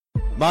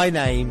My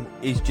name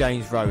is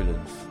James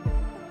Rowlands.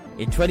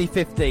 In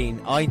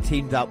 2015, I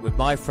teamed up with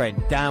my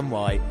friend Dan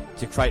White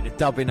to create the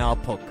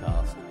WNR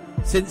podcast.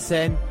 Since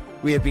then,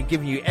 we have been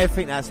giving you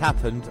everything that's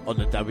happened on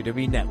the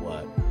WWE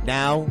Network.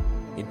 Now,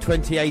 in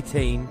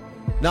 2018,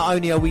 not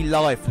only are we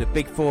live for the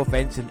Big Four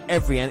events and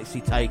every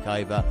NXT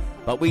takeover,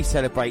 but we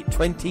celebrate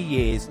 20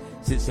 years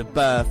since the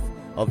birth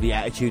of the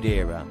Attitude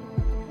Era.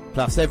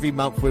 Plus, every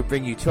month we'll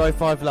bring you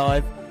 205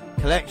 Live,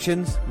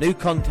 collections, new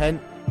content,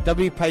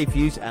 W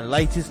pay-per-views and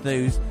latest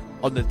news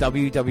on the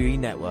WWE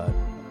Network.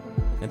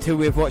 Until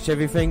we have watched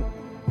everything,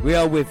 we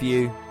are with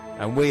you,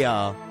 and we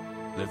are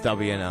the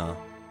WNR.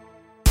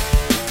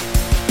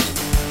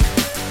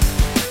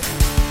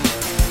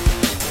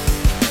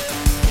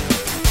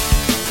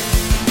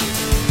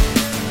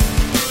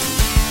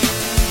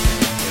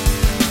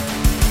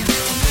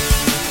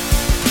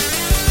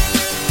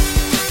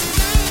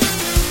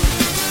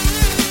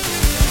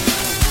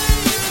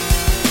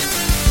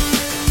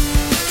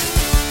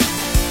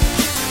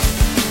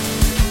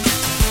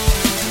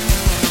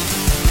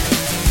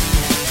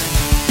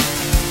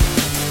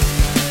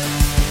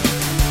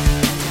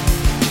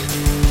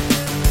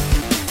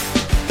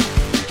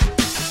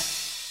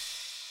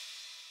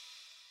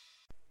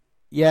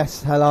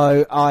 Yes,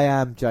 hello, I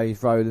am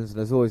James Rowlands,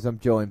 and as always I'm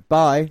joined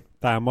by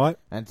Dan White.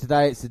 And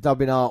today it's the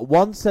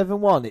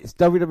WNR171. It's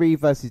WWE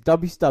versus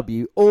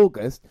WCW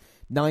August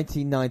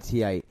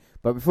 1998.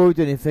 But before we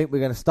do anything, we're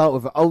going to start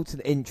with an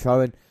alternate intro,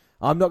 and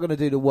I'm not going to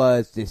do the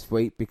words this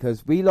week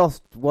because we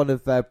lost one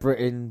of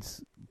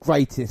Britain's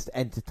greatest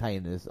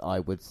entertainers,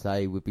 I would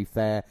say, would be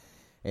fair,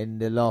 in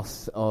the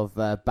loss of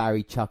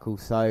Barry Chuckle.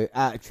 So,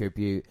 out of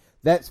tribute,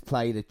 let's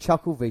play the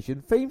Chuckle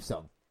Vision theme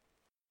song.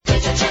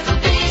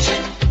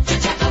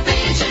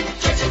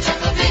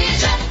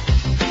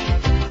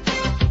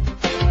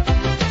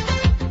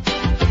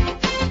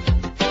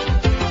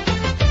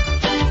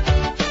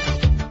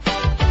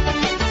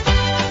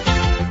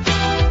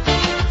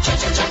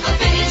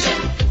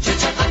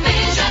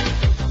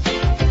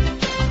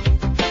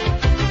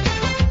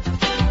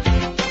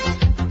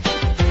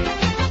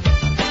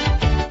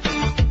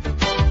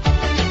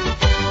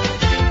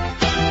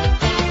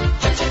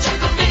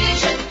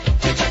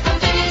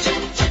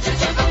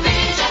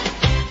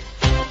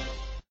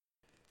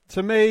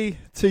 To me,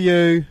 to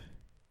you,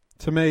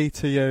 to me,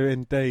 to you,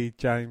 indeed,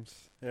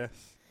 James. Yes.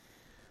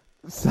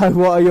 So,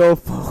 what are your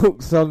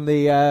thoughts on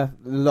the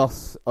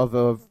loss of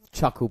a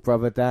Chuckle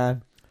brother,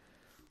 Dan?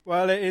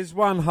 Well, it is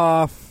one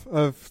half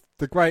of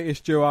the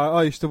greatest duo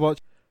I used to watch,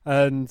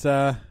 and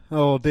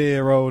oh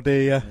dear.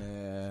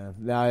 Yeah,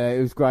 no,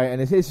 it was great,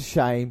 and it's a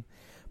shame.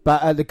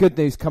 But the good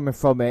news coming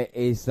from it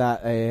is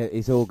that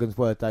his organs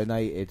were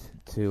donated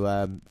to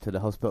the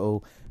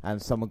hospital,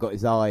 and someone got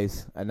his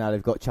eyes, and now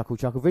they've got Chuckle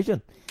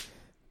Vision.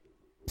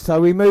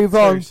 So we move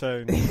on.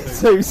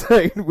 Too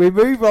soon. We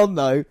move on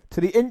though to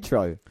the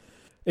intro.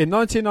 In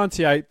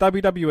 1998,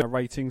 WWE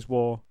ratings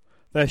war.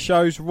 Their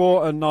shows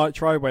Raw and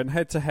Nitro went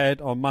head to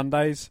head on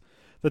Mondays.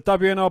 The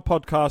WNR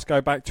podcast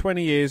go back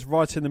 20 years,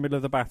 right in the middle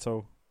of the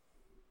battle.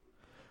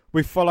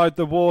 We've followed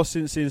the war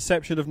since the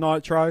inception of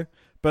Nitro.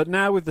 But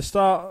now with the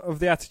start of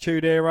the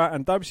Attitude Era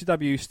and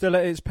WCW still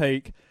at its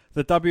peak,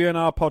 the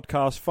WNR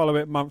podcast follow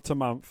it month to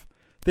month.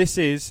 This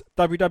is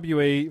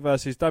WWE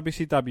versus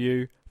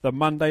WCW, the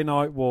Monday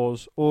Night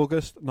Wars,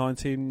 August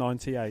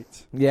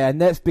 1998. Yeah, and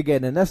let's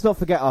begin. And let's not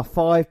forget our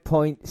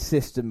 5-point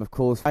system, of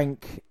course.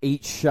 Rank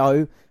each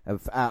show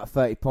out of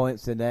 30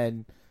 points, and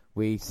then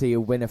we see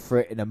a winner for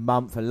it in a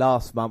month. And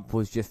last month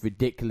was just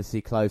ridiculously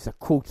close, a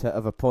quarter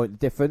of a point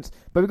difference.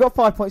 But we've got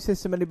a 5-point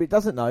system, anybody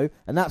doesn't know,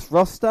 and that's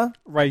roster,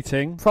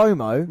 rating,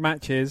 promo,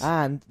 matches,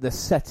 and the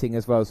setting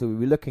as well. So we'll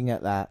be looking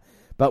at that.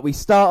 But we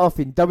start off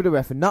in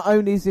WWF, and not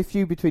only is the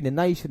feud between the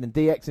Nation and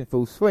DX in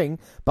full swing,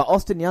 but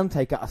Austin and the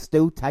Undetaker are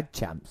still tag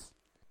champs.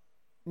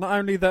 Not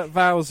only that,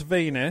 Val's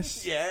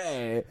Venus.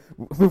 Yeah,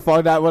 we'll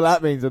find out what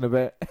that means in a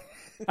bit.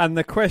 And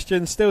the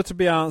question still to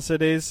be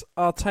answered is,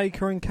 are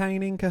Taker and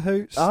Kane in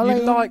cahoots?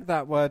 You like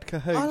that word,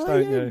 cahoots,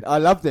 don't you? I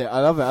loved it.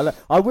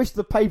 I wish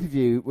the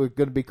pay-per-view were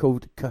going to be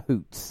called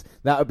Cahoots.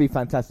 That would be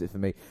fantastic for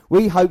me.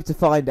 We hope to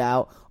find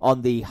out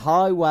on the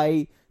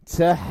highway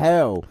to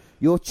hell.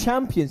 Your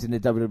champions in the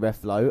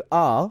WWF though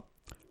are...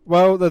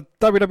 Well, the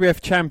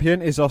WWF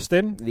champion is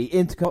Austin. The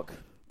Intercock.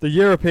 The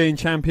European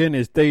champion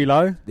is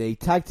D'Lo. The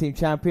tag team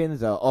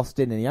champions are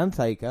Austin and the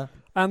Undertaker.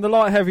 And the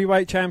light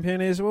heavyweight champion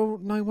is, well,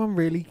 no one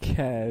really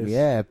cares.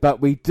 Yeah,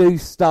 but we do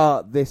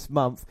start this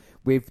month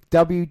with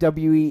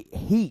WWE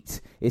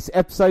Heat. It's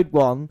episode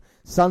 1,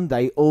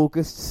 Sunday,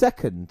 August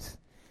 2nd.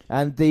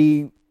 And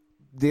the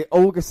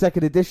August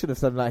 2nd edition of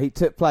Sunday Night Heat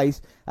took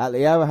place at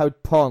the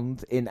Arrowhead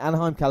Pond in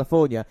Anaheim,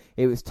 California.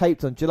 It was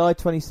taped on July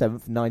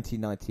 27th,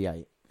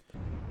 1998.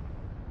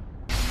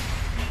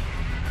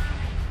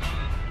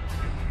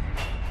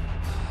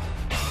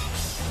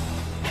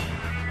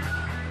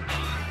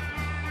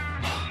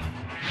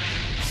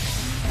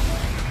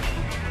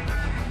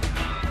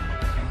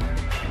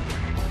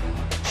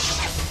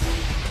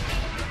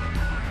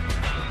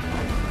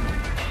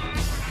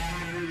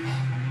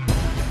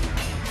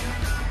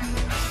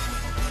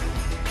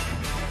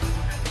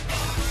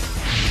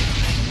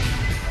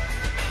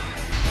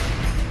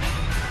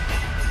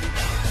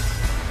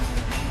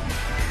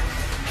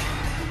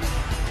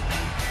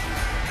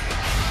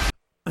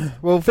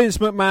 Well, Vince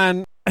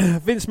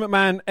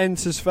McMahon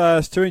enters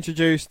first to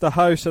introduce the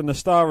host and the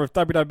star of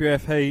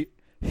WWF Heat,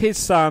 his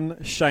son,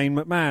 Shane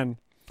McMahon.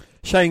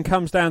 Shane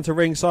comes down to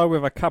ringside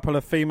with a couple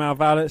of female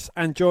valets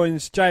and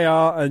joins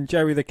JR and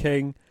Jerry the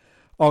King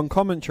on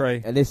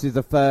commentary. And this is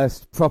the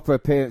first proper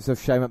appearance of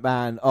Shane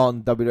McMahon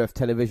on WWF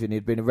television.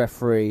 He'd been a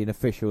referee and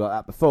official like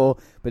that before,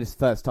 but it's the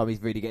first time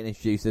he's really getting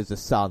introduced as the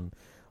son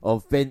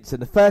of Vince.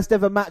 And the first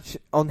ever match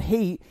on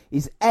Heat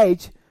is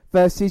Edge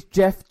versus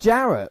Jeff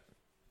Jarrett.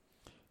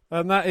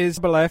 And that is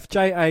F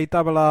JARRETT,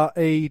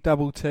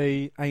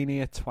 ain't he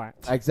a twat?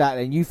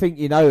 Exactly, and you think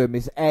you know him,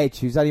 it's Edge,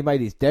 who's only made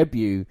his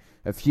debut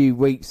a few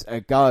weeks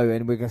ago,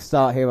 and we're going to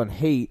start here on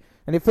Heat.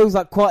 And it feels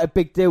like quite a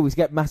big deal. We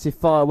get massive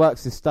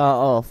fireworks to start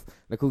off.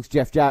 And of course,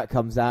 Jeff Jarrett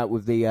comes out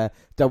with the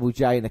double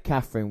J and the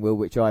Catherine wheel,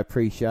 which I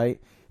appreciate.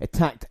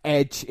 Attacked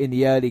Edge in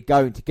the early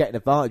going to get an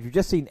advantage. We've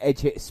just seen Edge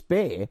hit a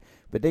spear,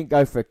 but didn't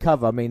go for a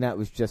cover. I mean, that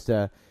was just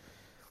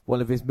one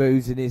of his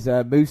moves in his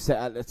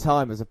moveset at the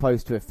time, as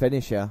opposed to a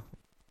finisher.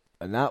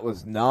 And that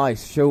was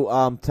nice. Short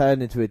arm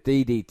turned into a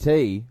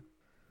DDT.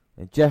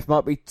 And Jeff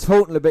might be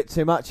taunting a bit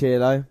too much here,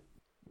 though.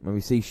 When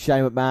we see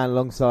Shane McMahon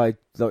alongside,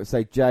 like I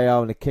say, JR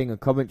and the King on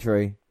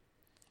commentary.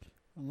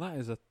 And that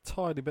is a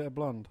tidy bit of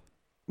blonde.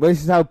 Well,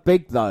 this is how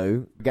big,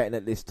 though, getting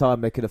at this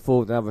time, they could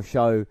afford another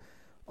show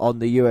on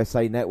the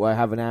USA Network,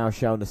 have an hour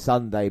show on a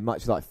Sunday,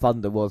 much like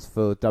Thunder was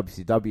for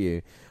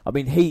WCW. I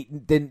mean,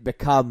 Heat didn't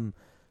become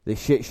the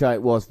shit show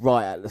it was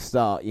right at the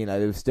start. You know,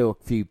 there was still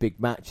a few big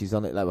matches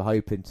on it they were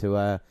hoping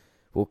to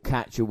we'll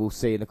catch or we'll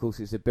see. And, of course,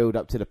 it's a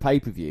build-up to the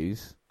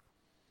pay-per-views.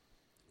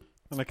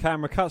 And the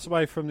camera cuts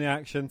away from the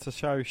action to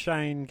show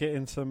Shane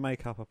getting some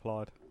makeup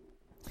applied.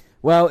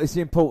 Well, it's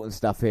the important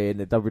stuff here in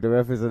the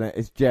WWF, isn't it?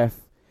 It's Jeff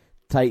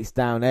takes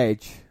down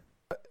Edge.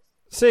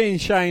 Seeing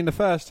Shane the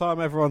first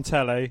time ever on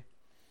telly,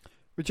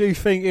 would you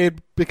think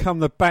he'd become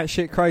the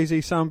batshit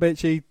crazy son bitch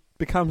he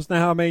becomes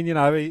now? I mean, you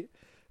know,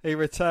 he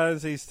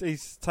returns,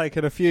 he's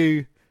taken a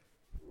few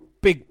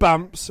big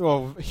bumps,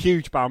 or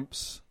huge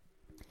bumps.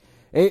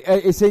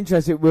 It's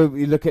interesting when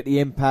you look at the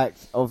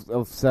impact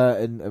of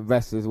certain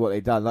wrestlers, what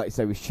they've done. Like you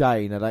say with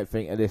Shane, I don't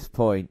think at this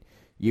point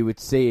you would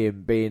see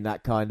him being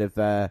that kind of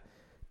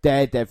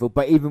daredevil.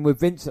 But even with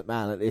Vince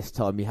McMahon at this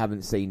time, you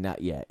haven't seen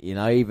that yet. You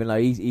know, even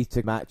though he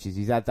took matches,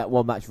 he's had that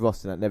one match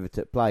roster that never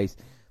took place.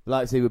 But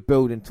like I say, we're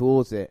building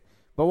towards it.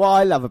 But what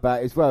I love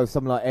about it as well is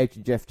someone like Edge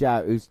and Jeff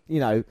Jarrett, who's,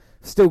 you know,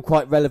 still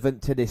quite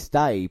relevant to this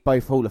day,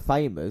 both Hall of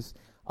Famers,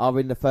 are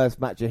in the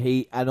first match of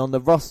Heat and on the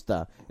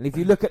roster. And if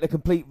you look at the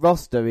complete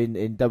roster in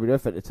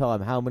WWF at the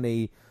time, how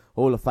many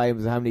Hall of Famers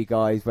and how many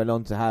guys went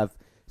on to have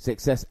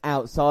success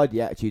outside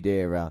the Attitude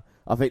Era,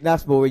 I think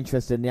that's more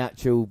interesting than the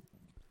actual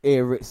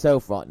era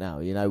itself right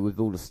now, you know, with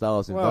all the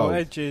stars involved.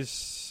 Well,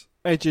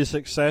 Edge's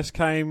success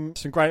came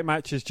some great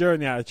matches during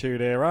the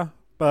Attitude Era,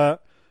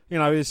 but, you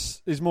know,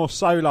 his more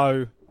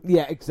solo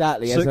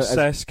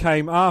success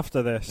came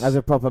after this. As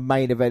a proper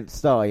main event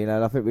star, you know,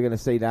 and I think we're going to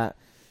see that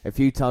a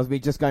few times. We're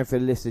just going for a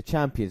list of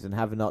champions and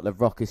having like the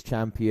Rock as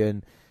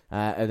champion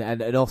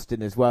and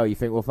Austin as well. You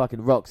think, well,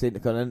 fucking Rock's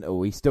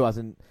Intercontinental. He still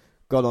hasn't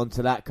got on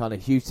to that kind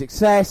of huge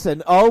success.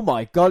 And oh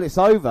my God, it's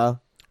over.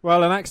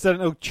 Well, an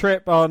accidental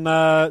trip on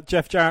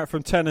Jeff Jarrett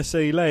from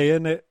Tennessee Lee,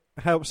 and it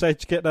helps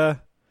Edge get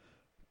a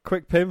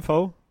quick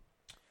pinfall.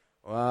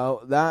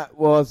 Well, that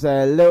was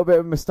a little bit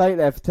of a mistake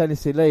there for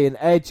Tennessee Lee, and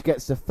Edge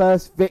gets the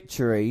first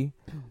victory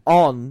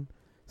on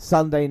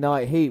Sunday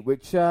Night Heat,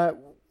 which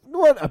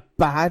wasn't a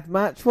bad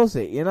match, was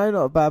it? You know,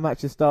 not a bad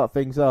match to start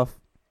things off.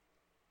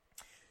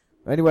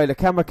 Anyway, the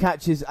camera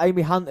catches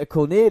Amy Hunter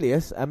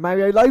Cornelius and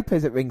Mario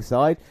Lopez at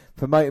ringside,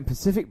 promoting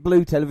Pacific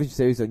Blue television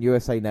series on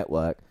USA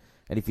Network.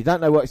 And if you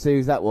don't know what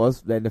series that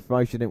was, then the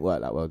promotion didn't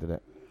work that well, did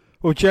it?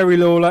 Well, Jerry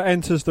Lawler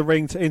enters the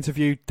ring to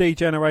interview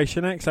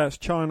D-Generation X. That's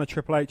China,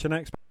 Triple H and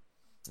X.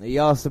 He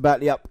asks about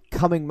the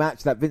upcoming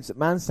match that Vince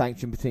McMahon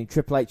sanctioned between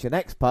Triple H and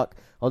X-Pac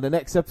on the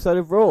next episode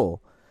of Raw.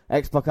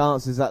 X-Pac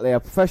answers that they are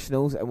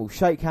professionals and will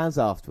shake hands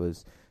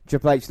afterwards.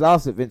 Triple H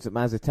laughs at Vince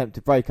McMahon's attempt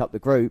to break up the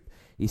group.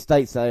 He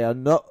states they are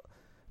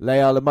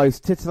the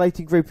most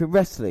titillating group in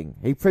wrestling.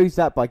 He proves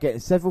that by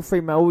getting several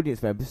female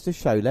audience members to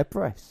show their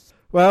breasts.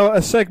 Well,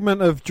 a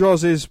segment of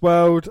Droz's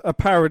World, a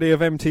parody of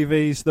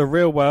MTV's The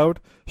Real World,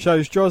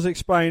 shows Droz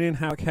explaining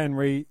how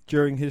Henry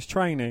during his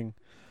training.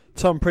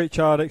 Tom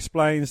Pritchard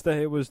explains that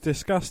it was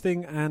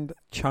disgusting and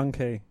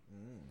chunky.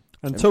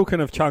 And talking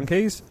of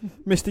chunkies,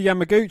 Mr.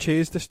 Yamaguchi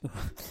is just...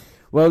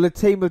 Well, the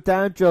team of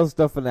Dan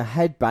Drozdoff and the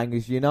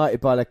Headbangers, united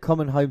by their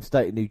common home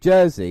state of New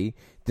Jersey,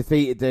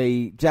 defeated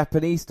the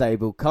Japanese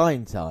stable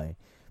Kaientai.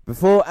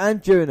 Before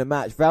and during the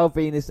match, Val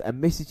Venus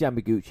and Mrs.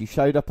 Yamaguchi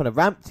showed up on a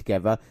ramp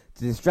together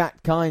to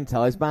distract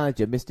Kaientai's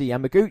manager, Mr.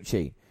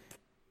 Yamaguchi.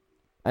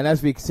 And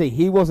as we can see,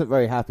 he wasn't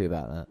very happy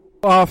about that.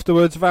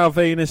 Afterwards, Val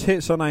Venus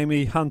hits on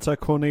Amy Hunter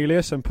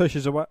Cornelius and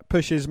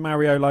pushes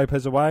Mario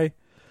Lopez away.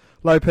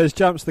 Lopez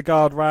jumps the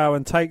guardrail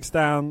and takes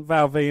down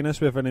Val Venus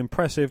with an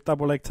impressive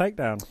double-leg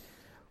takedown.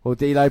 Well,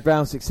 D'Lo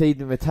Brown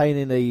succeeded in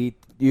retaining the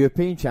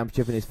European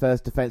Championship in his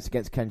first defence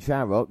against Ken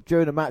Shamrock.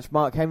 During the match,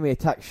 Mark Henry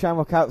attacked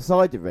Shamrock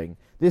outside the ring.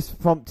 This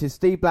prompted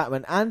Steve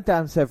Blackman and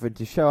Dan Severn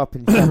to show up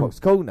in Shamrock's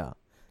corner.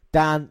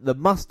 Dan, the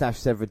Mustache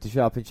Severn, to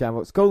show up in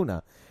Shamrock's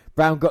corner.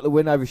 Brown got the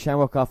win over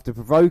Shamrock after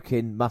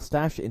provoking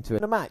Mustache into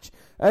a match,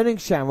 earning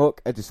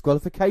Shamrock a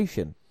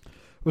disqualification.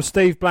 Well,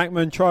 Steve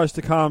Blackman tries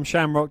to calm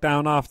Shamrock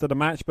down after the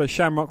match, but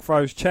Shamrock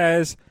throws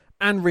chairs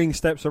and ring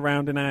steps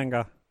around in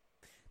anger.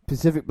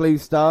 Pacific Blue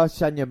star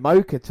Shania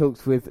Moka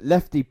talks with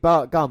Lefty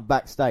Bart Gunn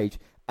backstage.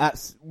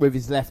 That's with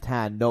his left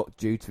hand, not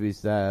due to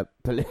his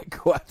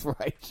political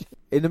aspiration.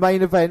 In the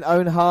main event,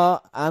 Owen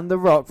Hart and The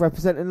Rock,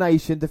 representing the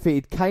nation,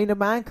 defeated Kane and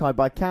Mankind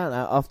by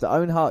countout after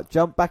Owen Hart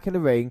jumped back in the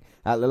ring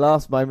at the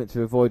last moment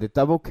to avoid a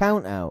double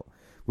countout.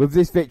 With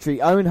this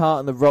victory, Owen Hart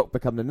and The Rock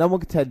become the number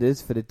one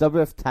contenders for the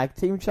WF Tag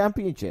Team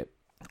Championship.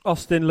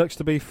 Austin looks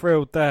to be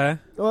thrilled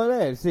there. Well,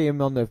 yeah, see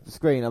him on the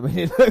screen. I mean,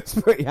 he looks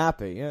pretty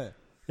happy, yeah.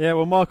 Yeah,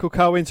 well, Michael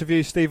Cole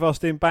interviewed Steve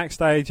Austin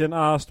backstage and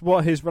asked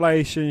what his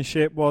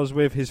relationship was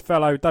with his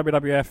fellow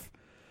WWF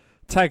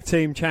Tag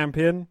Team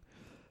Champion,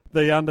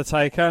 The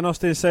Undetaker, and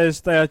Austin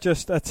says they are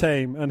just a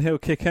team and he'll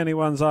kick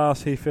anyone's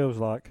ass he feels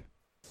like.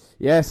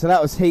 Yeah, so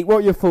that was Heat. What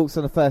are your thoughts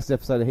on the first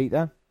episode of Heat,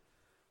 Dan?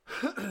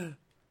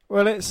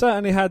 Well, it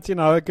certainly had,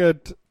 a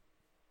good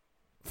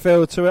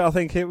feel to it. I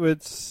think it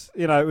was,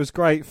 it was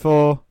great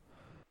for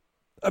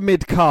a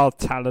mid-card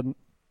talent,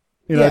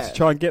 to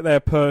try and get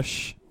their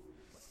push.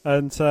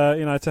 And,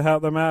 to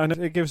help them out.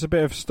 And it gives a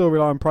bit of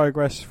storyline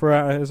progress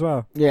throughout it as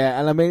well. Yeah,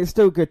 and I mean, it's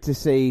still good to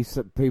see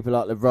some people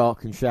like The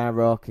Rock and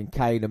Shamrock and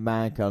Kane and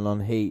Mankind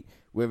on Heat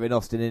with an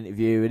Austin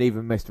interview and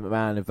even Mr.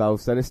 McMahon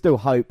involved. So there's still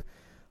hope,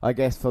 I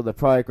guess, for the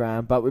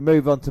programme. But we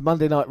move on to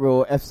Monday Night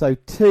Raw,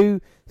 episode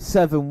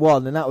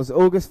 271, and that was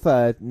August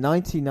 3rd,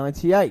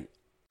 1998.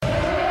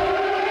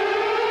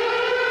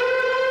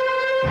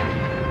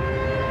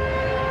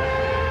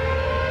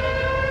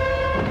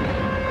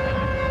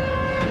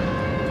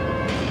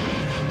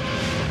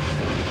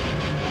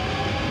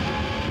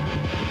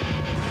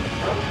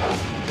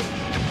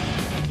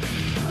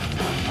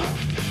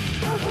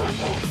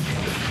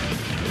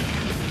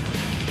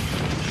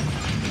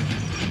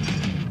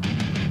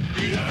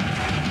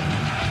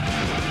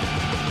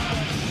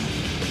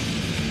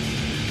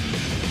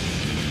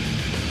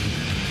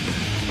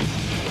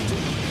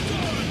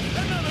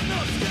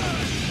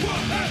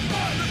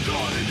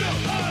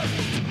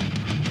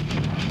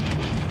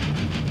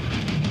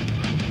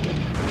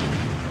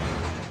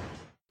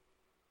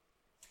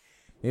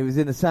 It was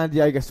in the San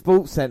Diego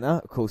Sports Center,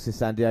 of course, in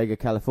San Diego,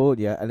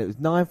 California, and it was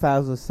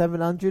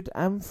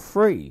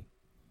 9,703.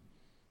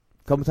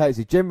 Commentators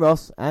are Jim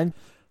Ross and...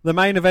 The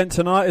main event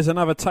tonight is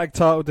another tag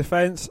title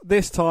defence,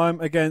 this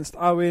time against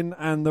Owen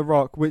and The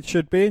Rock, which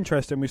should be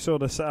interesting. We saw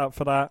the setup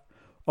for that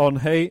on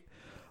Heat.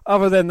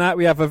 Other than that,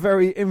 we have a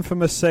very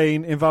infamous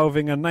scene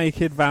involving a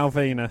naked Val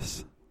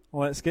Venus.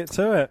 Let's get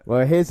to it.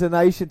 Well, here's the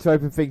nation to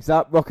open things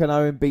up. Rock and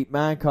Owen beat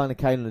Mankind and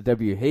Kane on the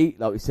W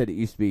Heat. Like we said, it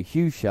used to be a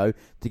huge show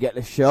to get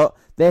the shot.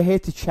 They're here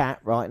to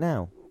chat right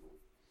now.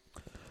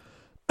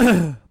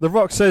 The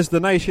Rock says the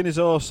nation is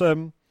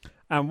awesome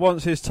and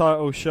wants his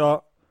title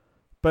shot,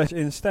 but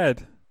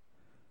instead,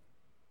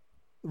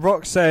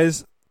 Rock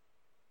says,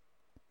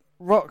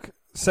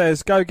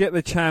 go get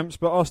the champs,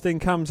 but Austin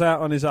comes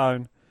out on his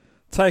own.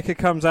 Taker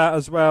comes out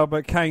as well,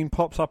 but Kane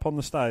pops up on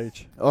the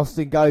stage.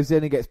 Austin goes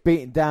in and gets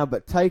beaten down,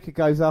 but Taker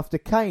goes after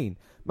Kane.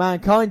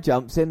 Mankind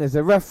jumps in. There's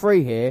a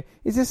referee here.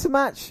 Is this a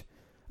match?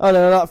 Oh,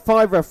 there are like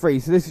 5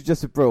 referees, so this is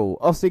just a brawl.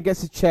 Austin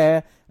gets a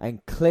chair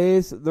and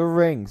clears the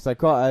ring. So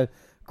quite a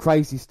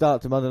crazy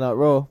start to Monday Night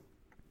Raw.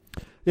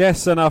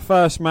 Yes, and our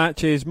first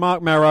match is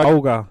Mark Merrow,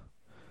 Golga.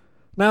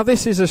 Now,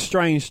 this is a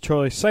strange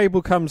choice.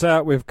 Sable comes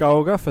out with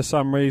Golga for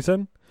some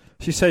reason.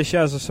 She says she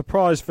has a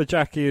surprise for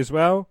Jackie as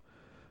well.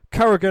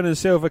 Corrigan and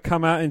Silver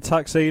come out in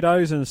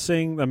tuxedos and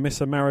sing the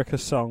Miss America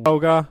song.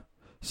 Golga.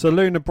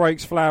 Saluna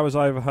breaks flowers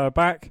over her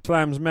back,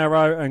 slams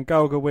Merrow, and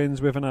Golga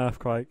wins with an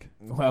earthquake.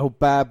 Well,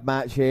 bad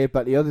match here,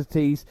 but the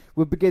oddities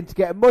would begin to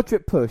get a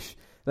moderate push.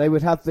 They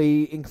would have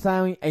the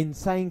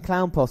insane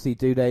clown posse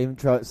do their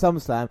intro at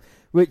SummerSlam,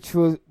 which,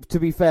 was, to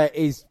be fair,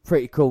 is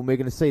pretty cool. We're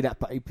going to see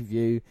that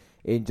pay-per-view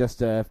in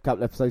just a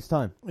couple episodes'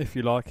 time. If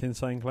you like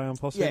Insane Clown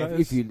Posse, yeah,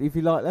 if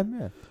you like them,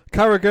 yeah.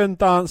 Corrigan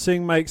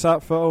dancing makes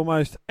up for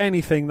almost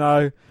anything,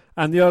 though,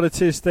 and the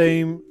oddities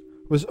theme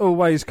was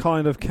always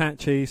kind of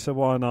catchy, so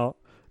why not?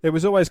 It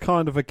was always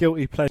kind of a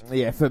guilty pleasure.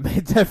 Yeah, for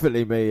me,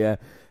 definitely me, yeah.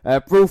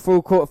 Brawl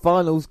for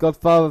quarterfinals,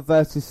 Godfather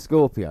versus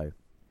Scorpio.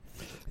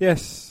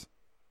 Yes.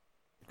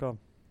 Go on.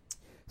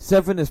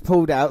 Severn has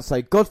pulled out,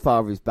 so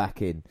Godfather is back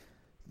in.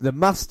 The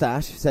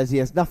Mustache says he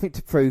has nothing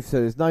to prove, so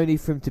there's no need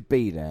for him to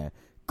be there.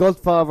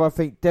 Godfather, I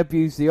think,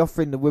 debuts the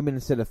offering the women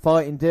instead of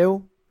fighting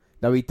deal.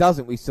 No, he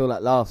doesn't. We saw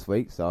that last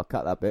week, so I'll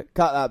cut that bit.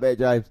 Cut that bit,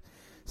 James.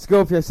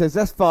 Scorpio says,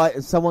 let's fight,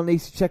 and someone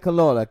needs to check on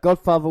Lawler.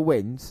 Godfather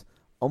wins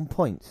on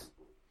points.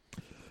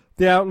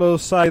 The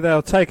Outlaws say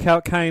they'll take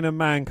out Kane and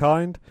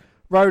Mankind.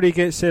 Rhodey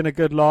gets in a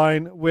good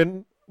line.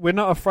 We're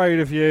not afraid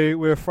of you.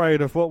 We're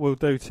afraid of what we'll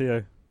do to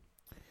you.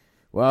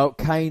 Well,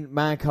 Kane,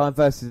 Mankind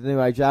versus the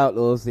New Age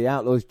Outlaws. The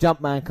Outlaws jump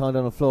Mankind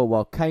on the floor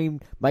while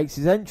Kane makes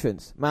his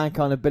entrance.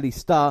 Mankind and Billy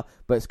start,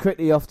 but it's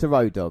quickly off to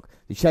Road Dogg.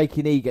 The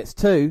shaky knee gets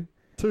two.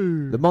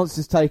 The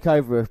Monsters take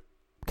over with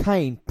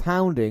Kane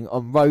pounding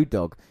on Road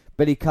Dogg.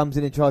 Billy comes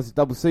in and tries a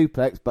double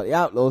suplex, but the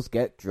Outlaws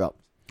get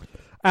dropped.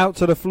 Out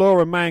to the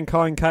floor, and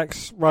Mankind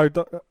cracks Road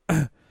Dogg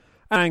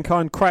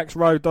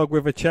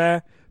with a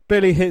chair.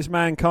 Billy hits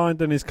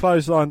Mankind and is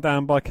clotheslined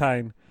down by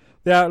Kane.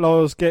 The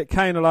Outlaws get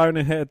Kane alone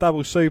and hit a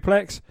double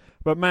suplex,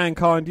 but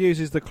Mankind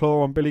uses the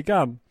claw on Billy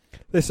Gunn.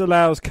 This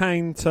allows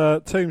Kane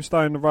to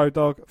tombstone the Road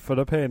Dogg for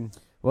the pin.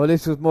 Well,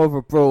 this was more of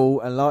a brawl,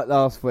 and like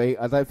last week,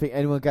 I don't think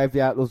anyone gave the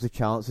Outlaws a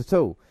chance at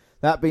all.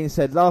 That being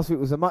said, last week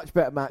was a much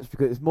better match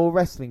because it's more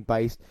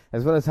wrestling-based,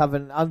 as well as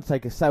having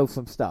Undertaker sell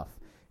some stuff.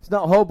 It's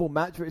not a horrible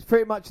match, but it's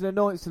pretty much an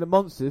annoyance to the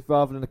Monsters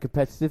rather than a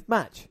competitive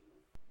match.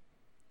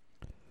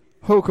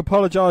 Hulk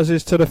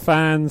apologises to the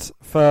fans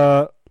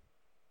for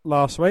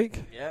last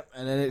week. Yep,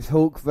 and then it's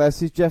Hulk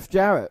versus Jeff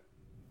Jarrett.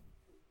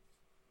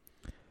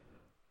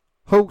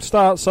 Hulk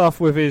starts off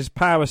with his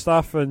power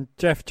stuff, and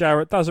Jeff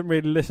Jarrett doesn't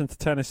really listen to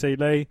Tennessee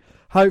Lee.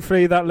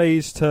 Hopefully that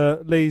leads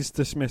to Lee's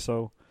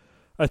dismissal.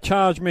 A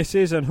charge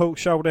misses and Hulk's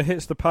shoulder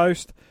hits the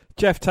post.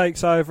 Jeff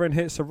takes over and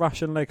hits a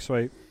Russian leg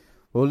sweep.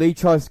 Well, Lee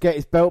tries to get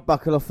his belt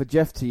buckle off for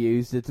Jeff to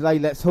use. The delay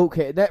lets Hulk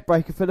hit a neck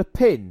breaker for the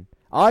pin.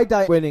 I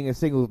don't winning a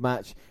singles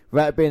match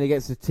without being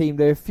against the team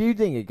they're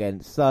feuding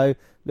against. So,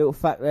 little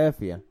fact there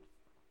for you.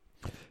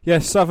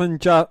 Yes, Southern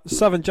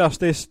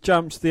Justice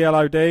jumps the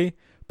LOD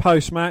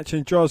post-match,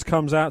 and Droz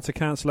comes out to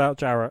cancel out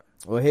Jarrett.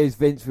 Well, here's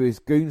Vince with his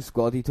goon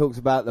squad. He talks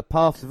about the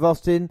paths of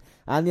Austin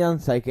and the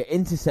Undertaker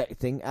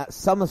intersecting at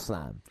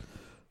SummerSlam.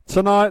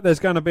 Tonight there's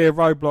going to be a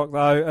roadblock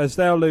though, as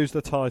they'll lose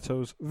the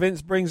titles.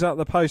 Vince brings up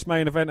the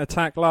post-main event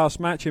attack last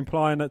match,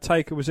 implying that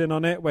Taker was in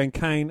on it when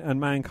Kane and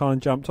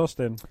Mankind jumped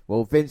Austin.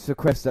 Well, Vince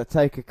requests that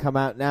Taker come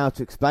out now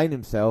to explain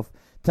himself.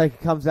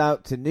 Taker comes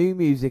out to new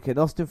music and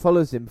Austin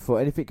follows him before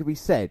anything can be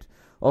said.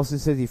 Austin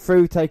says he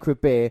threw Taker a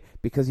beer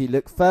because he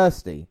looked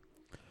thirsty.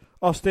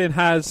 Austin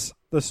has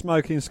the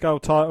Smoking Skull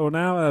title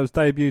now. It was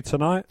debuted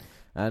tonight.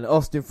 And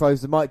Austin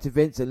throws the mic to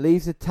Vince and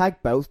leaves the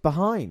tag belts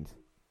behind.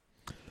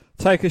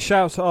 Taker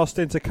shouts at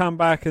Austin to come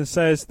back and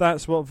says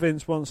that's what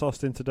Vince wants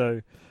Austin to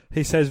do.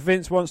 He says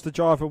Vince wants to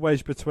drive a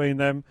wedge between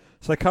them,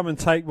 so come and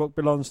take what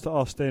belongs to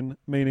Austin,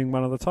 meaning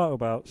one of the title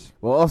belts.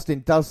 Well,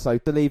 Austin does so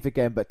to leave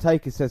again, but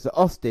Taker says that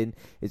Austin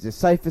is the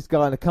safest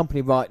guy in the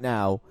company right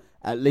now,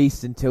 at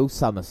least until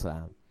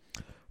SummerSlam.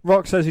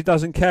 Rock says he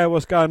doesn't care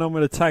what's going on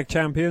with the tag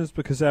champions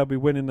because they'll be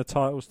winning the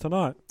titles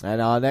tonight.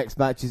 And our next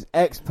match is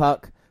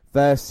X-Pac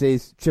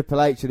versus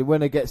Triple H, and the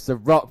winner gets the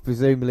Rock,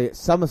 presumably at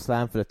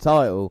SummerSlam, for the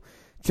title.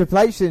 Triple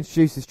H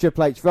introduces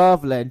Triple H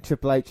rather than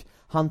Triple H,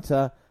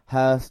 Hunter,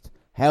 Hurst,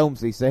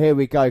 Helmsley. So here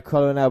we go,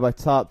 collar and elbow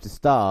tie-up to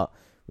start.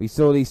 We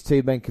saw these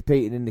two men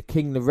competing in the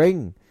King of the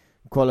Ring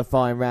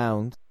qualifying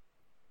round.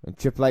 And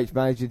Triple H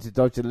managing to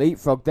dodge a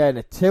leapfrog there and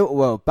a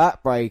tilt-a-whirl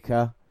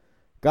backbreaker.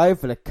 Going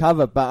for the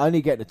cover, but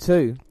only getting a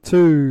two.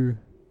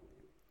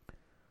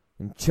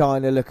 And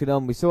Chyna looking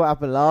on. We saw what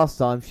happened last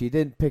time. She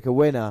didn't pick a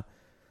winner.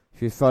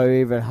 She was throwing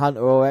either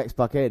Hunter or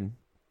X-Pac in.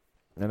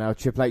 And now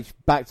Triple H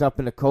backed up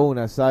in the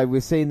corner. So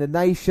we're seeing the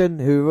Nation,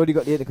 who have already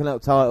got the Intercontinental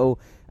title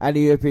and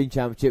the European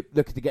Championship,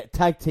 looking to get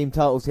tag team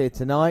titles here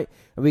tonight.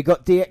 And we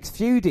got DX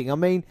feuding. I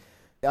mean,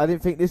 I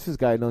didn't think this was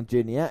going on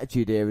during the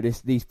Attitude Era.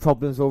 These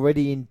problems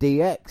already in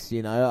DX,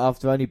 you know,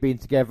 after only being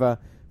together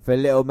for a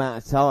little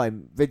amount of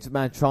time. Vince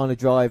McMahon trying to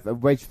drive a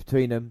wedge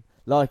between them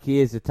like he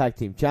is the tag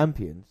team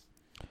champions.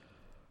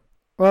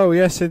 Well,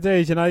 yes,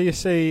 indeed. You know, you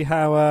see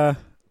how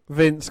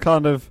Vince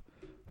kind of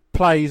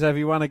plays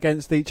everyone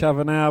against each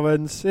other now,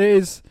 and it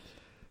is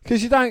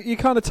because you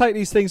kind of take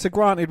these things for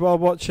granted while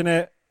watching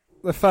it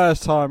the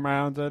first time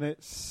round, and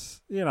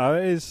it's, you know,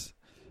 it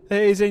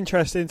is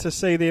interesting to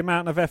see the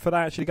amount of effort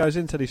that actually goes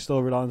into these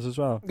storylines as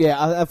well.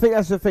 Yeah, I think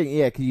that's the thing.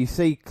 Yeah, because you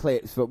see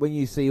clips, but when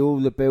you see all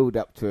the build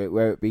up to it,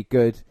 whether it be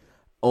good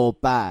or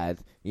bad,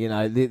 you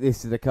know,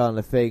 this is the kind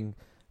of thing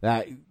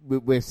that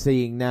we're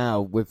seeing now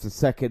with the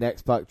second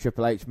X-Pac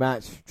Triple H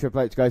match.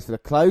 Triple H goes for the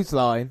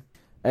clothesline.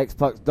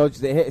 X-Pac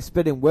dodges it, hit a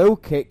spinning wheel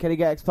kick. Can he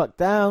get X-Pac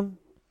down?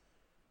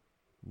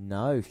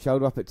 No,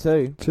 shoulder up at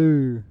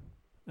two.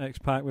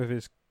 X-Pac with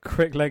his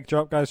quick leg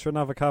drop goes for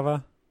another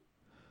cover.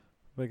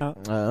 What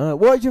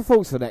are your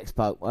thoughts on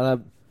X-Pac?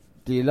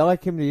 Do you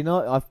like him? Do you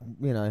not? I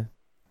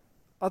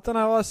don't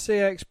know. I see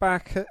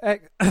X-Pac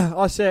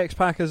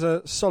as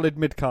a solid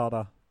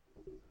mid-carder.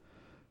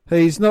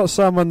 He's not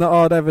someone that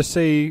I'd ever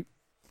see,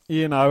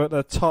 you know, at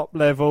the top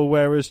level,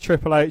 whereas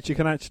Triple H, you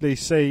can actually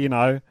see, you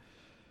know,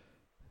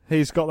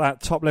 he's got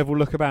that top-level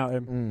look about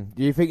him.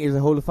 Do you think he's a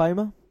Hall of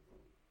Famer?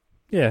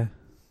 Yeah.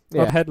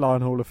 A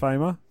headline Hall of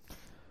Famer.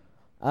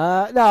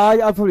 No, I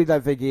probably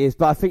don't think he is,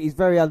 but I think he's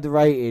very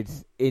underrated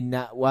in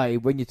that way.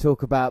 When you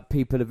talk about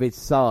people of his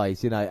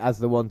size, you know, as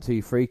the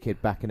 1-2-3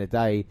 kid back in the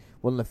day,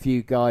 one of the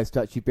few guys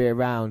to actually be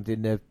around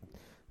in the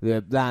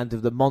land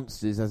of the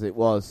monsters, as it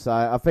was. So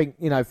I think,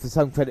 you know, for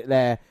some credit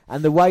there,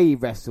 and the way he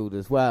wrestled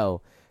as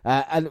well.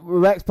 And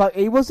with X-Pac,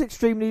 he was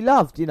extremely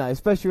loved,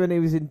 especially when he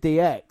was in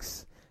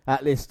DX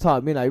at this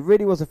time.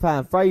 Really was a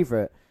fan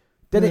favourite.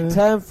 Then it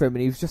turned for him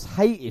and he was just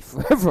hated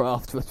forever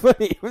afterwards,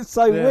 wasn't he? It was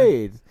so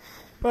weird.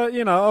 But,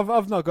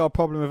 I've not got a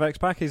problem with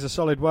X-Pac. He's a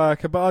solid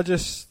worker. But I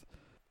just,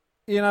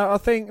 I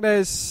think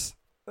there's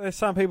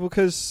some people,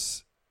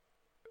 because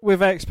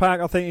with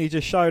X-Pac, I think he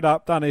just showed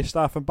up, done his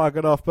stuff and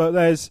buggered off. But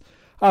there's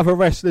other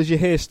wrestlers you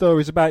hear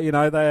stories about,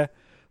 they're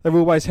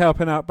always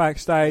helping out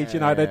backstage.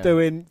 They're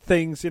doing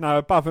things,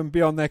 above and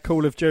beyond their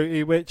call of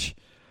duty, which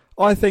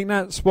I think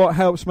that's what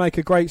helps make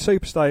a great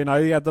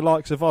superstar. He had the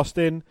likes of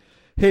Austin.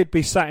 He'd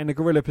be sat in a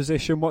gorilla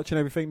position watching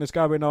everything that's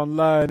going on,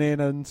 learning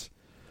and,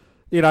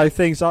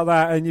 things like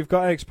that. And you've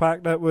got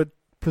X-Pac that would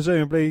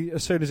presumably,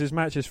 as soon as his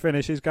match is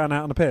finished, he's going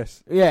out on a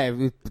piss. Yeah,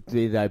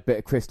 a bit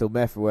of crystal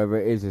meth or whatever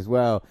it is as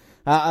well.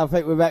 I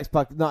think with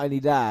X-Pac, not only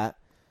that,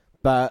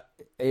 but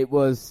it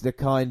was the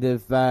kind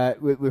of,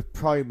 with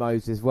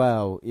promos as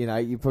well,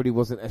 you probably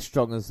wasn't as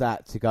strong as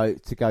that to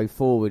go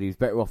forward. He was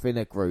better off in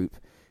a group.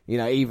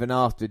 Even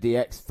after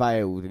DX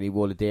failed and he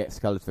wore the DX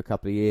colours for a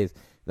couple of years,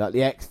 like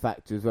the X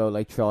Factor as well,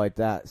 they tried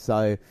that.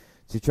 So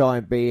to try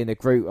and be in a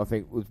group, I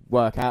think, would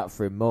work out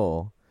for him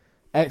more.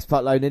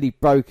 X-Pac nearly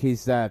broke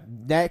his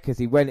neck as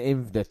he went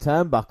in the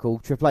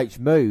turnbuckle. Triple H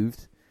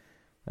moved,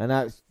 and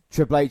that's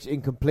Triple H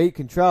in complete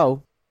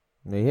control.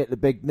 And he hit the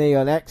big knee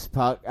on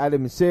X-Pac, had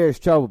him in serious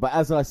trouble. But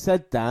as I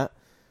said that,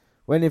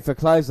 went in for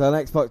clothesline,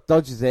 X-Pac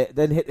dodges it,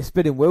 then hit the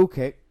spinning wheel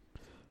kick.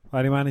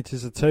 Only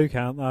manages a 2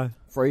 count, though.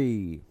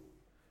 3,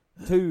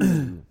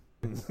 2.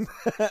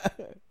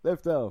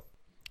 Left off.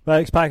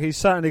 But X-Pac, he's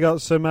certainly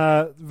got some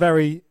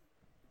very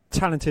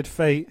talented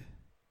feet.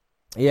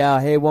 Yeah,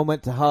 I hear one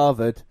went to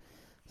Harvard,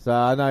 so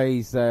I know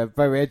he's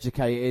very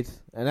educated.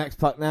 And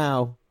X-Pac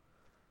now,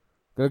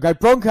 gonna go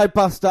Bronco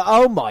Buster.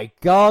 Oh my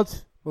God!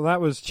 Well,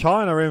 that was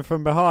Chyna in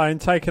from behind,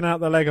 taking out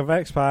the leg of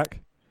X-Pac.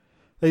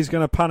 He's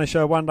gonna punish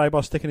her one day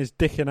by sticking his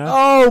dick in her.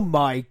 Oh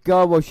my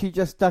God! Well, she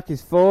just stuck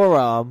his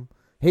forearm,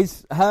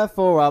 her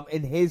forearm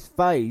in his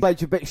face.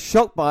 H a bit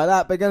shocked by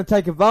that, but gonna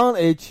take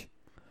advantage.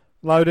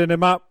 Loading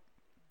him up.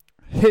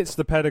 Hits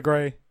the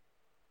pedigree.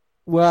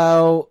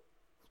 Well,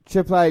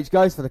 Triple H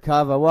goes for the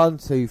cover. 1,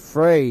 2,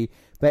 3.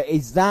 But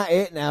is that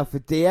it now for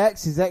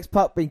DX? Is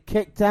X-Pac been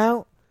kicked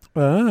out?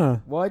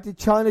 Why did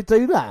Chyna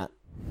do that?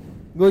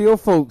 Well, your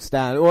thoughts,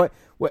 Dan. Or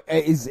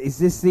is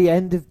this the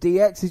end of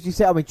DX? As you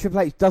said, I mean, Triple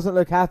H doesn't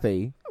look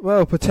happy.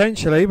 Well,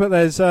 potentially, but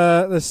there's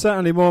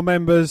certainly more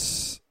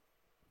members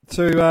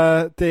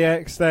to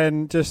DX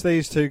than just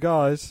these two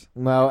guys.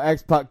 Well,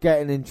 X-Pac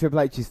getting in Triple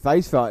H's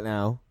face right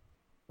now.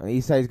 And he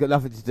says he's got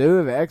nothing to do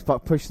with it.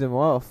 X-Pac pushing him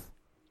off.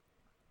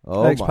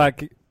 Oh,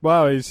 X-Pac,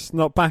 well, he's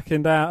not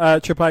backing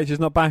down. Triple H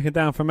is not backing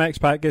down from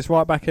X-Pac. Gets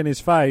right back in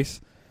his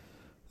face.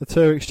 The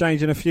two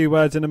exchanging a few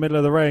words in the middle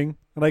of the ring.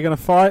 Are they going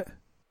to fight?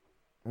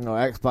 No,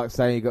 X-Pac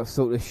saying you got to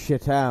sort this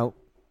shit out.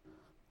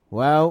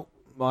 Well,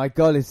 my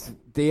God, is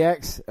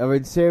DX are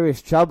in serious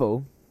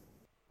trouble.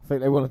 I think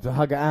they wanted to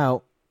hug it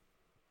out.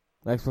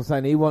 X-Pac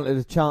saying he wanted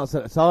a chance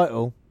at the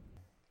title.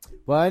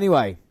 Well,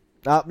 anyway.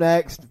 Up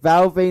next,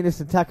 Val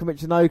Venus and Taka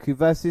Michinoku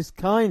versus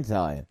Kane and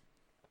Taker.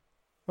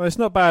 Well, it's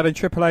not bad, and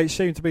Triple H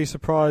seemed to be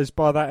surprised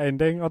by that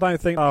ending. I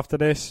don't think after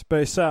this,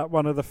 but it's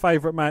one of the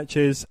favourite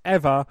matches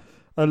ever,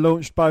 and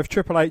launched both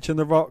Triple H and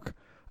The Rock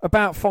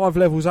about 5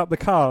 levels up the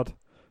card.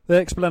 The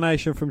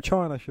explanation from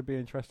Chyna should be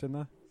interesting,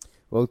 though.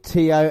 Well,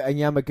 Tio and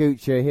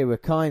Yamaguchi are here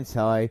with Kane and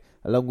Taker,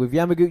 along with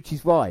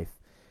Yamaguchi's wife.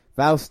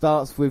 Val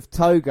starts with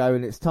Togo,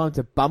 and it's time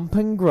to bump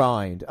and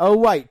grind. Oh,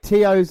 wait,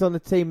 Tio's on the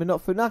team and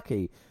not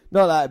Funaki.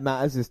 Not that it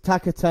matters, as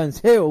Taka turns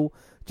heel,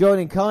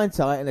 joining Kane and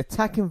Taker and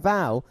attacking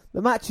Val. The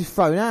match is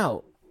thrown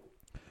out.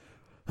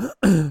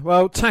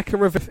 Well,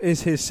 Taka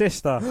is his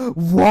sister.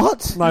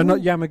 What? No,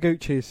 not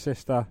Yamaguchi's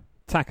sister.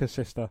 Taka's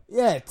sister.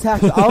 Yeah,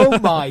 Taka. Oh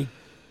my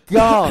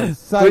God.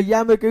 So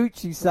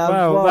Yamaguchi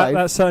sounds right.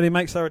 That certainly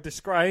makes her a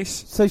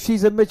disgrace. So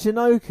she's a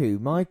Michinoku.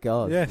 My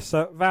God. Yes,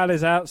 so Val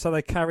is out, so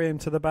they carry him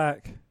to the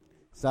back.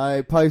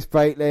 So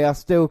post-break, they are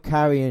still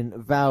carrying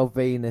Val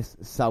Venus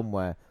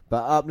somewhere.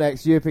 But up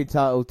next, European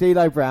title,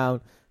 D'Lo Brown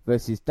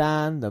versus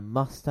Dan the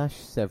Mustache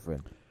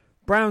Severin.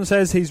 Brown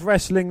says he's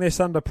wrestling this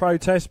under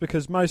protest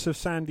because most of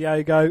San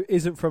Diego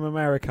isn't from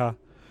America.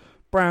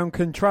 Brown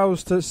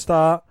controls to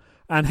start,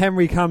 and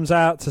Henry comes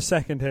out to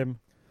second him.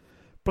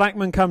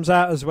 Blackman comes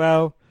out as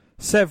well.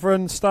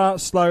 Severin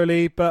starts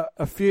slowly, but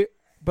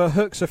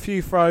hooks a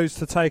few throws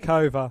to take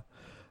over.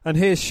 And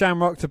here's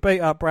Shamrock to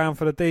beat up Brown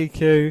for the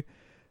DQ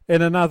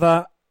in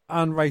another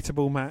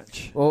unrateable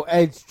match. Well,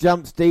 Edge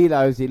jumps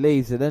D'Lo as he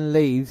leaves and then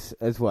leaves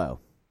as well.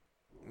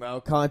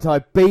 Well, can't I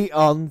beat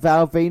on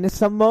Val Venus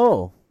some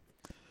more?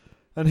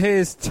 And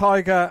here's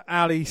Tiger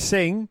Ali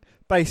Singh,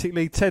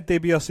 basically Ted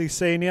DiBiase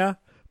Sr.,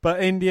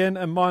 but Indian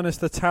and minus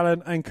the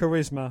talent and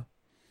charisma.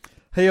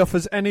 He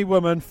offers any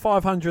woman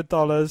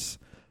 $500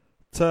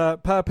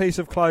 per piece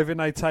of clothing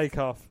they take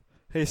off.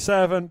 His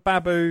servant,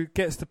 Babu,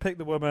 gets to pick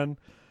the woman,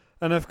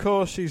 and of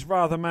course she's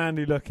rather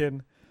manly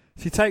looking.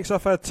 She takes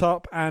off her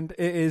top and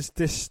it is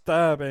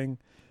disturbing.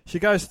 She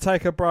goes to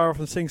take her bra off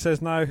and Singh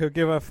says no. He'll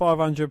give her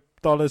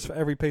 $500 for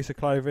every piece of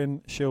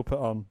clothing she'll put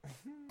on.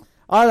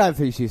 I don't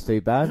think she's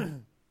too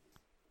bad.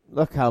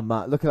 Look how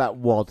much. Look at that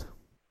wad.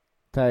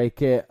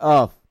 Take it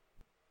off.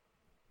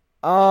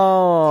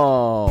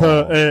 Oh.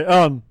 Put it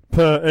on.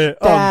 Put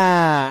it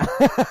on.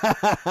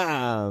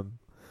 Damn.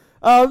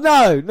 Oh,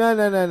 no.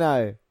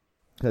 No.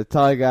 Because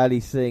Tiger Ali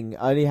Singh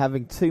only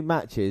having 2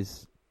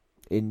 matches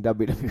in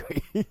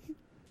WWE.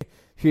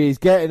 She's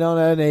getting on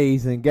her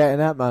knees and getting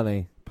that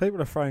money. People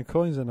are throwing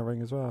coins in the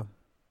ring as well.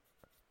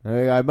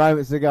 There we go.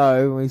 Moments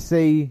ago, we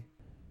see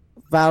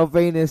Val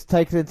Venus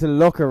taken into the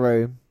locker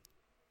room.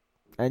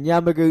 And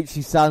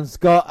Yamaguchi-san's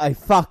got a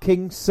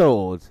fucking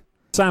sword.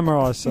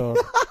 Samurai sword.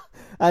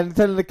 And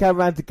telling the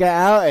cameraman to get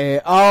out of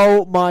here.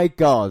 Oh my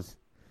God.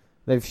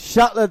 They've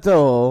shut the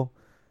door.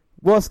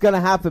 What's going to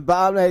happen? But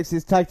up next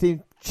is Tag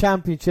Team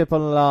Championship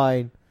on the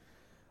line.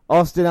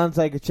 Austin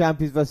Undertaker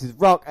champions versus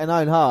Rock and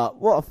Owen Hart.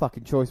 What a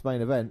fucking choice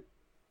main event.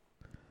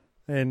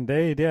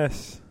 Indeed,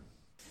 yes.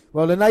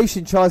 Well, the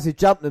Nation tries to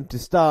jump them to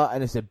start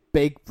and it's a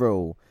big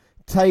brawl.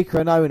 Taker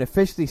and Owen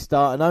officially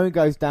start and Owen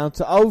goes down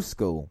to Old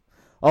School.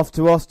 Off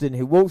to Austin,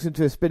 who walks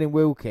into a spinning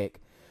wheel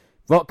kick.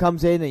 Rock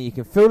comes in and you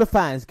can feel the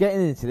fans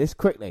getting into this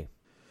quickly.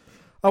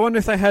 I wonder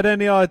if they had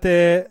any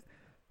idea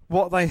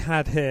what they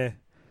had here.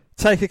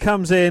 Taker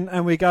comes in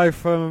and we go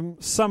from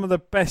some of the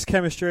best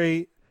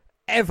chemistry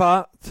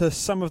ever to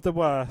some of the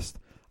worst.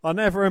 I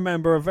never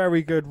remember a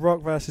very good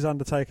Rock versus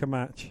Undertaker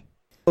match.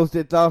 As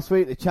did last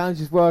week, the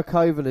challengers work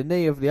over the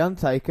knee of the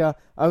Undertaker.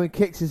 Owen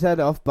kicks his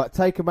head off, but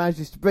Taker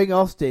manages to bring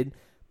Austin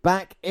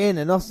back in,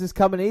 and Austin's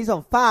coming. He's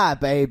on fire,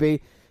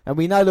 baby. And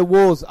we know the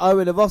wars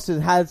Owen of Austin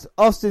has.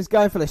 Austin's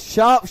going for the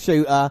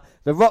sharpshooter.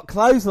 The Rock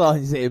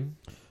clotheslines him.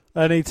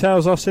 And he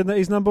tells Austin that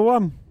he's number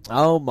 1.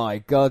 Oh my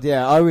God,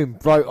 yeah. Owen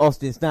broke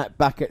Austin's neck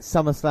back at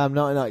SummerSlam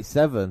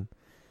 1997.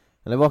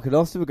 And the Rock and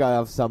Austin were going to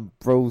have some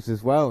brawls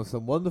as well.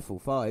 Some wonderful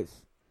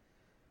fights.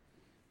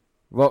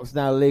 Rock's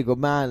now a legal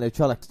man. They're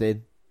trying to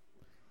in.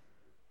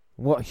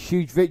 What a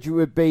huge victory it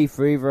would be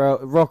for either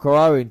Rock or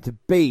Owen to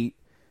beat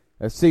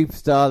a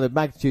superstar, the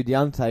magnitude, the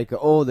Undertaker,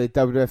 or the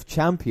WWF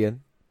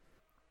champion.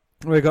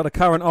 We've got the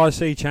current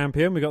IC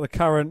champion, we've got the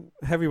current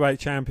heavyweight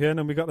champion,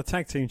 and we've got the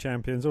tag team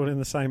champions all in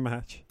the same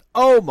match.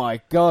 Oh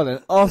my God,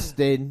 and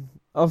Austin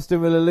with a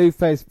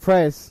Lufez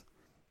press.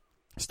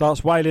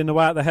 Starts wailing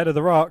away at the head of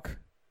the Rock.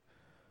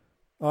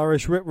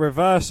 Irish whip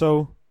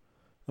reversal,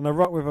 and the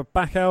Rock with a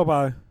back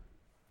elbow.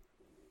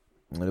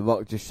 And the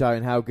Rock just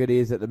showing how good he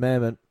is at the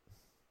moment.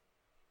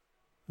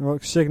 The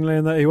Rock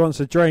signalling that he wants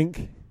a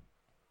drink.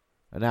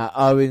 And now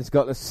Owen's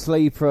got the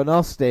sleeper on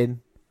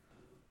Austin.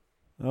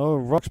 Oh,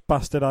 Rock's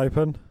busted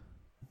open.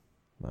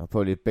 Well,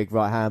 probably a big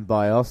right hand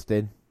by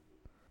Austin.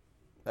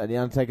 And the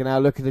Undertaker now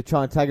looking to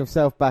try and tag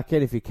himself back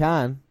in if he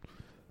can.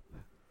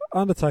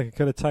 Undertaker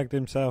could have tagged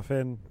himself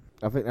in.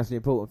 I think that's the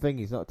important thing.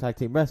 He's not a tag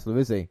team wrestler,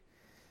 is he?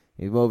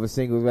 He's more of a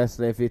single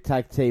wrestler. If you're a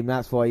tag team,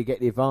 that's why you get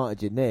the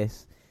advantage in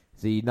this.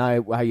 So you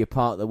know how your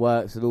partner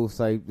works, and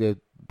also the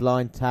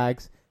blind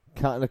tags,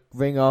 cutting the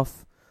ring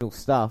off, all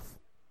stuff.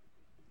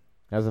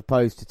 As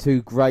opposed to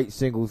 2 great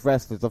singles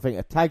wrestlers. I think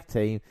a tag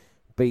team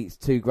beats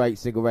 2 great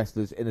single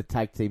wrestlers in a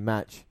tag team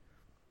match.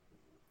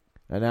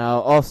 And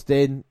now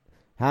Austin,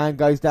 hand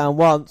goes down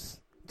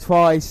once,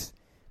 twice,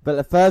 but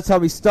the third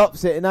time he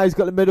stops it, and now he's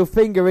got the middle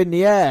finger in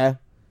the air.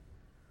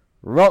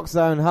 Rock's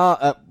Owen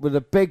Hart up with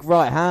a big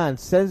right hand,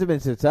 sends him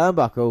into the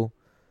turnbuckle.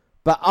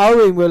 But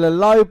Owen with a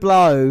low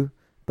blow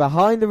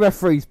behind the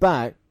referee's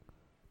back,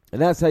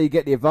 and that's how you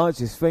get the advantage,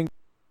 his finger.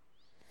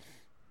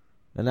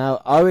 And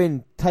now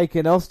Owen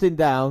taking Austin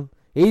down.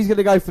 He's going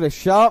to go for the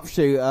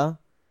sharpshooter.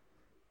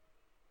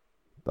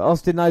 But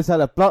Austin knows how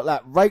to block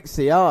that, rakes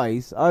the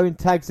eyes. Owen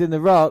tags in the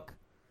Rock,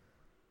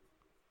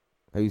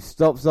 who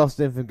stops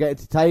Austin from getting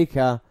to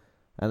Taker.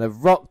 And the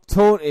Rock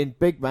taunting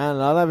big man,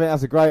 and I don't think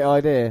that's a great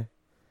idea.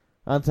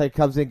 Undertaker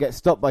comes in, gets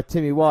stopped by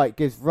Timmy White,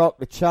 gives Rock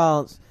the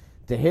chance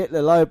to hit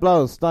the low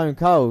blow, Stone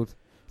Cold.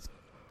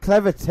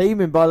 Clever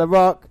teaming by the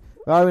Rock,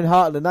 Owen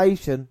Hart and the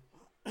Nation.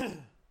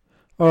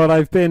 Well,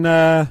 they've been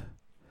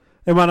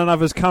in one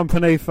another's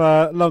company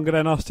for longer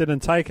than Austin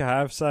and Taker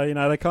have, so, you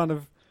know, they kind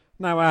of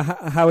know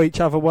how each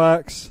other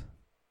works.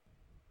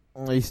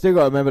 You still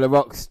got to remember the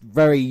Rock's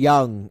very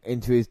young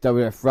into his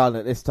WF run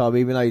at this time,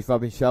 even though he's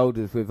rubbing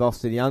shoulders with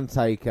Austin the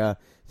Undertaker.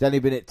 He's only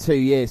been at 2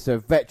 years, so a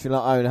veteran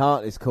like Owen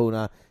Hart in his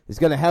corner is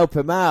going to help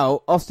him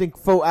out. Austin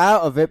fought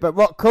out of it, but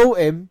Rock caught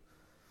him.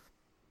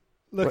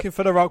 Looking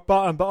for the Rock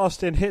bottom, but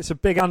Austin hits a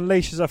big,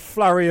 unleashes a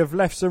flurry of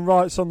lefts and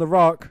rights on the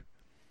Rock.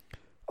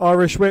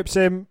 Irish whips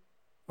him.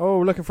 Oh,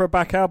 looking for a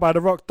back elbow.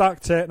 The Rock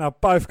ducked it. Now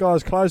both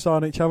guys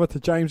clothesline each other to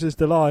James's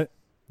delight.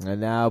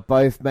 And now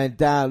both men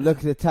down,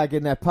 looking to tag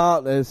in their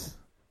partners.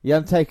 The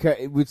Undertaker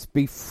would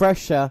be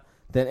fresher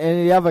than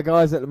any of the other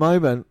guys at the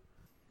moment.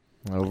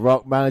 Well,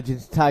 Rock managing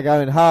to tag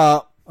Owen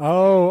Hart.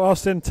 Oh,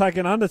 Austin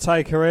tagging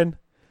Undertaker in.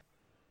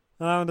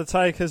 Now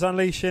Undertaker's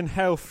unleashing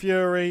hell,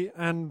 fury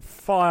and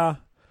fire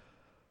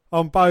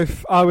on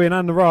both Owen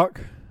and the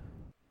Rock.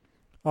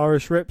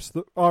 Irish whips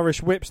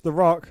the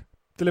Rock.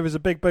 Delivers a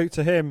big boot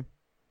to him.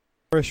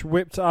 Irish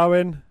whipped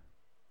Owen.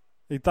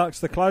 He ducks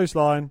the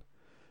clothesline.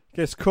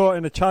 Gets caught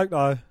in a choke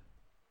though.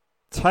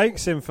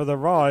 Takes him for the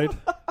ride.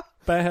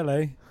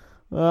 Barely.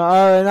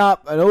 Owen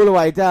up and all the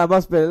way down.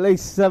 Must be at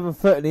least 7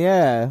 foot in the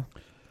air.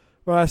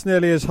 Well, that's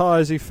nearly as high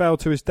as he fell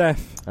to his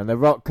death. And the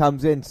Rock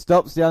comes in,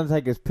 stops the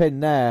Undertaker's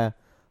pin there.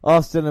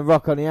 Austin and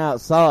Rock on the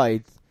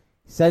outside.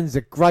 Sends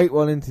a great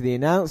one into the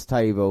announce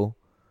table.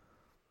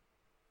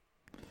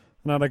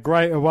 Now the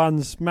greater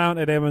ones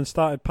mounted him and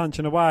started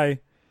punching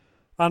away.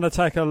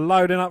 Undertaker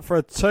loading up for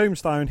a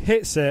tombstone,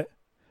 hits it.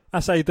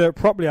 That's how you do it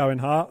properly, Owen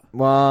Hart.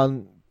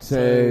 1,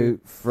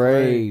 2,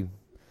 3.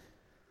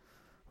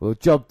 Well,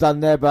 job done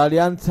there by the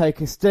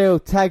Undertaker. Still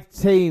tag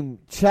team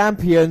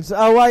champions.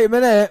 Oh, wait a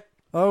minute.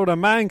 Oh, the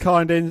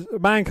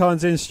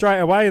Mankind's in straight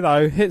away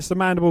though. Hits the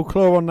mandible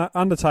claw on the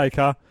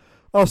Undertaker.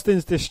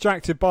 Austin's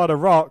distracted by the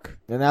Rock.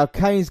 And now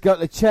Kane's got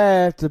the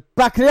chair to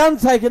back of the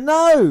Undertaker.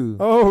 No!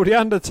 Oh, the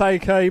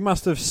Undertaker, he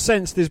must have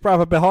sensed his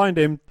brother behind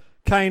him.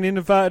 Kane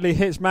inadvertently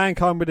hits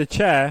Mankind with a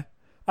chair.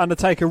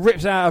 Undertaker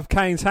rips it out of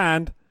Kane's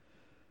hand.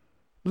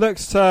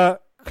 Looks to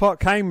clock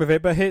Kane with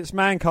it, but hits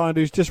Mankind,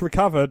 who's just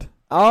recovered.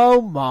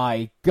 Oh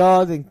my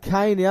God, and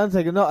Kane and the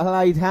Undertaker not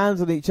laid hands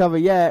on each other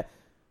yet.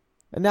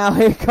 And now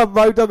here come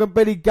Road Dogg and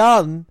Billy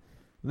Gunn.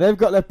 They've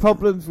got their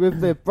problems with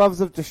the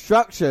Brothers of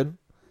Destruction.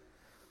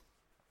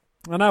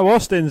 I know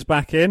Austin's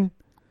back in.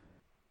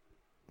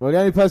 Well, the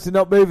only person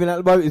not moving at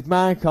the moment is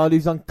Mankind,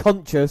 who's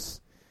unconscious.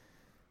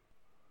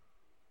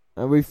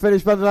 And we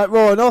finished Monday Night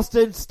Raw, and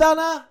Austin,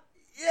 stunner!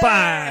 Yeah!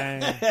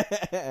 Bang!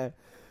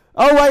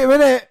 Oh, wait a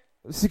minute.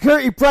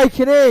 Security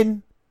breaking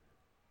in.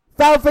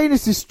 Val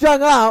Venus is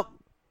strung up.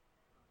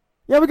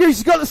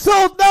 Yamaguchi's got the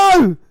sword.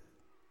 No!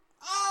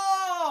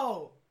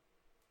 Oh!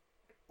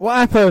 What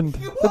happened?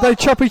 Did they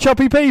choppy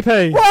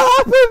pee-pee? What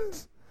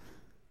happened?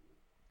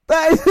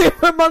 That is it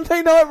for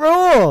Monday Night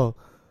Raw.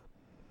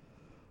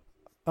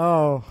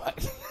 Oh.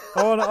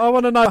 I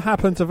want to know what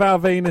happened to Val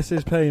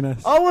Venus's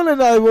penis. I want to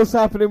know what's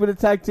happening with the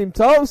tag team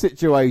title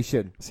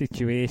situation.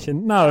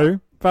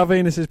 No. Val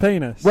Venus's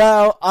penis.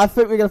 Well, I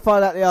think we're going to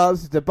find out the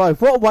answers to both.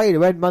 What a way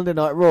to end Monday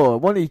Night Raw.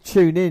 Why don't you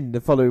tune in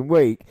the following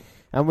week?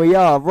 And we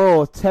are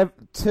Raw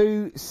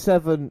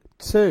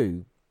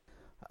 272,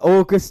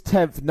 August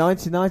 10th,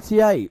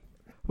 1998.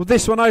 Well,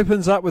 this one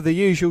opens up with the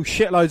usual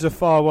shitloads of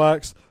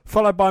fireworks,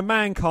 followed by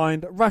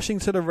Mankind rushing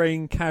to the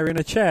ring carrying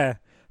a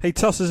chair. He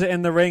tosses it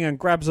in the ring and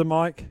grabs a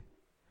mic.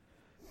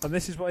 And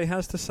this is what he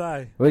has to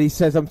say. Well, he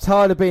says, I'm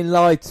tired of being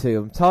lied to.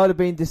 I'm tired of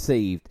being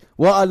deceived.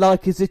 What I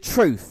like is the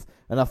truth.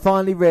 And I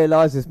finally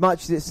realised, as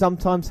much as it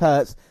sometimes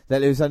hurts, that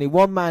there's only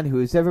one man who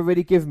has ever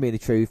really given me the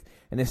truth.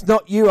 And it's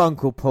not you,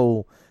 Uncle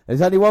Paul.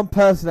 There's only one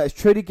person that's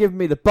truly given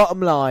me the bottom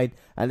line.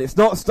 And it's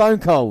not Stone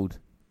Cold.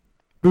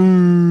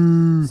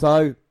 Boo.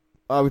 So,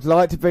 I would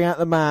like to bring out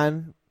the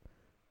man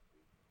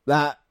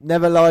that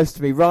never lies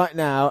to me right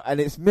now. And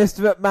it's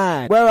Mr.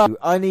 McMahon. Where are you?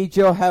 I need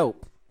your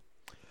help.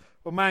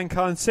 Well,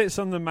 Mankind sits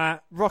on the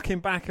mat, rocking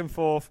back and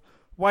forth,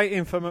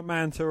 waiting for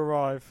McMahon to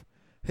arrive.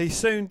 He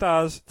soon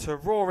does, to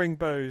roaring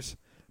boos.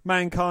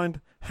 Mankind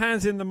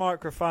hands in the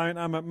microphone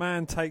and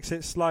McMahon takes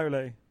it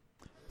slowly.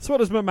 So what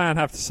does McMahon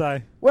have to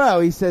say? Well,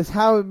 he says,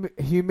 how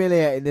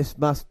humiliating this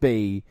must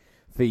be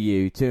for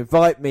you to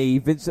invite me,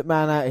 Vince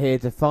McMahon, out here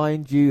to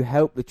find you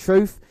help the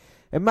truth.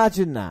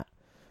 Imagine that.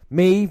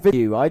 Me,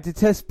 you. I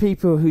detest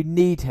people who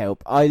need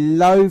help. I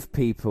loathe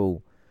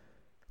people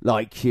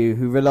like you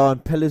who rely on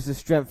pillars of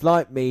strength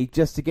like me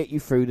just to get you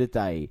through the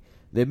day.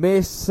 The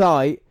mere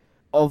sight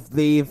of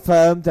the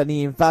infirmed and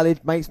the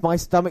invalid makes my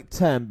stomach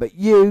turn. But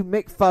you,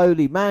 Mick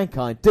Foley,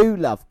 Mankind, do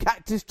love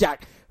Cactus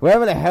Jack.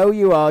 Whoever the hell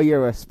you are,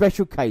 you're a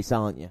special case,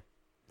 aren't you?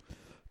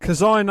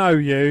 'Cause I know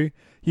you.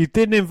 You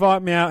didn't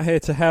invite me out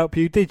here to help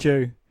you, did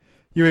you?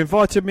 You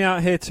invited me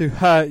out here to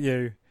hurt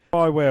you.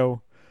 I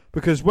will.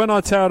 Because when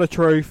I tell the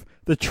truth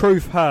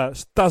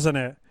hurts, doesn't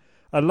it?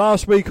 And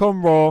last week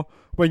on Raw,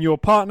 when your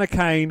partner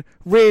Kane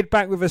reared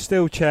back with a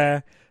steel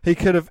chair, he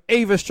could have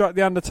either struck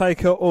The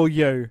Undertaker or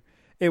you.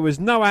 It was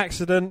no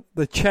accident.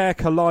 The chair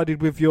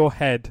collided with your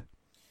head.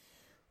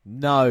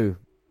 No.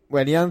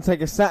 When The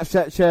Undertaker snatched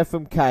that chair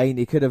from Kane,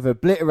 he could have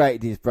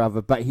obliterated his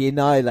brother, but he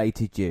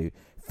annihilated you.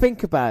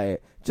 Think about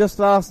it. Just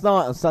last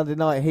night on Sunday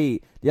Night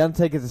Heat, The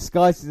Undertaker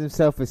disguised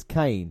himself as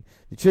Kane.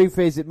 The truth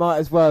is, it might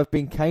as well have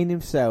been Kane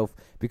himself,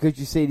 because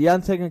you see, The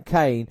Undertaker and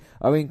Kane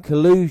are in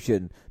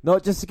collusion,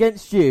 not just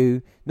against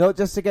you, not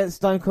just against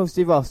Stone Cold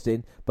Steve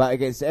Austin, but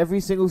against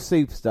every single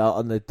superstar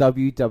on the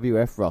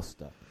WWF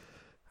roster.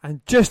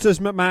 And just as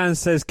McMahon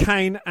says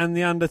Kane and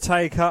The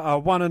Undertaker are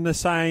one and the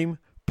same,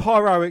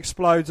 pyro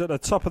explodes at the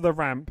top of the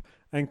ramp,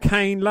 and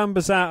Kane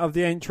lumbers out of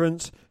the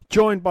entrance,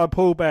 joined by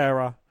Paul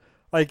Bearer.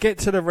 They get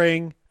to the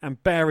ring,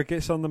 and Bearer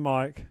gets on the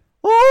mic.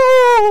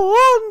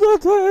 Oh,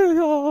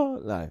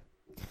 Undertaker! No.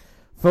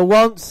 For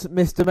once,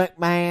 Mr.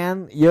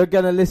 McMahon, you're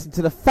going to listen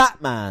to the fat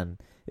man.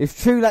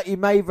 It's true that you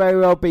may very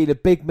well be the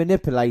big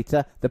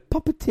manipulator, the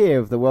puppeteer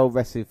of the World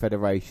Wrestling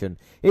Federation.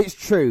 It's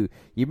true,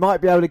 you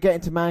might be able to get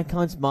into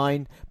Mankind's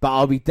mind, but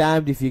I'll be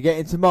damned if you get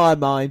into my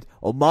mind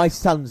or my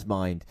son's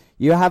mind.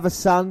 You have a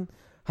son?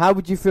 How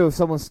would you feel if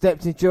someone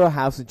stepped into your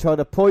house and tried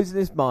to poison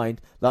his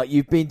mind like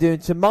you've been doing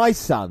to my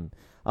son?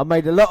 I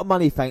made a lot of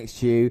money thanks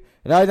to you,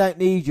 and I don't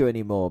need you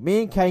anymore.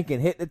 Me and Kane can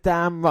hit the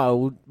damn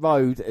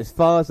road as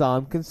far as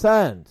I'm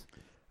concerned.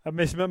 And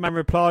Mr. McMahon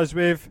replies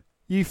with,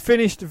 "You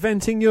finished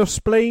venting your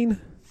spleen?"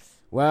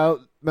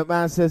 Well,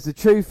 McMahon says the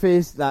truth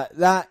is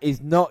that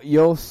is not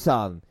your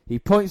son. He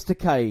points to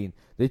Kane.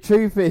 The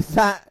truth is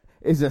that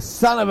is a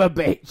son of a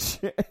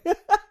bitch.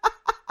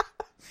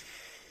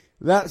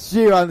 That's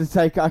you,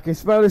 Undertaker. I can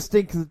smell the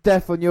stink of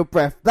death on your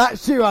breath.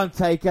 That's you,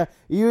 Undertaker.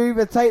 You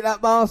either take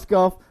that mask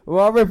off or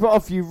I'll rip it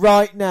off you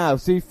right now.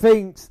 So he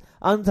thinks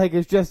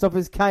Undertaker's dressed up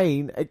as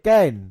Kane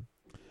again.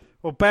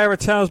 Well, Bearer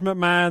tells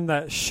McMahon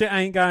that shit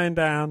ain't going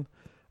down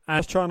and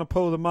is trying to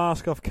pull the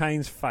mask off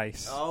Kane's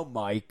face. Oh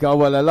my God.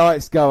 Well, the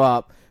lights go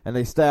up and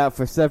they stay out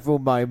for several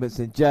moments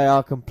and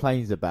JR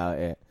complains about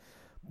it.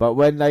 But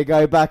when they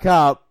go back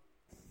up...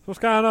 What's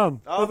going on?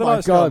 Oh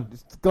my God.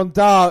 It's gone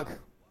dark.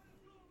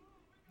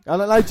 I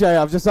don't know,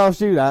 JR. I've just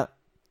asked you that.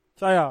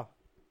 JR.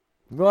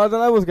 Well, I don't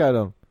know what's going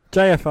on.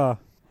 JFR.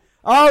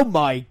 Oh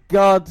my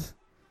God.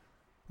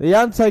 The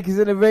Undertaker's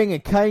in the ring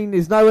and Kane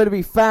is nowhere to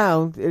be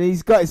found and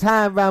he's got his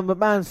hand round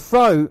McMahon's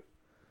throat.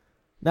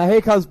 Now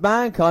here comes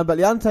Mankind, but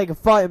the Undertaker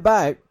fighting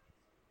back.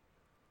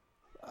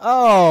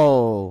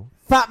 Oh.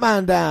 Fat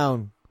man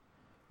down.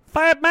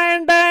 Fat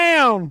man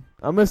down.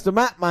 And Mr.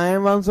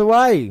 McMahon runs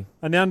away.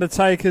 And the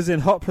Undertaker's in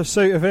hot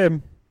pursuit of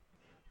him.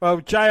 Well,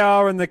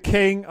 JR and the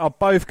King are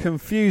both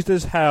confused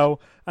as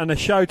hell, and the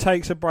show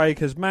takes a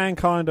break as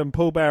Mankind and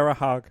Paul Bearer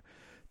hug.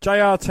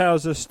 JR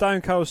tells us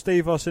Stone Cold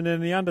Steve Austin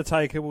and The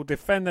Undertaker will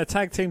defend their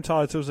tag team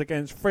titles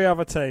against 3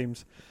 other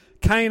teams.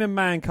 Kane and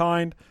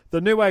Mankind,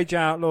 the New Age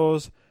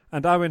Outlaws,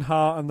 and Owen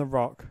Hart and The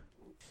Rock.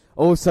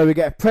 Also, we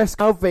get a press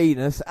of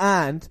Venus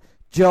and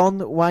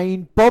John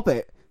Wayne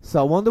Bobbitt.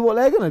 So I wonder what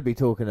they're going to be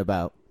talking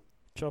about.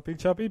 Choppy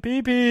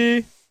pee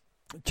pee.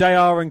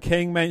 JR and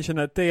King mention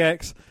that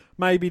DX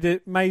may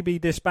be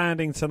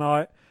disbanding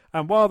tonight,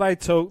 and while they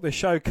talk, the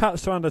show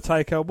cuts to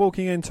Undertaker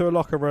walking into a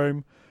locker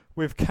room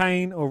with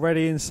Kane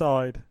already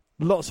inside.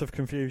 Lots of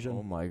confusion.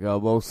 Oh my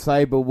God. Well,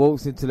 Sable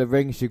walks into the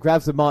ring. She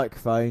grabs the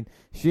microphone.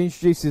 She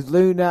introduces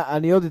Luna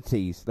and the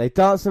Oddities. They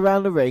dance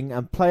around the ring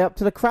and play up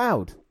to the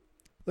crowd.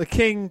 The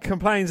King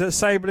complains that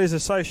Sable is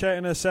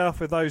associating herself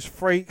with those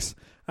freaks,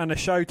 and the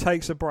show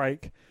takes a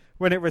break.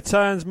 When it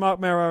returns, Mark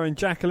Mero and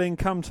Jacqueline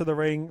come to the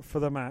ring for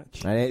the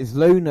match. And it's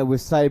Luna with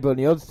Sable and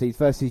the Oddities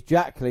versus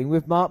Jacqueline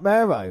with Mark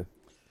Mero.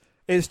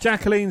 It's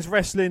Jacqueline's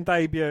wrestling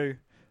debut.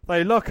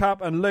 They lock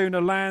up and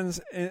Luna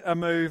lands a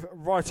move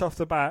right off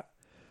the bat.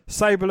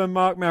 Sable and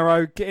Mark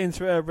Mero get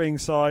into it at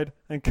ringside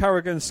and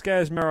Corrigan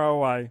scares Mero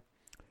away.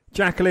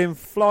 Jacqueline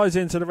flies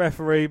into the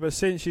referee, but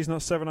since she's not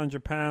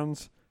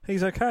 £700,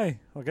 he's okay,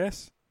 I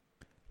guess.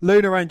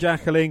 Luna and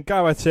Jacqueline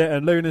go at it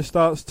and Luna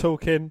starts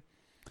talking,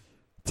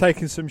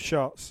 taking some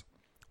shots.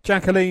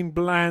 Jacqueline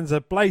lands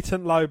a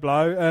blatant low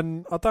blow,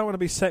 and I don't want to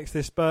be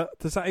sexist, but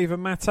does that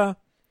even matter?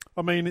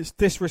 I mean, it's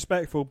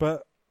disrespectful,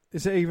 but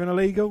is it even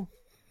illegal?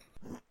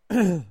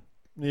 Yeah,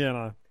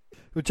 no.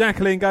 Well,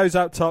 Jacqueline goes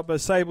up top,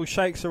 but Sable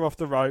shakes her off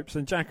the ropes,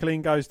 and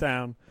Jacqueline goes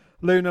down.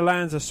 Luna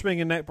lands a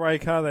swinging neck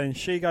breaker, then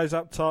she goes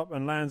up top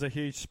and lands a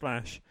huge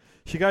splash.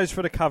 She goes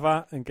for the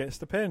cover and gets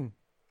the pin.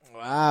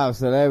 Wow,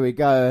 so there we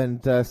go,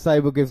 and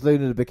Sable gives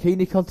Luna the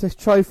bikini contest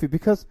trophy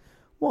because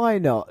why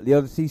not? The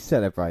Oddities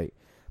celebrate.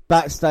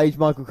 Backstage,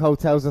 Michael Cole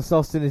tells us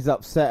Austin is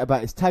upset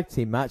about his tag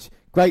team match.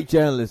 Great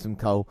journalism,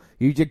 Cole.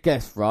 You just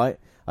guessed right.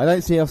 I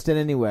don't see Austin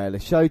anywhere. The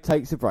show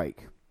takes a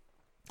break.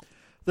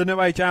 The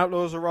New Age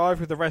Outlaws arrive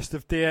with the rest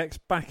of DX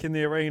back in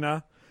the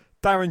arena.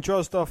 Darren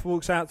Drozdoff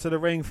walks out to the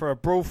ring for a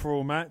Brawl for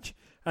All match,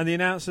 and the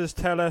announcers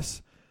tell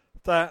us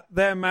that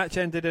their match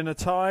ended in a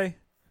tie.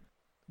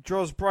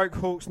 Droz broke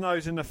Hulk's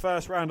nose in the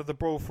first round of the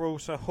Brawl for All,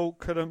 so Hulk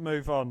couldn't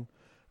move on,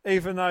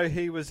 even though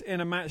he was in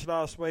a match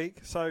last week.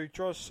 So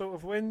Droz sort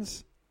of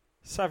wins.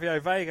 Savio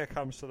Vega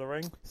comes to the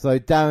ring. So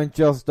Darren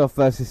Drozdoff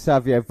versus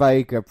Savio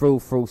Vega, Brawl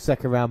for All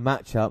second round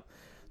matchup.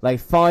 They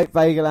fight,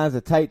 Vega lands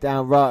a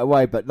takedown right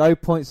away, but no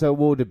points are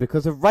awarded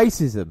because of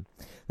racism.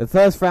 The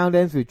first round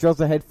ends with Droz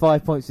ahead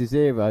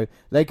 5-0.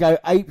 They go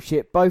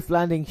apeshit, both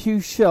landing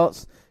huge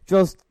shots.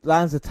 Droz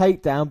lands a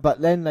takedown, but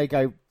then they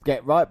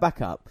get right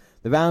back up.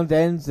 The round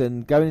ends,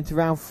 and going into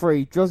round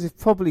 3, Droz is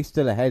probably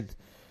still ahead.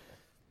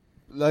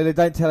 Though they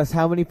don't tell us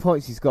how many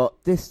points he's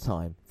got this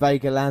time.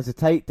 Vega lands a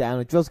takedown,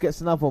 and Droz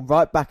gets another one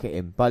right back at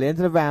him. By the end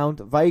of the round,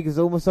 Vega's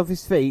almost off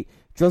his feet.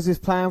 Droz is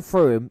playing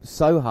through him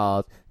so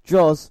hard.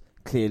 Droz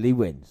clearly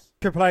wins.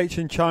 Triple H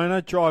and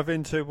China drive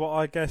into what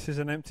I guess is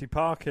an empty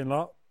parking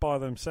lot by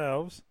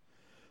themselves.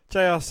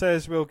 JR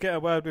says we'll get a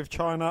word with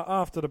China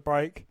after the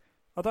break.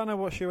 I don't know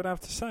what she would have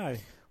to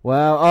say.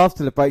 Well,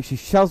 after the break, she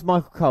shoves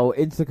Michael Cole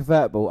into the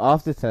convertible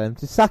after telling him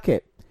to suck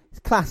it. It's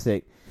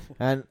classic.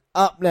 And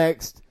up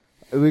next,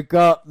 we've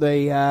got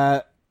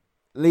the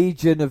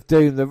Legion of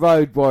Doom, the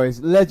Road Warriors,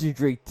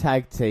 legendary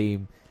tag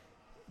team.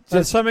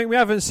 Just something we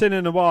haven't seen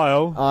in a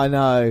while. I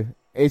know.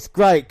 It's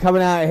great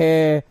coming out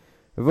here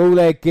with all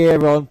their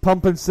gear on,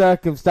 pomp and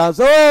circumstance.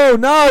 Oh,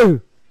 no!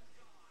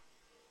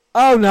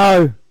 Oh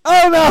no!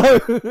 Oh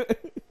no!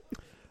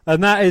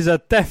 And that is a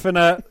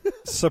definite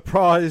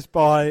surprise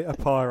by a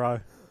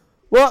pyro.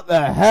 What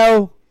the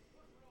hell?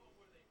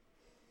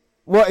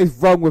 What is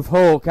wrong with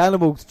Hawk?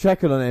 Animal's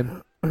checking on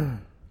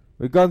him.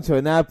 We've gone to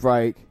an ad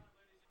break.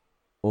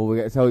 Or we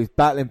get told he's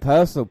battling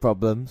personal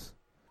problems.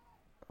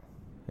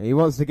 He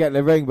wants to get in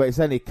the ring, but he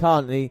said he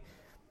can't.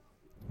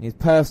 His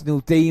personal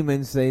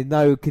demons, there's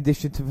no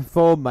condition to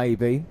perform,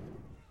 maybe.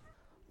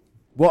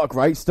 What a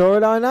great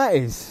storyline that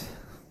is.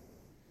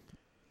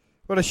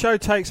 Well, the show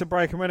takes a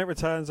break, and when it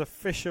returns,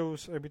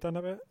 officials... Have we done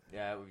a bit?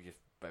 Yeah, we just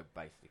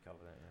basically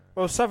covered it. Yeah.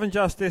 Well, Southern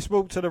Justice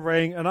walk to the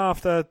ring, and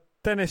after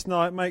Dennis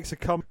Knight makes a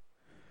comment,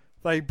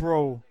 they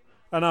brawl.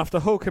 And after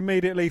Hulk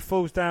immediately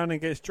falls down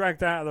and gets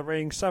dragged out of the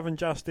ring, Southern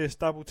Justice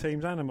double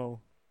teams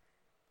Animal.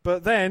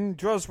 But then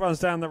Droz runs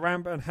down the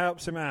ramp and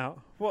helps him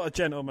out. What a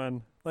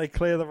gentleman. They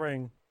clear the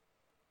ring.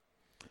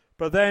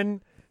 But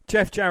then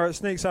Jeff Jarrett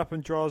sneaks up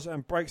on Droz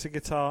and breaks a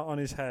guitar on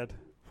his head.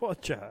 What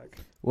a jerk.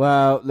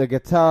 Well, the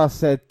guitar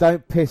said,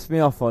 don't piss me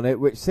off on it,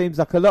 which seems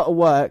like a lot of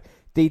work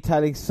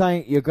detailing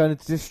something you're going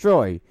to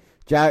destroy.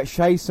 Jarrett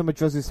shaves some of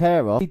Droz's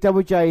hair off.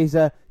 Double J is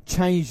a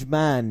changed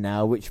man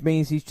now, which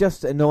means he's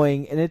just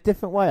annoying in a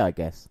different way, I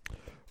guess.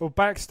 Well,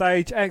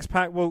 backstage,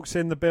 X-Pac walks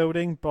in the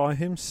building by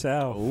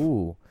himself.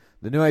 Ooh.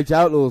 The New Age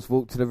Outlaws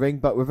walk to the ring,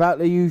 but without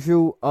the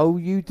usual, oh,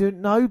 you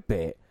didn't know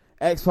bit.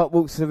 X-Pac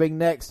walks to the ring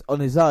next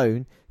on his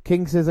own.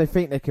 King says they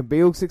think they can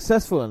be all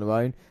successful on their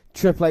own.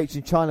 Triple H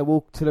and China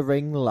walk to the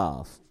ring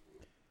last.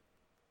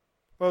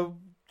 Well,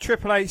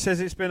 Triple H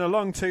says it's been a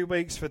long 2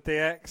 weeks for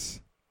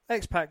DX.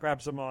 X-Pac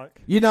grabs the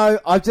mic. You know,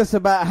 I've just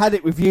about had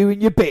it with you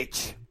and your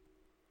bitch.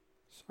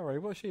 Sorry,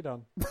 what's she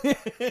done?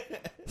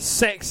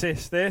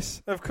 Sexist,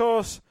 this. Of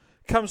course,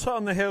 comes hot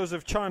on the heels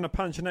of China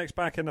punching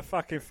X-Pac in the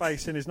fucking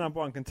face in his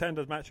 #1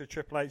 contenders match with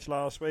Triple H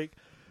last week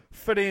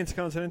for the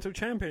Intercontinental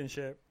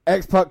Championship.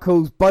 X-Pac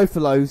calls both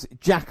of those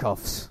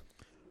jack-offs.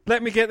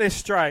 Let me get this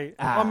straight.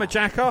 I'm a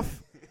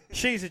jack-off.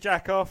 She's a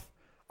jack-off.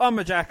 I'm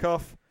a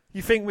jack-off.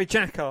 You think we're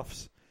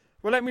jack-offs?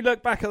 Well, let me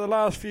look back at the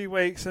last few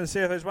weeks and see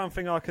if there's one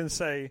thing I can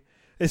see.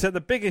 It's that the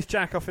biggest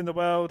jack-off in the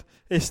world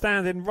is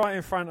standing right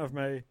in front of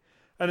me.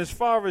 And as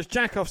far as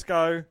jack-offs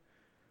go,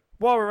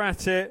 while we're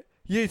at it,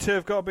 you two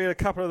have got to be a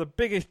couple of the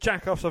biggest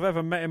jack-offs I've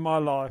ever met in my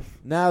life.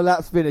 Now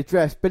that's been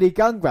addressed, Billy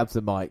Gunn grabs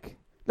the mic.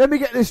 Let me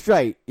get this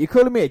straight. You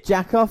calling me a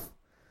jack-off?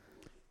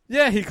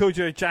 Yeah, he called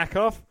you a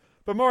jack-off.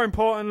 But more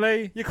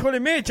importantly, you're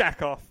calling me a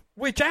jack-off.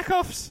 We're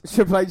jack-offs?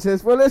 Triple H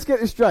says, well, let's get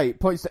this straight.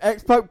 Points to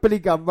X-Pac, Billy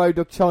Gunn, Road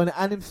Dogg, China,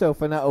 and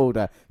himself in that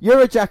order. You're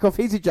a jack-off,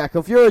 he's a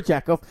jack-off, you're a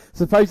jack-off.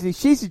 Supposedly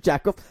she's a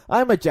jack-off,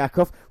 I'm a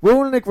jack-off. We're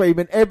all in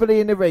agreement. Everybody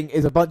in the ring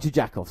is a bunch of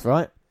jack-offs,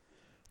 right?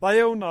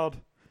 They all nod.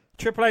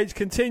 Triple H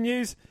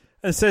continues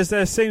and says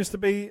there seems to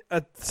be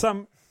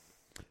some...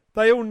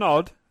 They all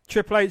nod.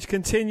 Triple H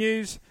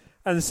continues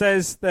and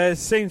says there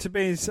seems to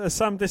be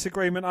some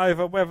disagreement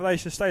over whether they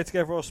should stay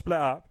together or split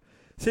up.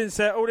 Since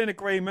they're all in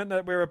agreement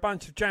that we're a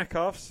bunch of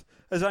jack-offs,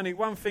 there's only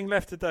one thing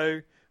left to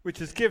do,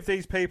 which is give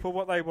these people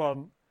what they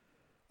want.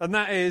 And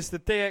that is the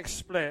DX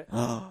split.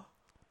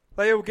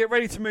 They all get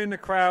ready to moon the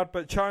crowd,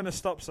 but China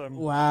stops them.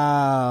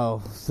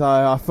 Wow. So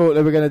I thought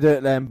they were going to do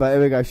it then, but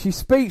here we go. She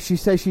speaks. She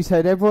says she's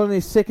heard everyone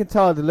is sick and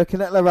tired of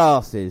looking at their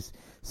asses.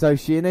 So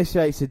she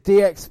initiates a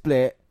DX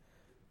split,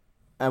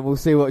 and we'll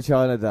see what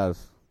China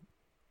does.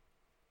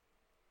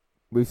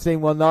 We've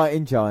seen one night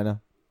in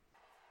China.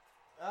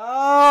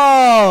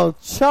 Oh,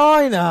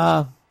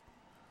 China!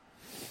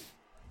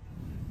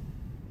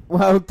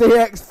 Well,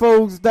 DX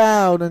falls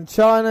down and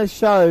China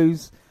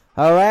shows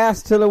her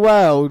ass to the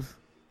world.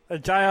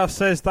 And JR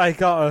says they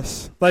got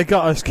us. They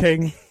got us,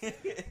 King.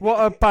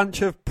 What a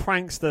bunch of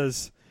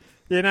pranksters.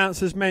 The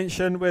announcers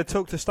mentioned we'll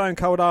talk to Stone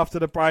Cold after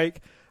the break,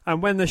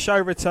 and when the show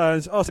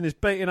returns, Austin is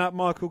beating up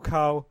Michael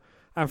Cole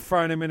and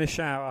throwing him in a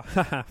shower.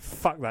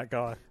 Fuck that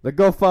guy. The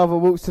Godfather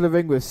walks to the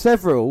ring with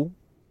several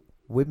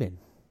women.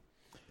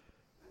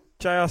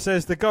 JR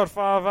says the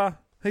Godfather,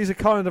 he's a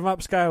kind of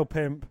upscale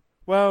pimp.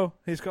 Well,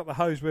 he's got the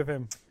hose with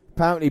him.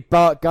 Apparently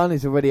Bart Gunn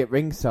is already at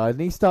ringside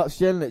and he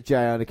starts yelling at JR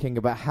and the King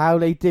about how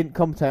they didn't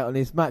commentate on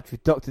his match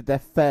with Dr.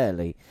 Death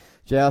fairly.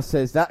 JR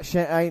says that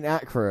shit ain't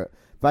accurate.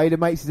 Vader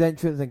makes his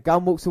entrance and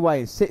Gunn walks away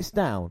and sits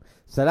down.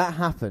 So that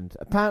happened.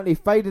 Apparently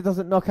if Vader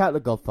doesn't knock out the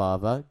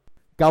Godfather,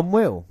 Gunn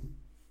will.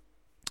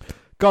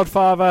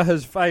 Godfather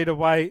has Vader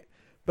wait,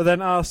 but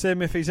then asks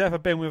him if he's ever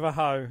been with a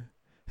hoe.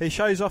 He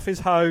shows off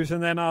his hose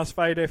and then asks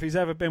Vader if he's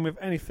ever been with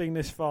anything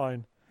this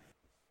fine.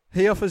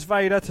 He offers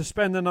Vader to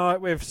spend the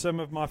night with some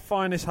of my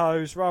finest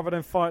hoes rather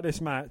than fight this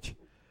match.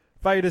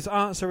 Vader's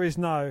answer is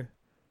no.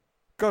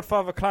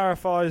 Godfather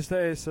clarifies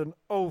that it's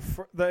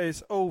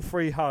all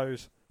three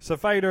hoes. So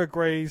Vader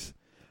agrees.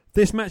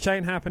 This match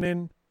ain't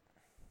happening.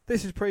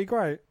 This is pretty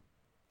great.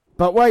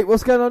 But wait,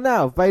 what's going on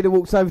now? Vader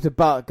walks over to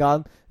Bart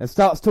Gunn and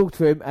starts talking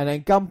to him and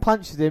then Gunn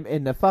punches him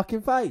in the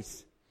fucking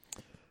face.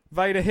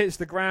 Vader hits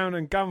the ground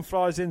and Gunn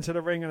flies into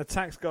the ring and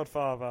attacks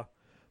Godfather.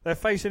 They're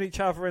facing each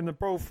other in the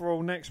Brawl for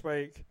All next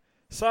week.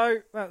 So,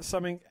 that's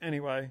something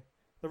anyway.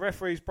 The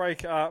referees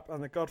break it up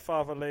and the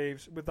Godfather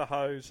leaves with the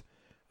hose.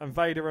 and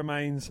Vader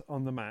remains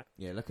on the mat.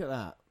 Yeah, look at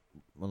that.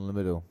 One in the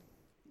middle.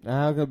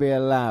 How can it be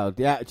allowed?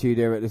 The attitude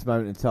here at this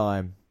moment in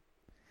time.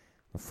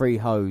 A free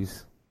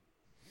hose.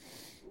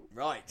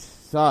 Right.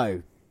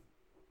 So,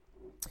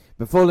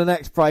 before the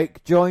next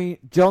break, John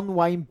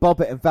Wayne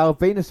Bobbitt and Val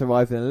Venus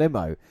arrive in a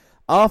limo.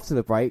 After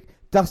the break,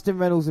 Dustin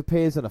Reynolds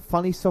appears on a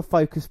funny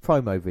soft-focus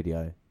promo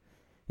video.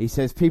 He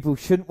says people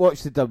shouldn't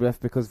watch the WF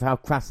because of how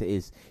crass it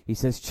is. He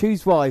says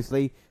choose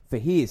wisely, for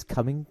he is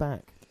coming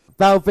back.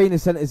 Val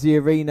Venus enters the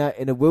arena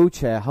in a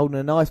wheelchair, holding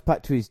an ice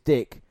pack to his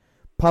dick,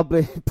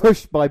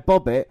 pushed by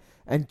Bobbitt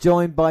and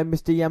joined by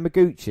Mr.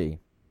 Yamaguchi.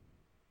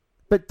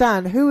 But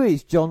Dan, who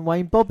is John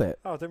Wayne Bobbitt?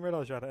 Oh, I didn't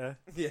realise you had it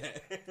here.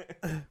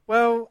 Yeah.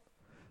 Well,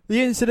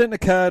 the incident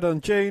occurred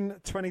on June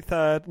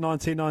 23rd,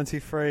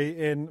 1993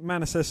 in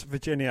Manassas,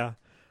 Virginia,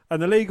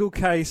 and the legal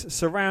case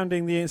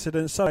surrounding the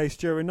incident took place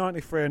during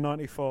 93 and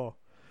 94.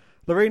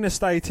 Lorena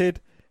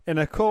stated in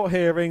a court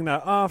hearing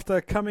that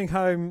after coming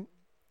home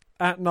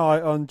at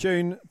night on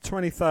June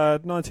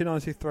 23rd,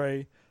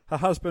 1993, her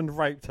husband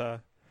raped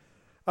her.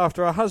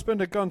 After her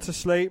husband had gone to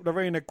sleep,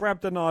 Lorena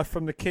grabbed a knife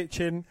from the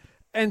kitchen,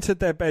 entered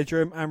their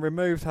bedroom and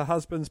removed her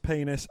husband's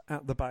penis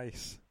at the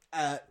base.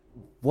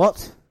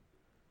 What?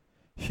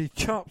 She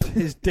chopped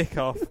his dick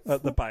off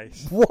at the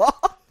base.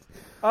 What?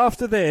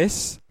 After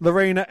this,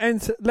 Lorena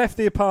left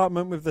the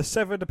apartment with the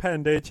severed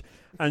appendage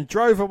and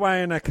drove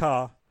away in her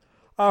car.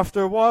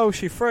 After a while,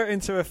 she threw it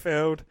into a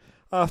field.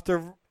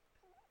 After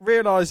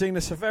realising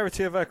the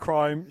severity of her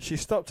crime, she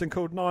stopped and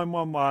called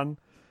 911.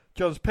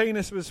 John's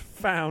penis was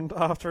found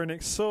after an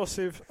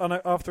exhaustive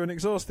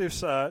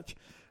search,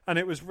 and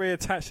it was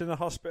reattached in the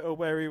hospital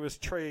where he was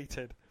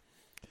treated.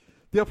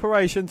 The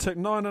operation took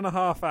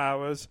 9.5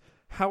 hours.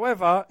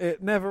 However,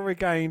 it never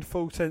regained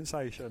full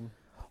sensation.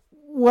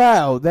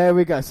 Well, there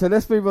we go. So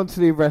let's move on to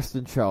the arrest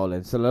and trial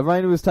then. So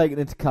Lorena was taken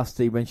into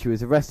custody when she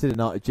was arrested the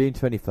night of June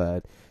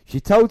 23rd. She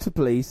told the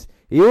police,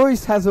 he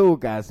always has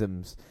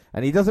orgasms,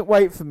 and he doesn't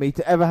wait for me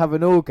to ever have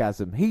an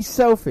orgasm. He's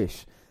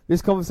selfish.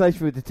 This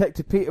conversation with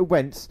Detective Peter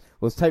Wentz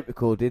was tape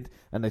recorded,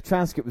 and the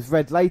transcript was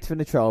read later in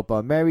the trial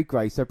by Mary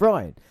Grace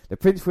O'Brien, the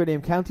Prince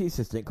William County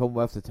Assistant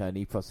Commonwealth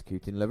Attorney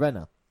prosecuting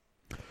Lorena.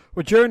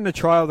 Well, during the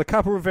trial, the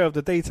couple revealed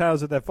the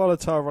details of their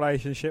volatile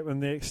relationship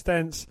and the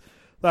extents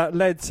that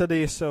led to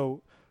the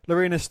assault.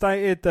 Lorena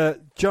stated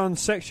that John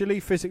sexually,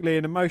 physically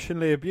and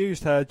emotionally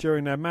abused her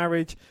during their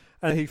marriage,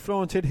 and he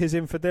flaunted his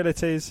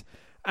infidelities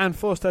and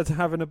forced her to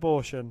have an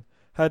abortion.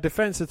 Her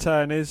defence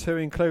attorneys, who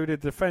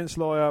included defence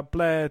lawyer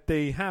Blair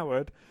D.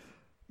 Howard,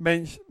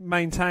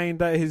 maintained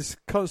that his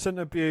constant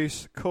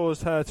abuse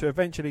caused her to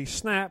eventually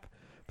snap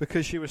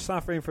because she was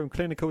suffering from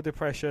clinical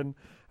depression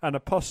and a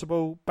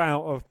possible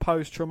bout of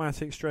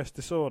post-traumatic stress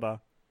disorder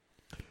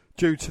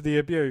due to the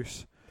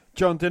abuse.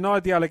 John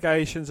denied the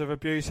allegations of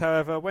abuse.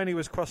 However, when he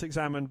was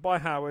cross-examined by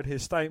Howard,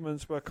 his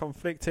statements were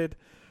conflicted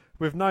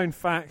with known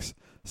facts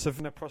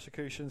in the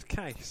prosecution's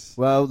case.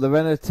 Well,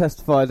 Lorena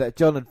testified that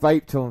John had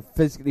raped her and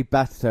physically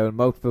battered her on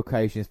multiple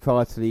occasions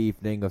prior to the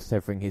evening of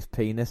severing his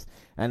penis,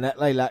 and that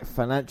they lacked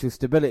financial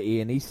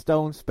stability and he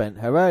stole and spent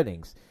her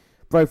earnings.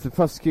 Both the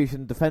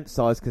prosecution and defence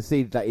sides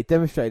conceded that he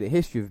demonstrated a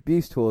history of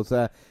abuse towards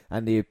her,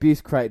 and the abuse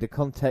created a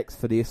context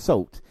for the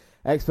assault.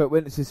 Expert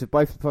witnesses of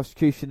both the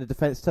prosecution and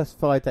defence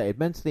testified that he had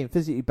mentally and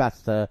physically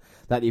battered her,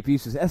 that the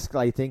abuse was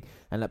escalating,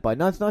 and that by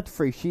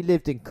 1993 she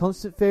lived in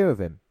constant fear of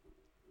him.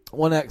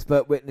 One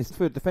expert witness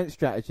for a defence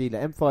strategy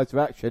that emphasised her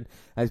action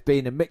as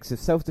being a mix of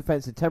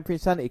self-defence and temporary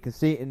insanity,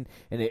 conceding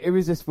in an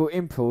irresistible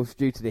impulse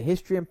due to the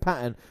history and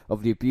pattern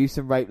of the abuse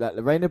and rape that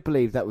Lorena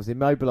believed that was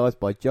immobilised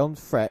by John's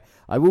threat.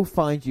 I will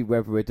find you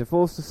whether we're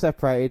divorced or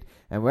separated,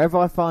 and wherever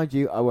I find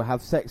you, I will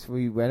have sex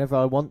with you whenever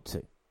I want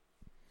to.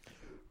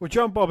 Well,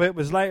 John Bobbitt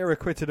was later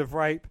acquitted of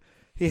rape.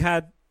 He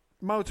had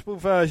multiple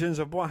versions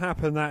of what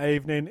happened that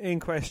evening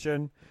in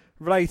question,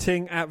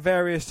 relating at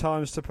various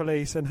times to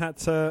police, and had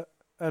to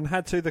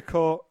the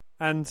court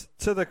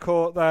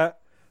that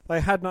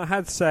they had not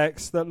had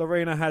sex, that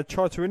Lorena had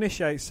tried to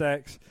initiate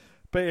sex,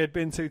 but he had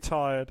been too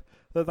tired,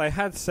 that they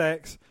had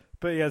sex,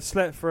 but he had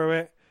slept through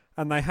it,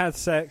 and they had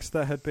sex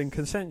that had been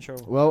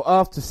consensual. Well,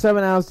 after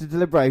 7 hours of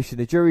deliberation,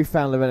 the jury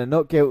found Lorena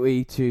not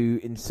guilty to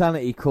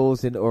insanity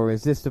causing or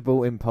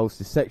irresistible impulse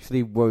to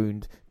sexually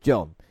wound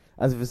John.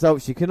 As a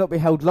result, she could not be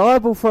held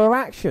liable for her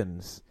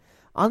actions.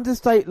 Under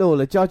state law,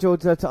 the judge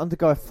ordered her to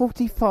undergo a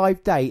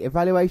 45-day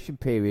evaluation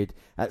period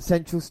at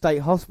Central State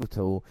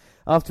Hospital,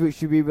 after which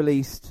she would be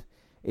released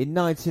in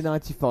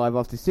 1995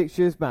 after 6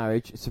 years'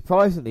 marriage.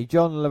 Surprisingly,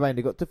 John and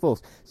Lorena got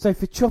divorced. So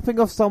for chopping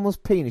off someone's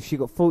penis, she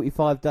got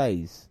 45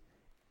 days.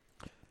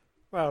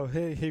 Well,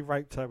 he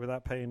raped her with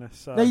that penis.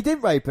 So. No, he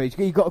didn't rape her.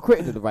 He got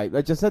acquitted of the rape.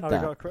 I just said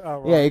that.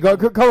 Right. Yeah, he got.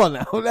 Come on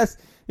now.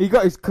 He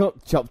got his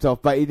cock chopped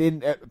off, but he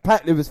didn't.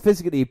 Apparently, it was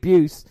physically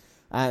abuse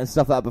and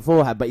stuff like that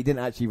beforehand, but he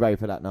didn't actually rape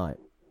her that night.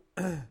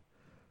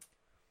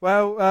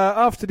 Well,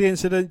 after the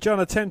incident, John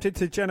attempted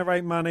to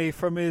generate money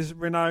from his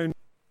renown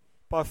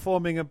by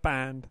forming a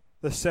band,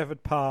 the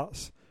Severed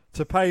Parts,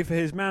 to pay for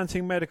his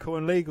mounting medical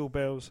and legal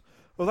bills.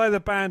 Although the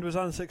band was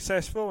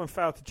unsuccessful and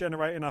failed to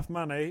generate enough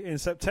money, in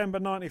September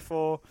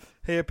 94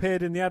 he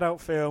appeared in the adult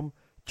film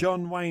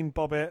John Wayne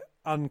Bobbitt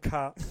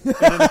Uncut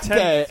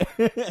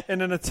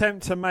in an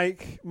attempt to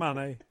make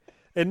money.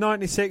 In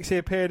 96 he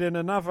appeared in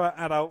another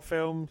adult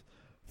film,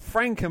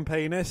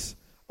 Frankenpenis,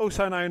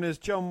 also known as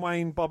John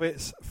Wayne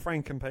Bobbitt's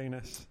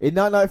Frankenpenis. In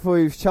 1994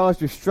 he was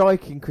charged with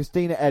striking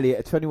Christina Elliott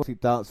at 21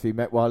 dance he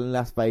met while in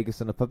Las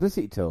Vegas on a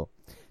publicity tour.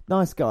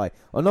 Nice guy.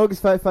 On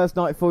August 31st,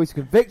 1994, he was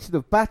convicted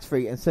of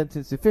battery and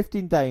sentenced to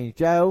 15 days in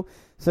jail.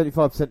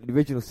 75% of the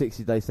original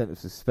 60-day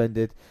sentence was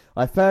suspended.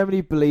 I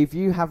firmly believe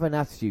you have an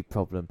attitude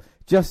problem.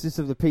 Justice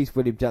of the Peace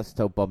William Johnson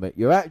told Bobbitt,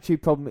 your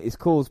attitude problem is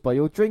caused by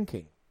your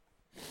drinking.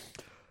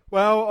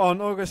 Well,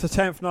 on August the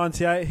 10th,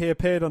 98, he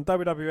appeared on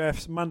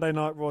WWF's Monday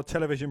Night Raw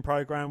television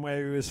programme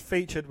where he was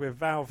featured with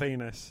Val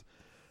Venus.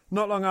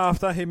 Not long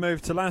after, he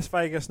moved to Las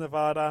Vegas,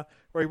 Nevada,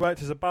 where he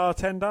worked as a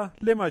bartender,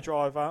 limo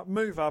driver,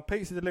 mover,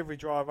 pizza delivery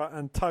driver,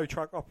 and tow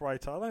truck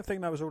operator. I don't think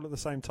that was all at the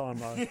same time,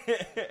 though.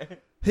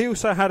 He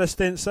also had a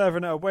stint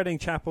serving at a wedding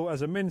chapel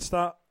as a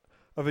minister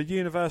of a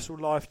Universal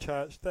Life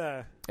Church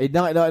there. In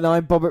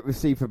 1999, Bobbitt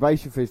received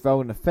probation for his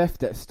role in a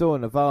theft at a store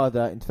in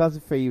Nevada. In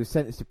 2003, he was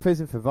sentenced to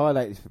prison for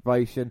violating his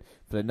probation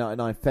for the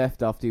 1999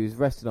 theft after he was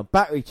arrested on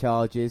battery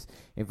charges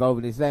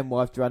involving his then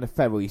wife, Joanna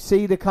Ferrell. You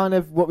see the kind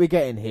of what we're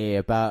getting here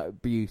about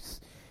abuse.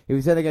 He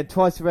was then again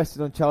twice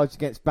arrested on charges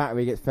against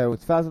battery against Ferrell in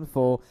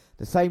 2004.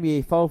 The same year,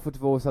 he filed for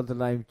divorce under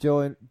the name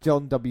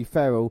John W.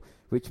 Ferrell,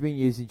 which had been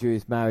used during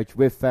his marriage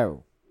with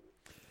Ferrell.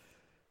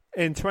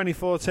 In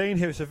 2014,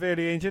 he was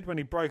severely injured when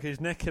he broke his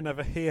neck in a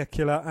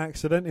vehicular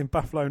accident in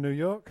Buffalo, New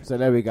York. So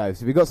there we go.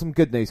 So we've got some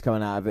good news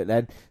coming out of it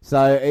then.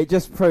 So it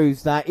just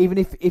proves that even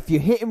if you're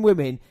hitting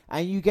women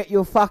and you get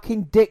your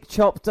fucking dick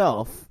chopped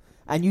off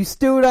and you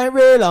still don't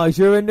realise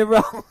you're in the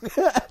wrong,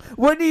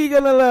 when are you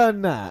going to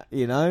learn that,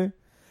 you know?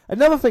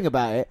 Another thing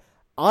about it,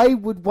 I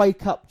would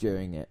wake up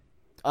during it.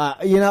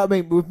 You know what I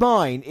mean? With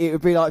mine, it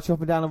would be like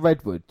chopping down a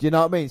redwood. Do you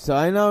know what I mean? So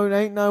I know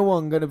ain't no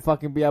one going to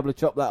fucking be able to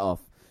chop that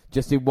off.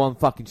 Just in one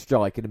fucking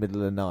strike in the middle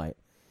of the night.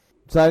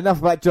 So enough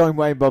about John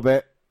Wayne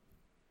Bobbitt.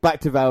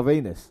 Back to Val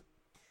Venus.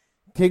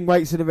 King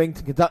waits in the ring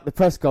to conduct the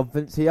press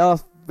conference. He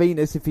asks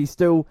Venus if he's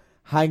still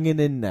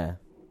hanging in there.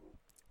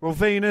 Well,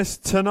 Venus,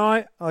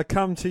 tonight I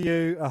come to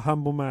you a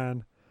humble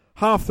man.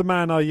 Half the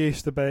man I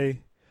used to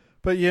be.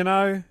 But you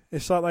know,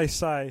 it's like they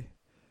say.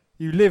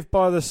 You live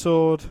by the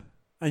sword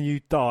and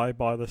you die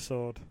by the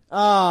sword.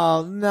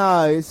 Oh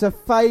no, it's a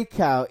fake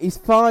out. He's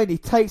fine. He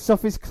takes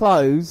off his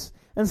clothes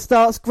and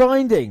starts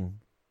grinding.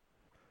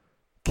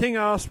 King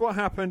asked what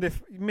happened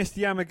if Mr.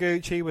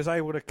 Yamaguchi was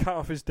able to cut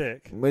off his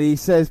dick. Well, he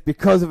says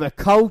because of a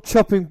cold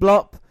chopping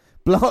block,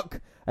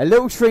 a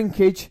little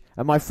shrinkage,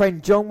 and my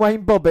friend John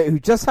Wayne Bobbitt, who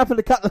just happened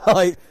to cut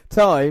the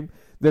time,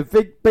 the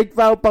big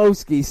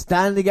Valbolski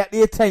standing at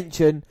the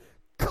attention,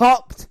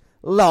 cocked,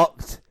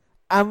 locked,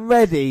 and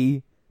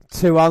ready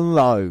to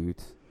unload.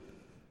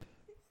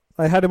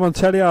 They had him on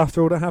telly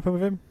after all that happened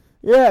with him?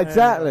 Yeah,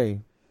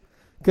 exactly.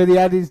 Because he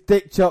had his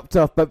dick chopped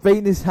off, but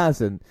Venus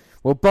hasn't.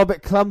 Well,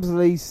 Bobbitt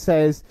clumsily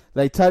says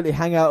they totally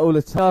hang out all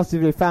the time. Asked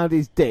if they found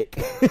his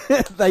dick.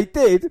 They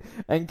did,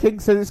 and King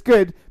said it's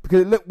good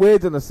because it looked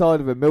weird on the side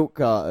of a milk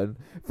carton.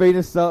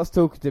 Venus starts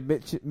talking to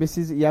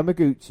Mrs.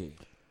 Yamaguchi.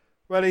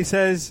 Well, he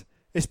says,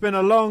 it's been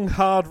a long,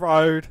 hard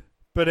road,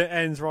 but it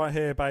ends right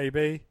here,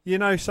 baby. You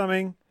know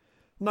something?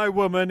 No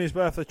woman is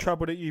worth the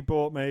trouble that you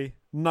bought me.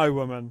 No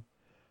woman.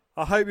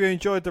 I hope you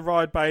enjoyed the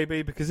ride,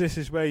 baby, because this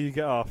is where you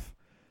get off.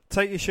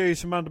 Take your shoes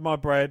from under my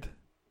bed.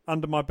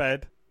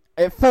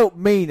 It felt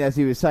mean as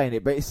he was saying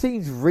it, but it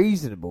seems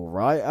reasonable,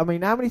 right? I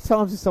mean, how many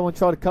times has someone